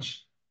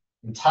strange,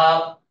 and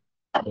top,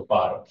 the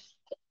bottom.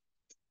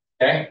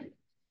 Okay,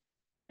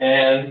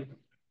 and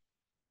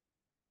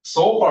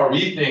so far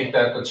we think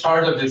that the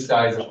charge of this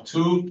guy is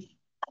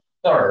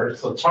 2/3.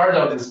 So charge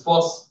of this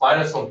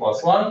minus 1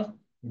 plus 1,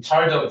 and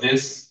charge of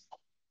this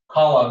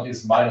column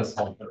is minus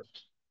 1/3.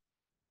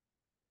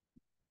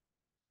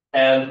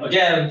 And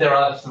again, there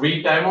are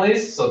 3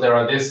 families. So there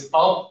are this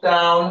up,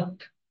 down,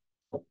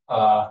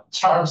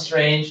 charm,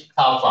 strange,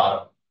 top,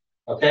 bottom.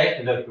 Okay,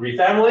 and the 3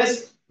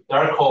 families,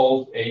 they're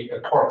called a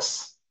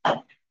quarks.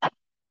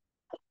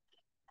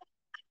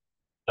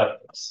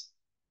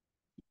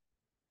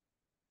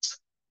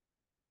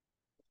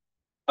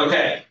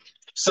 Okay,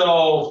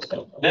 so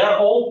they're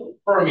all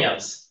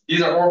fermions.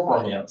 These are all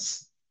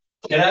fermions.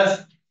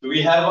 And do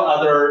we have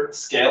other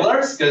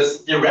scalars?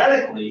 Because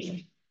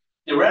theoretically,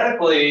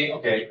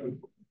 okay,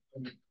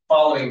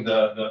 following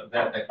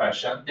that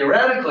question,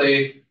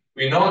 theoretically,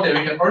 we know that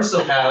we can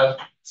also have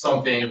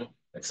something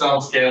like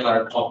some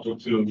scalar coupled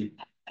to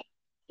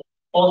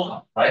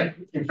photon, right?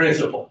 In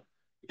principle.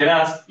 You can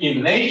ask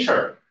in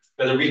nature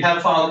whether we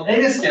have found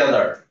any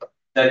scalar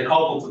that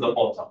coupled to the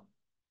photon,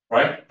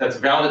 right? That's a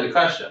valid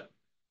question.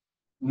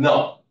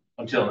 No,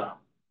 until now.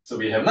 So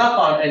we have not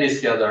found any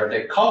scalar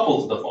that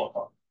couples the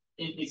photon.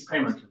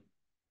 Experimentally.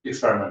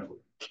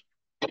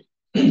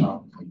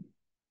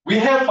 We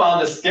have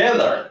found a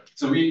scalar.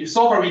 So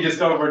far we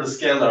discovered the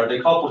scalar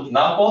that couples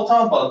not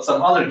photon, but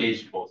some other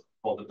gauge photon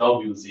called the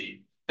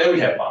WZ that we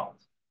have found.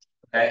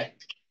 Okay,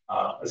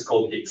 it's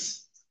called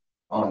Higgs.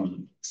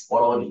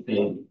 What are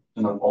the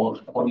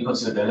only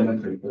considered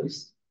elementary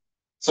fields?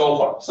 So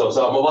far, so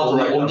I'm about to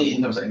write only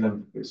in terms of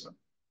elementary fields.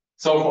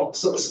 So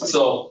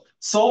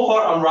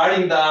far, I'm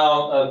writing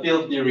down a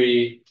field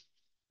theory,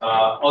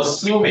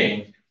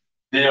 assuming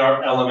they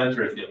are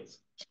elementary fields.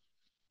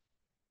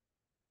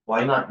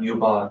 Why not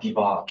유바,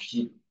 디바,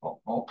 기?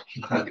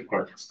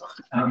 Nice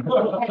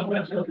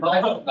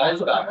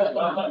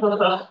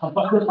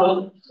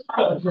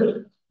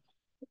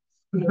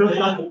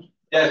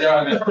Yeah, there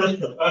are.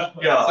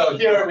 Yeah. So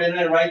here, when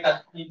I write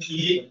that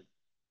E,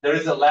 there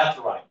is a left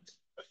right.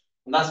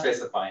 I'm not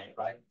specifying,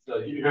 right?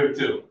 So here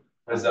too,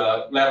 there's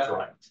a left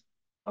right.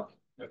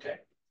 Okay.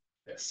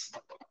 Yes.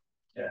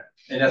 Yeah.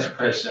 Another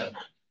question.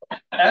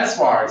 As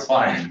far as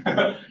fine.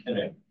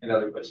 Anyway,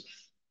 another question.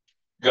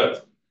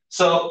 Good.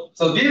 So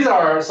these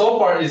are so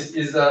far is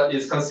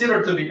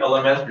considered to be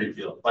elementary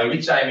field, by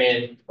which I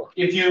mean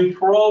if you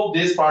probe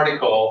this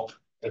particle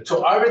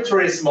to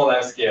arbitrary small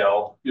length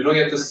scale, you don't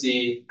get to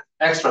see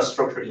extra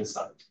structure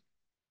inside.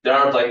 There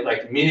are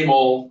like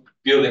minimal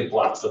building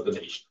blocks of the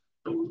nation.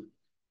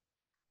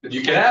 But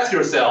you can ask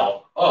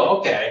yourself, oh,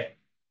 okay,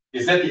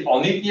 is that the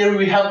only theory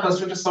we have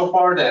constructed so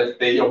far that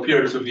they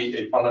appear to be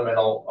a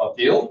fundamental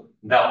field?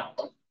 No.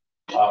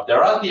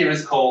 There are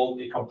theories called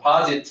the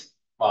composite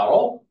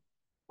model,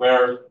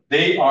 where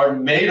they are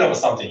made of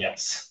something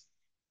else.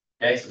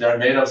 Okay, so they're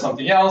made of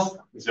something else.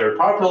 It's very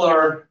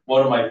popular.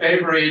 One of my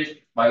favorite.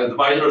 My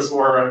advisors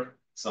were,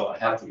 so I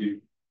have to be.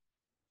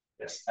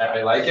 Yes,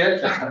 I like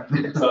it.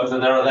 so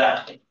there are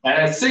that.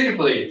 And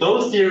secondly,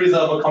 those theories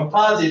of a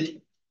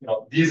composite,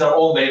 these are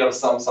all made of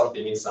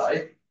something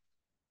inside.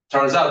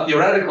 Turns out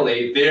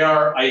theoretically they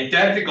are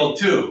identical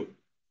to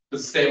the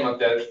statement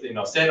that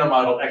standard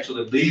model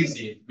actually lives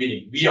in,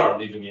 meaning we are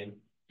living in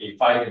a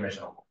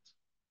 5-dimensional world.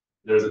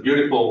 There's a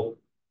beautiful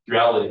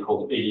duality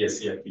called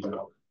ADS-CFT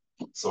duality.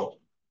 So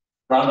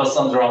Randall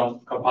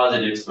syndrome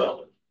composite is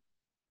well.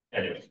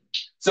 Anyway,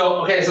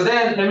 so okay, so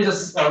then let me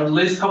just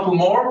list a couple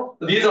more.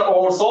 These are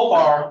all so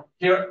far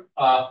here.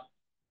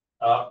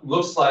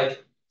 Looks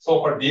like so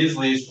far these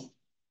lists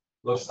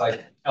looks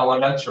like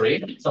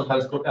elementary.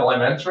 Sometimes called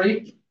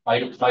elementary,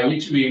 by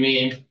which we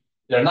mean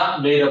they're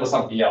not made of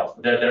something else.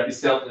 They're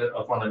itself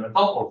a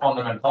fundamental or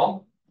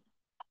fundamental.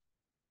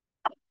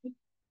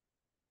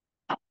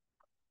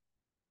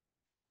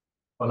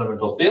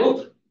 Fundamental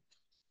field.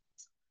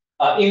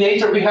 In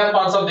nature, we have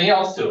found something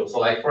else too. So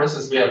like, for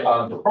instance, we have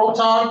found the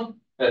proton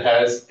that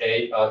has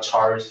a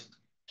charge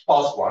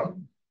 +1,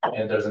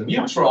 and there's a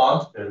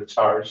neutron that has a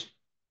charge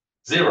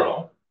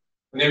 0.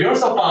 And then we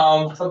also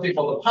found something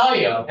called the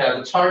pion, that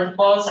has a charge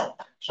plus,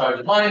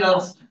 charge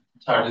minus,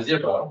 charge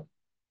 0.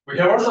 We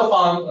have also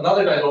found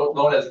another guy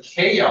known as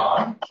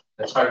kaon,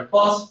 the charge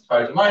plus,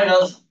 charge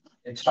minus,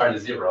 and charge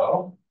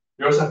 0.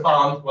 We also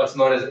found what's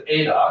known as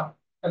eta,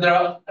 and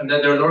then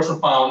there's also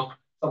found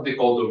something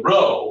called the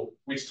rho,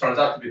 which turns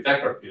out to be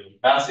vector field,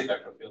 massive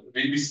vector field.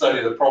 We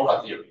studied the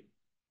Proca theory.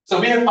 So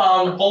we have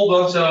found a whole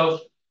bunch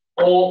of,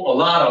 a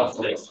lot of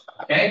lists,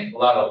 okay? A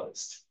lot of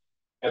lists.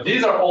 And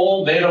these are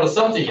all made of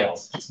something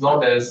else. It's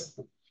known as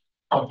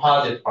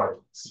composite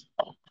particles.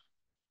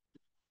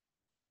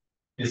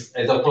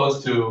 As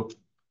opposed to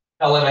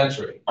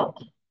elementary.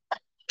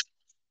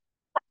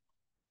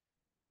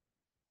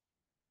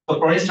 So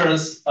for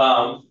instance,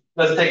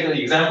 let's take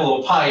the example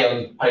of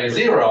pi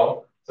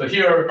 0. So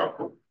here,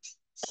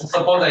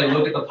 suppose I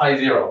look at the pi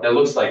 0, that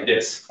looks like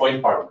this,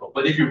 point particle.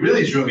 But if you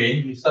really zoom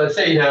in, let's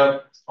say you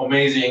have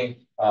amazing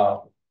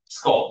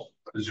skull.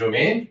 Zoom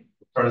in,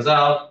 turns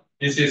out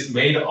this is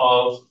made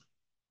of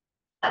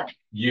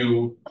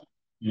U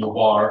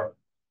bar,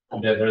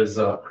 and then there's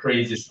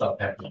crazy stuff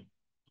happening.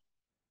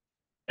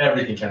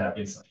 Everything can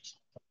happen inside.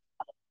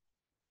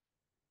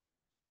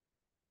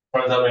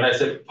 Turns out when I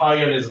say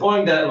pion is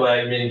going that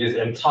way, meaning this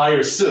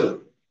entire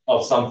soup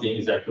of something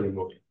is actually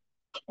moving.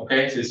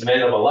 Okay, so it's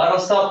made of a lot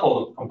of stuff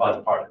called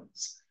composite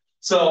particles.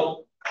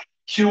 So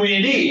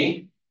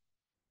QED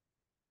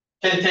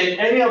can take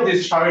any of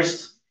this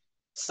charged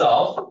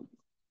stuff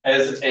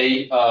as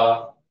a,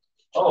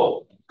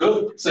 oh,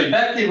 good. So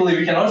effectively,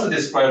 we can also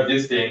describe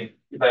this thing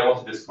if I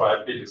want to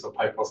describe physics of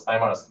pi plus pi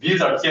minus.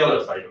 These are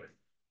scalars, by the way.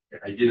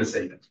 Okay, I didn't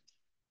say that.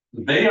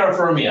 They are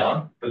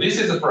fermion, but this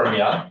is a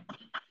fermion.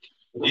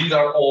 These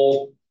are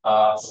all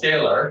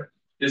scalar.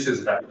 This is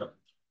vector.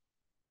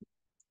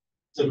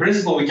 So in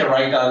principle, we can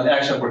write down the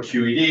action for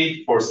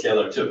QED for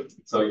scalar too.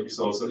 So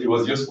it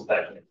was useful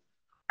technique.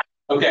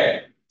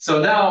 Okay,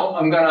 so now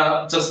I'm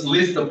gonna just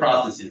list the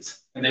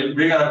processes, and then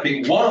we're gonna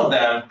pick one of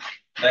them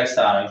next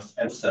time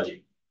and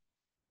study.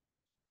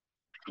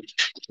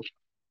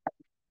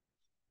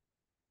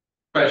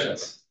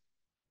 Questions?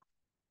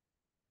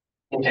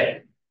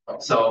 Okay,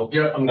 so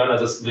here I'm gonna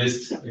just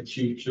list the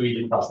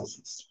QED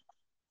processes.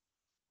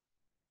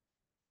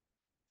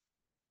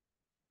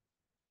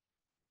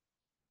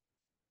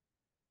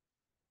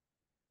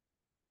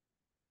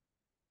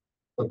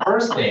 The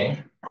first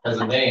thing has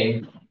a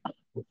name,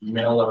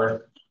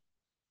 Miller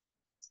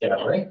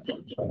scattering.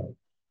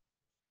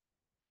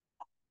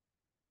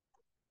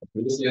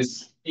 This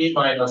is E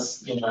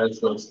minus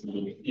goes to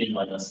E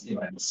minus E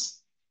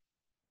minus.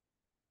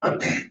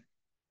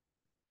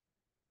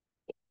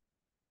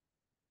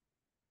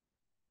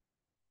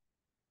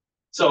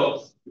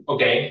 So,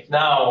 okay,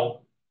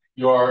 now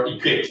you're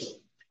equipped.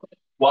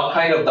 What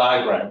kind of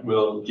diagram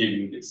will give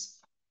you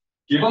this?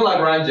 Given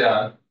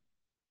Lagrangian,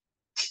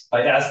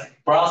 I ask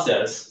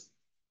process,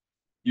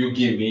 you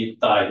give me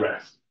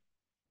diagram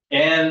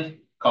and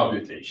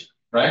computation,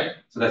 right?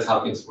 So that's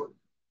how things work.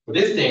 So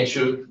this thing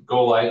should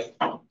go like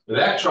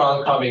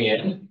electron coming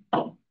in,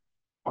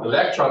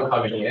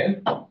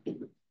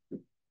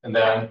 and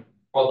then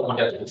photon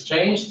gets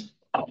exchanged,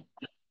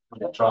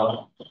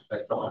 electron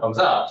comes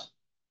out.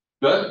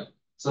 Good.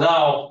 So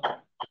now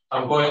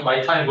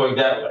my time going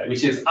that way,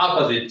 which is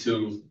opposite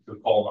to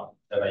Coleman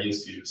that I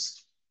used to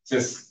use,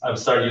 since I'm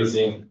started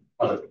using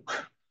other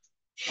book.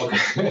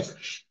 Okay.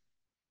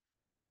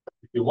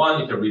 you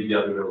want, you can read the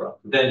other way around.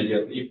 Then you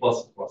get E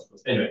plus plus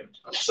plus. Anyway,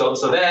 so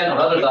then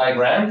another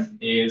diagram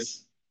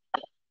is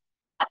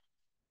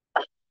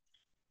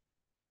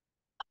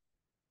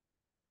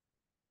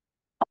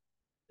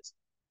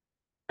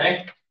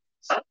okay.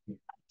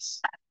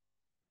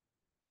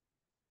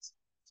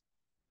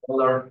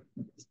 Another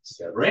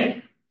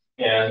scattering,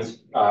 and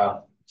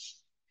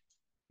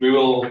we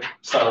will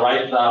start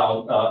right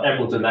now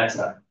amplitude next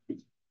time.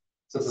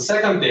 So the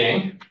second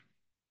thing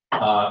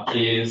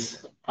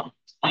is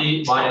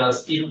E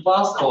minus E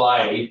plus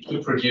collide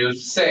to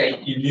produce,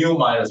 say, E mu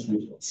minus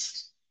mu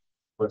plus.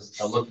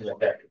 I'm looking at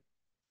that.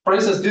 For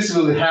instance, this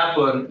will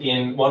happen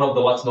in one of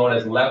the what's known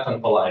as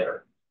lepton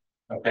collider.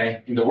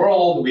 Okay, in the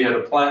world we had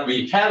a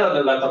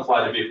lepton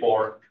collider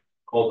before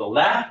called the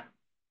LAP,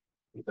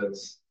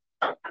 because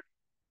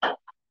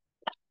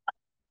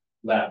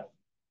LAP.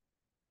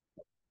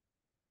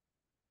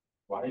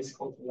 Why is it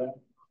called the LAP?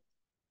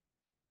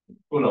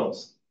 Who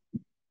knows?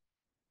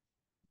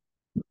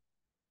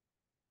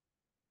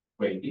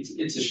 Wait,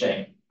 it's a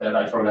shame that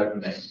I forgot the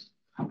name.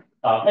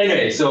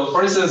 Anyway, so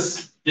for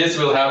instance, this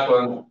will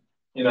happen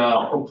in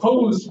a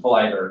proposed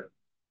collider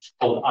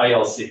called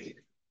ILC.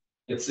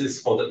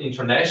 It's called the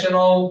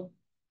International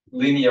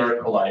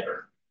Linear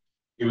Collider.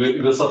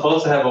 It was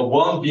supposed to have a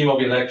one beam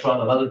of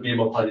electron, another beam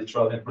of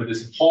positron, and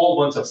produce a whole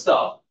bunch of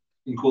stuff,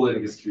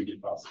 including this 3D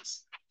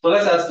process. So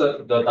let's ask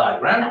the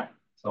diagram.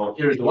 So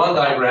here's the one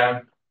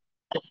diagram.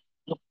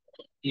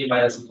 E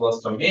minus E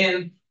plus come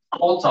in,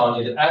 photon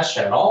in the S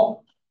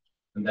channel,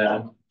 and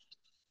then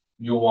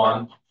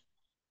U1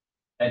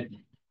 and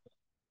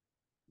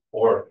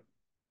or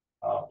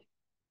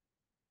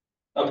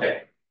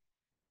okay.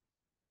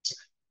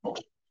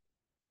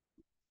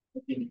 I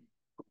think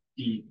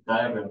the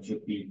diagram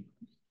should be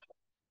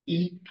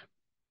E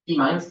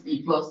minus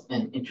E plus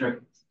and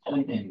interact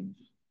and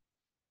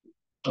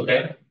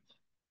Okay.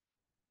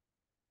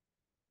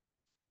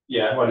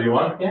 Yeah, what do you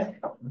want? Yeah.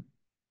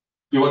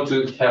 You want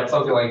to have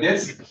something like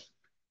this?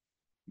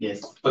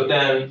 yes. But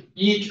then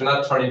E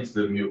cannot turn into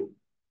the mu.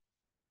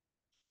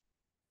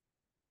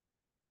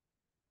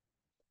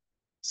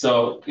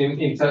 So in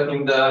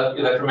the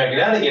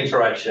electromagnetic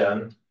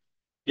interaction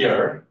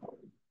here,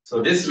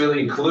 so this will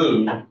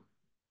include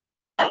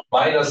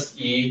minus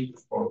E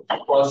or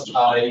plus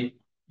I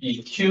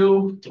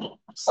EQ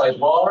psi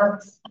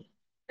bar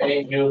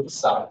A mu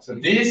psi. So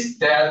these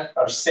that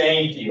are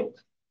same field.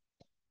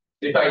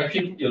 If I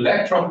pick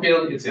electron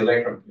field, it's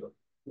electron field.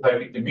 If I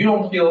pick the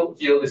muon field,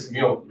 it's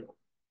muon field.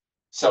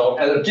 So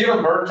at a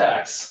given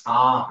vertex,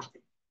 I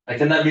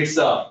cannot mix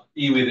up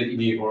E with the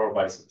E or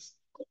vice versa.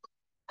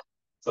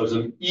 So it's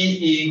an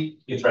E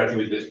interacting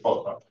with this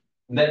photon.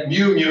 And then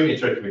mu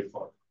interacting with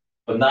photon.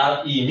 But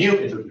not E mu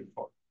interacting with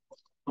photon.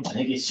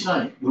 만약에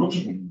시간을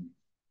이렇게 되면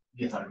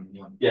이게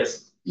다르면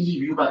Yes. 이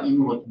뮤가 이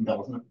뮤가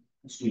된다고 생각할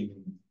수 있는.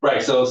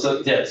 Right. So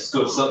yes,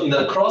 good. So in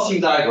the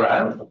crossing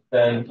diagram,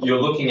 then you're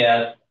looking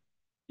at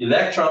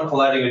electron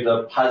colliding with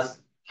the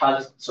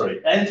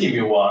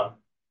anti-mu1,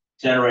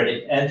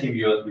 generating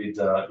anti-mu with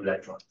the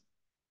electron.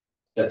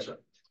 That's right.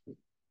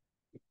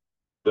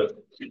 Good.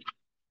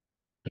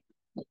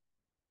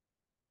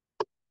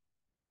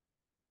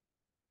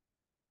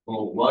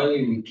 Why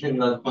we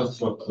cannot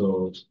construct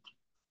the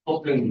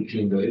coupling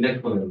between the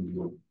electron and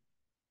muon?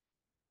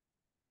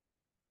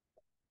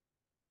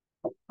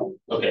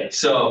 Okay,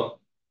 so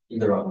In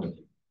the round.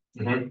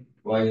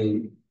 Why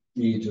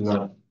we do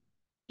not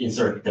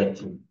insert that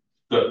in?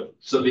 good.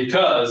 So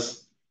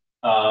because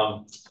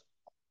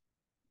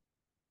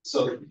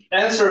so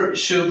answer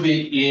should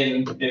be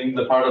in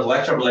the part of the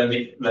lecture, but let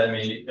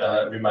me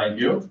remind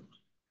you.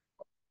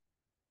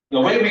 The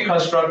way we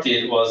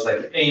constructed was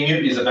like A mu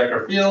is a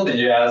vector field, and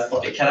you ask,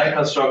 okay, can I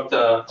construct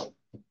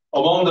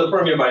among the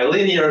Fermi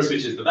bilinears,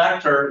 which is the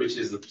vector, which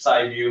is the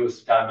psi mu,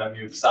 gamma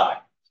mu psi,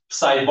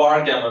 psi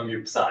bar gamma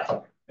mu psi,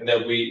 and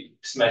then we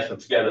smash them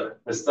together.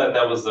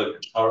 That was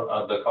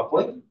the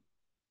coupling.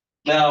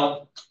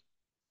 Now,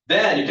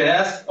 then you can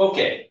ask,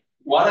 okay,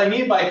 what I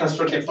mean by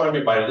constructing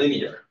Fermi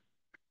bilinear?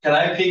 Can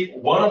I pick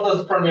one of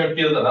those Fermi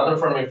field, another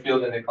Fermi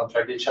field, and they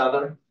contract each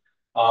other?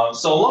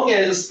 So long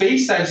as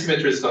space-time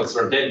symmetry is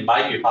concerned, that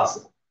might be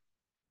possible.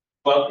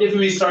 But if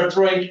we start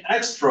throwing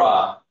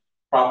extra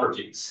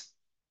properties,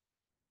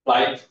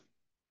 like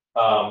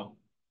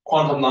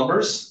quantum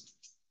numbers,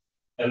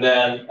 and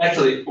then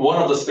actually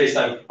one of the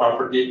space-time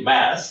property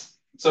mass.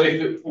 So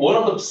if one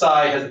of the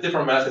psi has a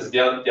different mass as the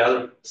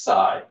other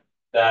psi,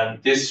 then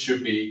this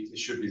should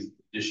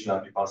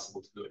not be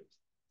possible to do it.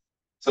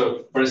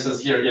 So for instance,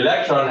 here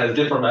electron has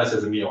different mass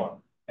as a muon,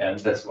 and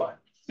that's why.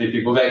 So if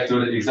you go back to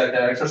the exact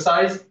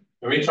exercise,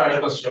 when we try to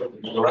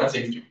construct the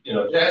Lorentzian,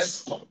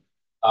 this,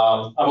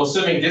 I'm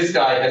assuming this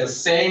guy has the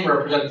same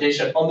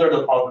representation under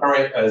the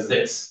current as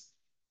this.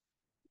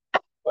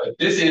 But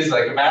this is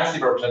like a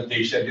massive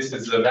representation. This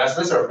is a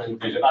massless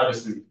representation.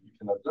 Obviously, you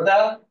cannot do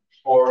that.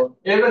 Or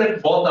even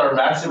if both are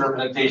massive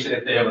representation,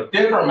 if they have a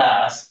different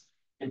mass,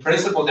 in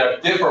principle, they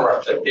have different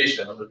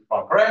representation of the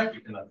correct.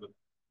 You cannot do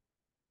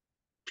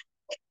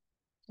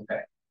that.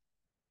 Okay.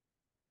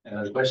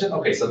 Another question?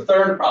 Okay, so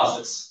third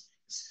process.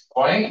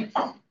 going.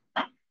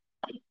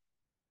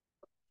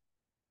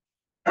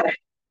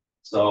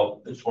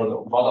 So it's for the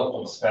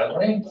Rutherford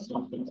scattering.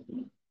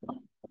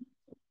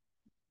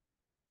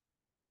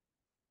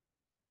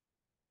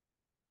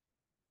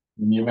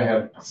 You may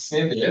have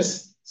seen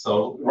this.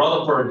 So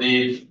Rutherford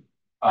did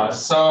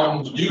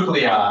some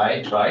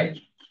nuclei,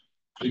 right?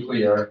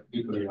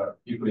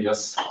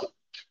 Nucleus.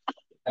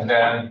 And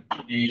then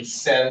he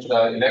sent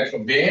the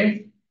electron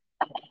beam.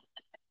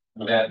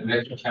 And then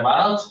electron came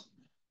out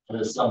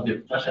with some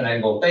deflection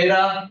angle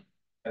theta.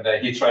 And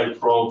then he tried to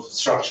probe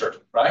structure,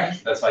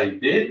 right? That's what he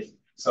did.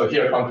 So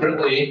here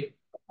concurrently,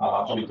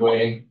 we're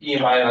doing E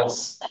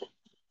minus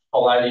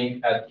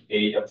colliding at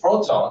a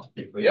proton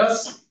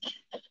nucleus.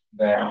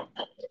 Then,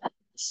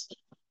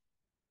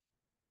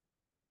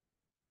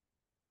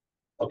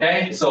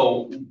 okay,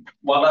 so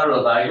what are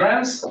the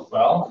diagrams?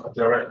 Well,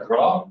 direct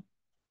draw.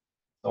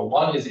 So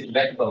one is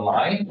electron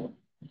line,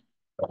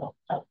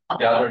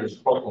 the other is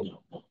proton.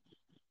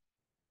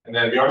 And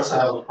then we also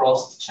have a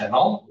crossed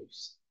channel.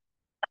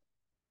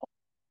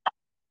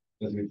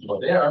 As we go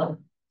there,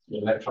 the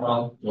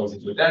electron goes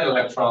into that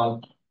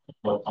electron,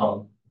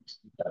 proton.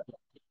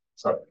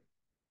 Sorry.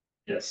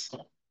 Yes.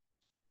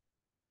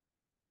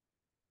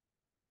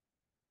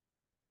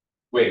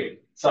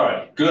 Wait,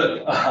 sorry,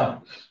 good.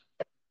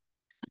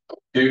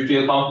 Do you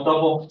feel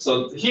comfortable?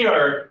 So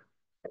here,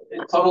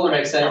 it totally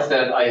makes sense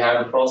that I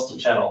have a crossed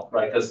channel,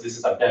 right? Because this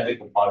is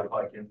identical particle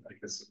I can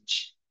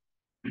switch.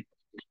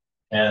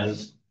 And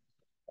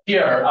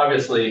here,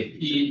 obviously,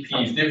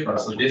 EP is different,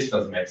 so this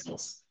doesn't make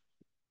sense.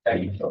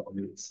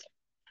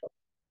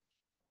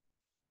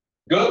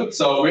 Good,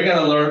 so we're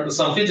gonna learn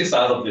some physics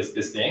out of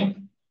this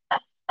thing.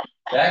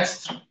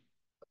 Next,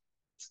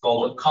 it's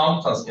called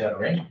Compton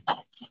scattering.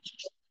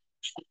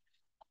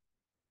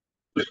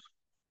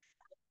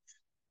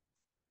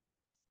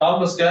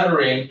 Compton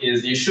scattering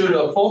is you shoot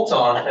a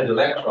photon and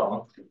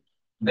electron,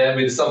 then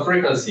with some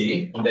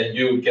frequency, and then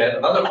you get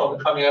another photon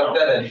coming out of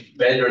that and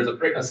measure the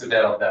frequency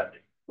of that,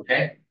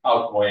 okay?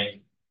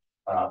 Outgoing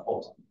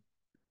photon.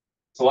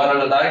 So what are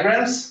the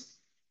diagrams?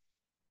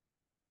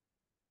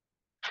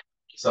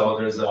 So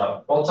there's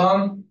a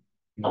photon,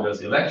 there's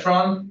the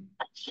electron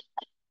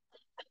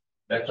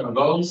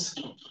goes,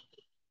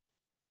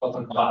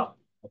 photon comes out.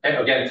 Okay,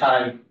 again,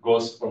 time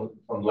goes from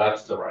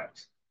left to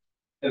right.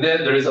 And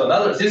then there is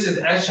another, this is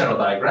S channel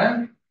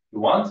diagram you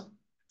want.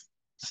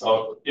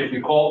 So if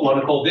we want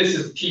to call this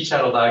is T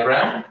channel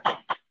diagram,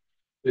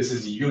 this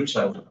is U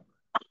channel,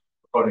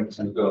 according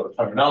to the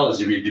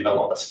terminology we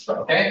developed.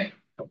 Okay,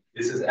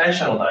 this is S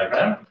channel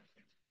diagram.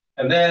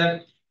 And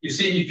then you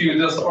see, if you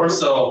just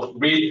also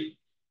read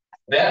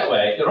that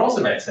way, it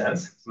also makes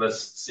sense. So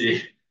let's see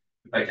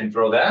if I can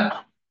draw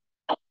that.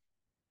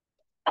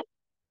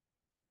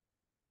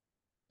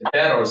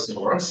 That also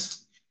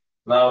works.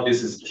 Now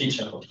this is T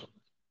channel.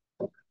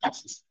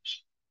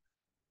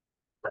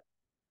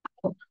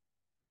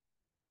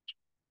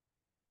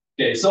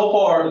 Okay, so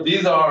far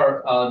these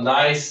are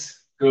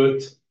nice,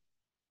 good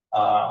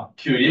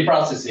QED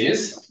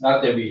processes.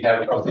 Not that we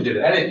haven't completed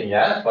anything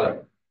yet,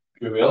 but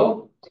we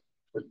will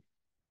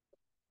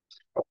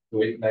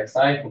do it next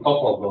time. A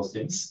couple of those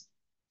things.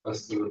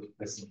 Let's do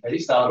this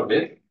paste out of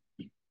it.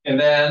 And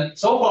then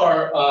so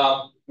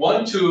far,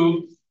 1,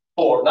 2,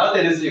 4. Not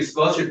that it's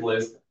explosive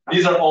list.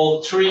 These are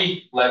all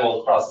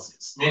tree-level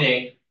processes.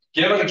 Meaning,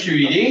 given a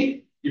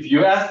QED, if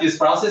you ask these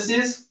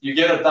processes, you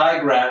get a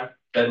diagram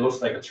that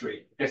looks like a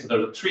tree. Okay, so there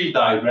are tree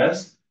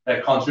diagrams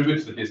that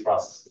contribute to these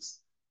processes.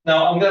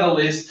 Now I'm going to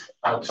list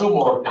 2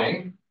 more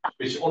things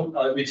which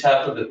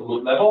happen at the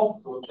loop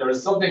level. So there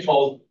is something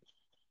called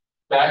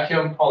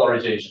vacuum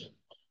polarization.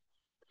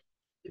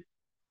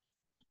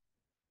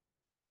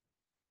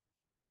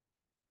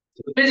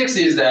 So the physics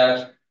is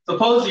that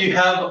suppose you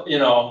have,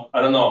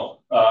 I don't know,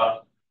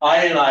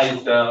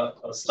 ionized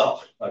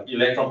stuff like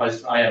electron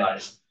particles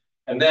ionized,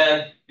 and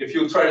then if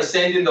you try to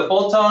send in the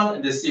photon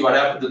and then see what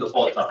happened to the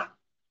photon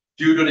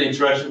due to the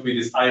interaction with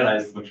this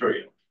ionized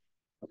material.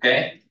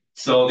 Okay,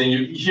 so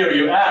then here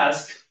you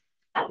ask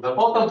the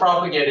photon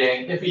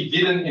propagating, if it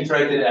didn't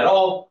interact at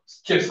all,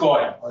 keeps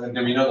going, and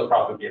then we know the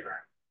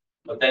propagator.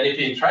 But then if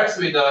it interacts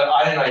with the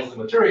ionized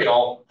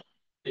material,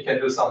 it can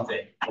do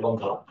something along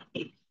the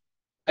line.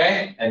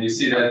 Okay, and you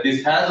see that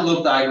this has a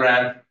loop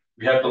diagram.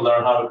 We have to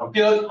learn how to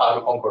compute, how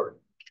to convert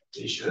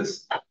the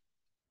issues.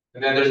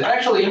 And then there's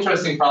actually an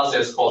interesting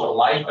process called the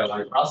light by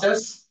light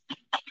process.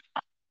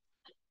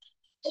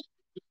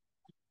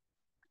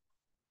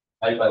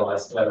 Light by light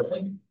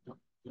scattering.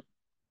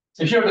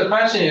 So here the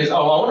question is, I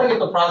want to get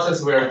the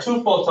process where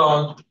 2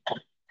 photons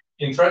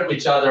interact with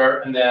each other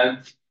and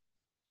then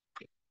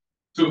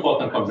 2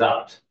 photons comes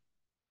out.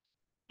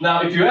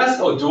 Now, if you ask,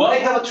 do I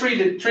have a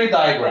tree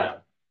diagram?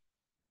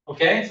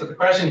 Okay, so the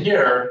question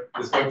here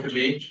is going to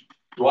be,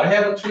 do I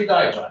have a tree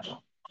diagram?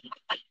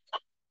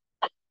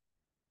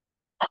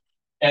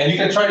 And you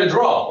can try to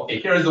draw. Okay,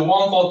 here's the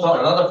 1 photon,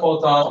 another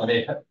photon, and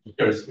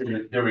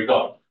then here we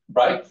go.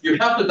 Right? You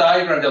have the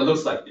diagram that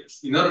looks like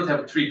this in order to have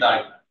a tree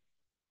diagram.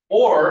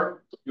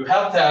 Or you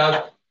have to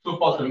have 2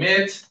 photons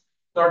meet,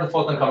 third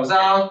photon comes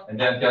out, and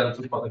then the other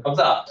two photon comes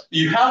out.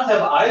 You have to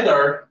have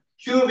either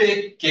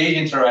cubic gauge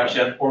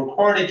interaction or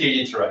quartic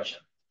gauge interaction.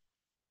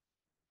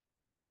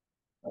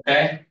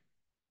 Okay?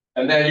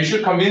 And then you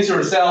should convince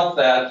yourself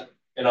that,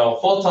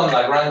 photon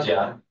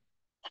Lagrangian,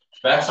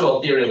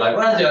 Maxwell theory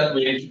Lagrangian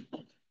with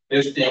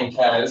this thing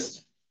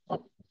has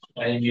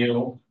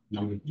mu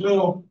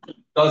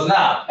does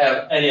not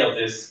have any of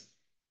these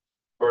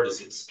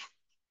vertices.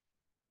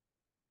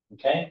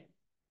 Okay?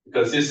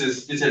 Because this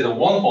is a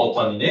one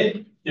photon in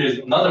it, here's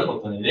another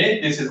photon in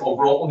it, this is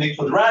overall only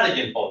quadratic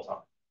in photon.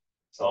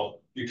 So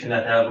you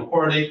cannot have a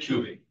quartic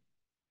cubic.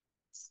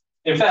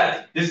 In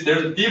fact, there's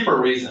a deeper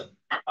reason.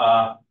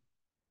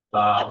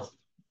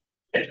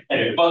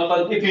 Anyway,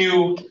 but if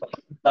you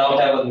now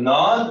have a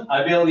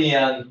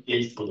non-abelian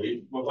gauge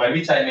fluid, by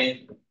which I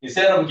mean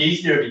instead of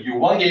gauge theory, if you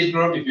one gauge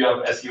group, if you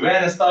have SUN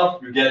and stuff,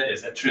 you get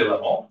this at tree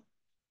level.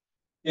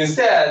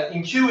 Instead,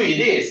 in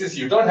QED, since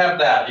you don't have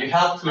that, you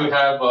have to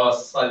have a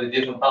slightly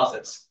different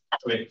process. I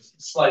mean,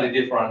 slightly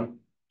different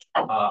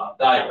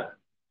diagram.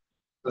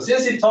 So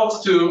since it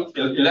talks to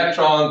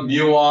electron,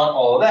 muon,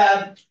 all of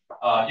that,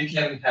 you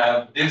can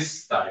have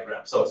this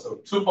diagram. So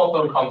two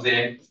photon comes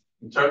in,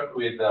 interact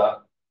with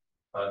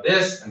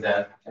this, and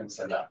then can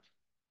send out.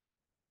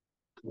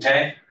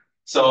 Okay,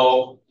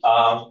 so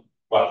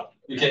well,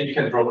 you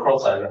can draw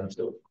cross diagram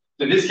too.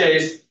 So in this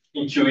case,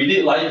 in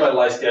QED, light by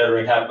light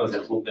scattering happens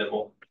at group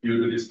level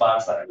due to this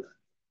box diagram.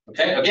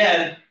 Okay,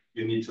 again,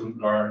 you need to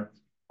learn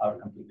how to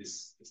complete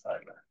this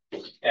diagram.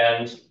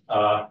 And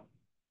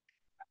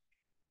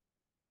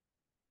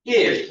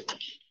if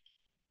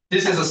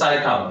this is a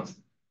side comment,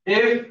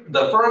 if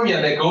the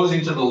fermion that goes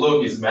into the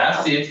loop is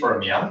massive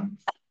fermion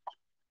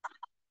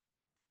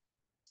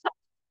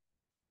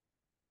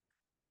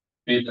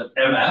with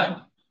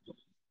MF,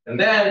 and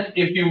then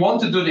if you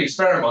want to do the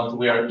experiment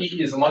where E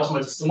is much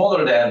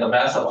smaller than the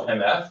mass of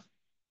MF,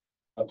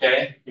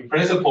 okay, in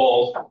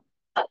principle,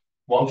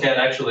 one can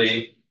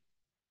actually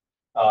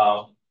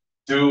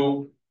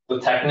do the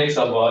techniques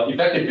of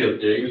effective field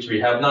theory, which we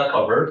have not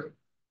covered.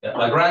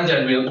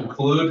 Lagrangian will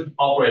include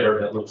operator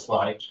that looks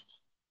like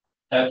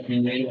F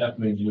mu A, F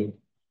mu U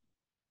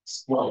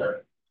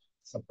squared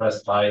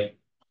suppressed by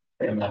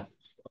MF.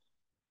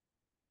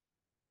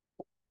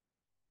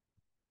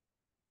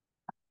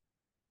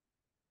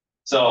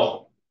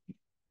 So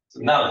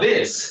now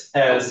this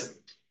has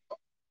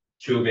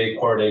cubic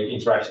quartic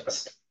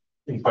interactions.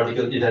 In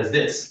particular, it has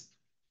this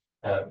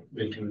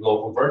with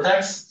local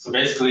vertex. So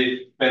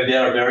basically, when they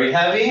are very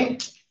heavy,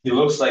 it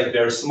looks like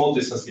very small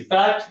distance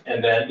effect.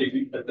 And then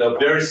if the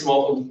very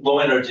small low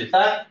energy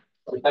effect,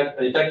 the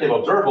effective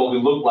observable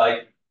will look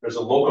like there's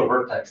a local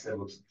vertex that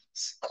looks like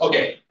this.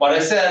 Okay, what I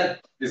said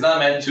is not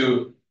meant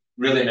to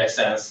really make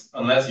sense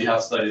unless you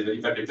have studied the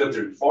effective field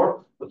theory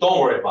before, but don't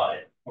worry about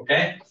it.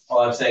 Okay, all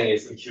I'm saying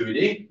is in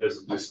QED,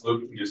 there's this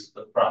loop induced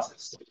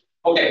process.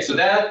 Okay, so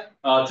that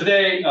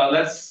today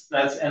let's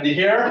end it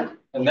here.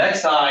 And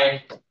next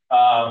time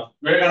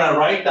we're gonna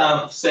write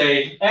down,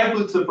 say,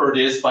 amplitude for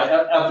this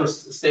after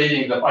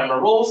stating the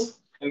final rules,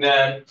 and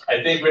then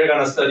I think we're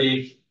gonna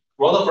study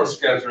Rutherford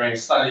scattering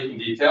slightly in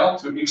detail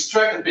to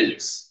extract the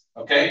physics.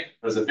 Okay,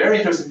 there's a very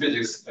interesting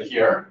physics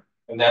here,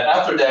 and then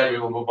after that we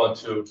will move on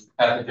to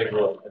path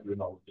integral and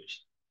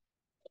renormalization.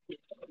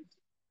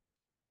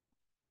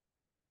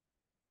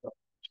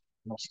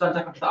 시간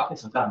잠깐 앞에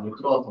잠깐 못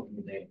들어가서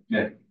보는데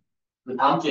네. 그 다음 주에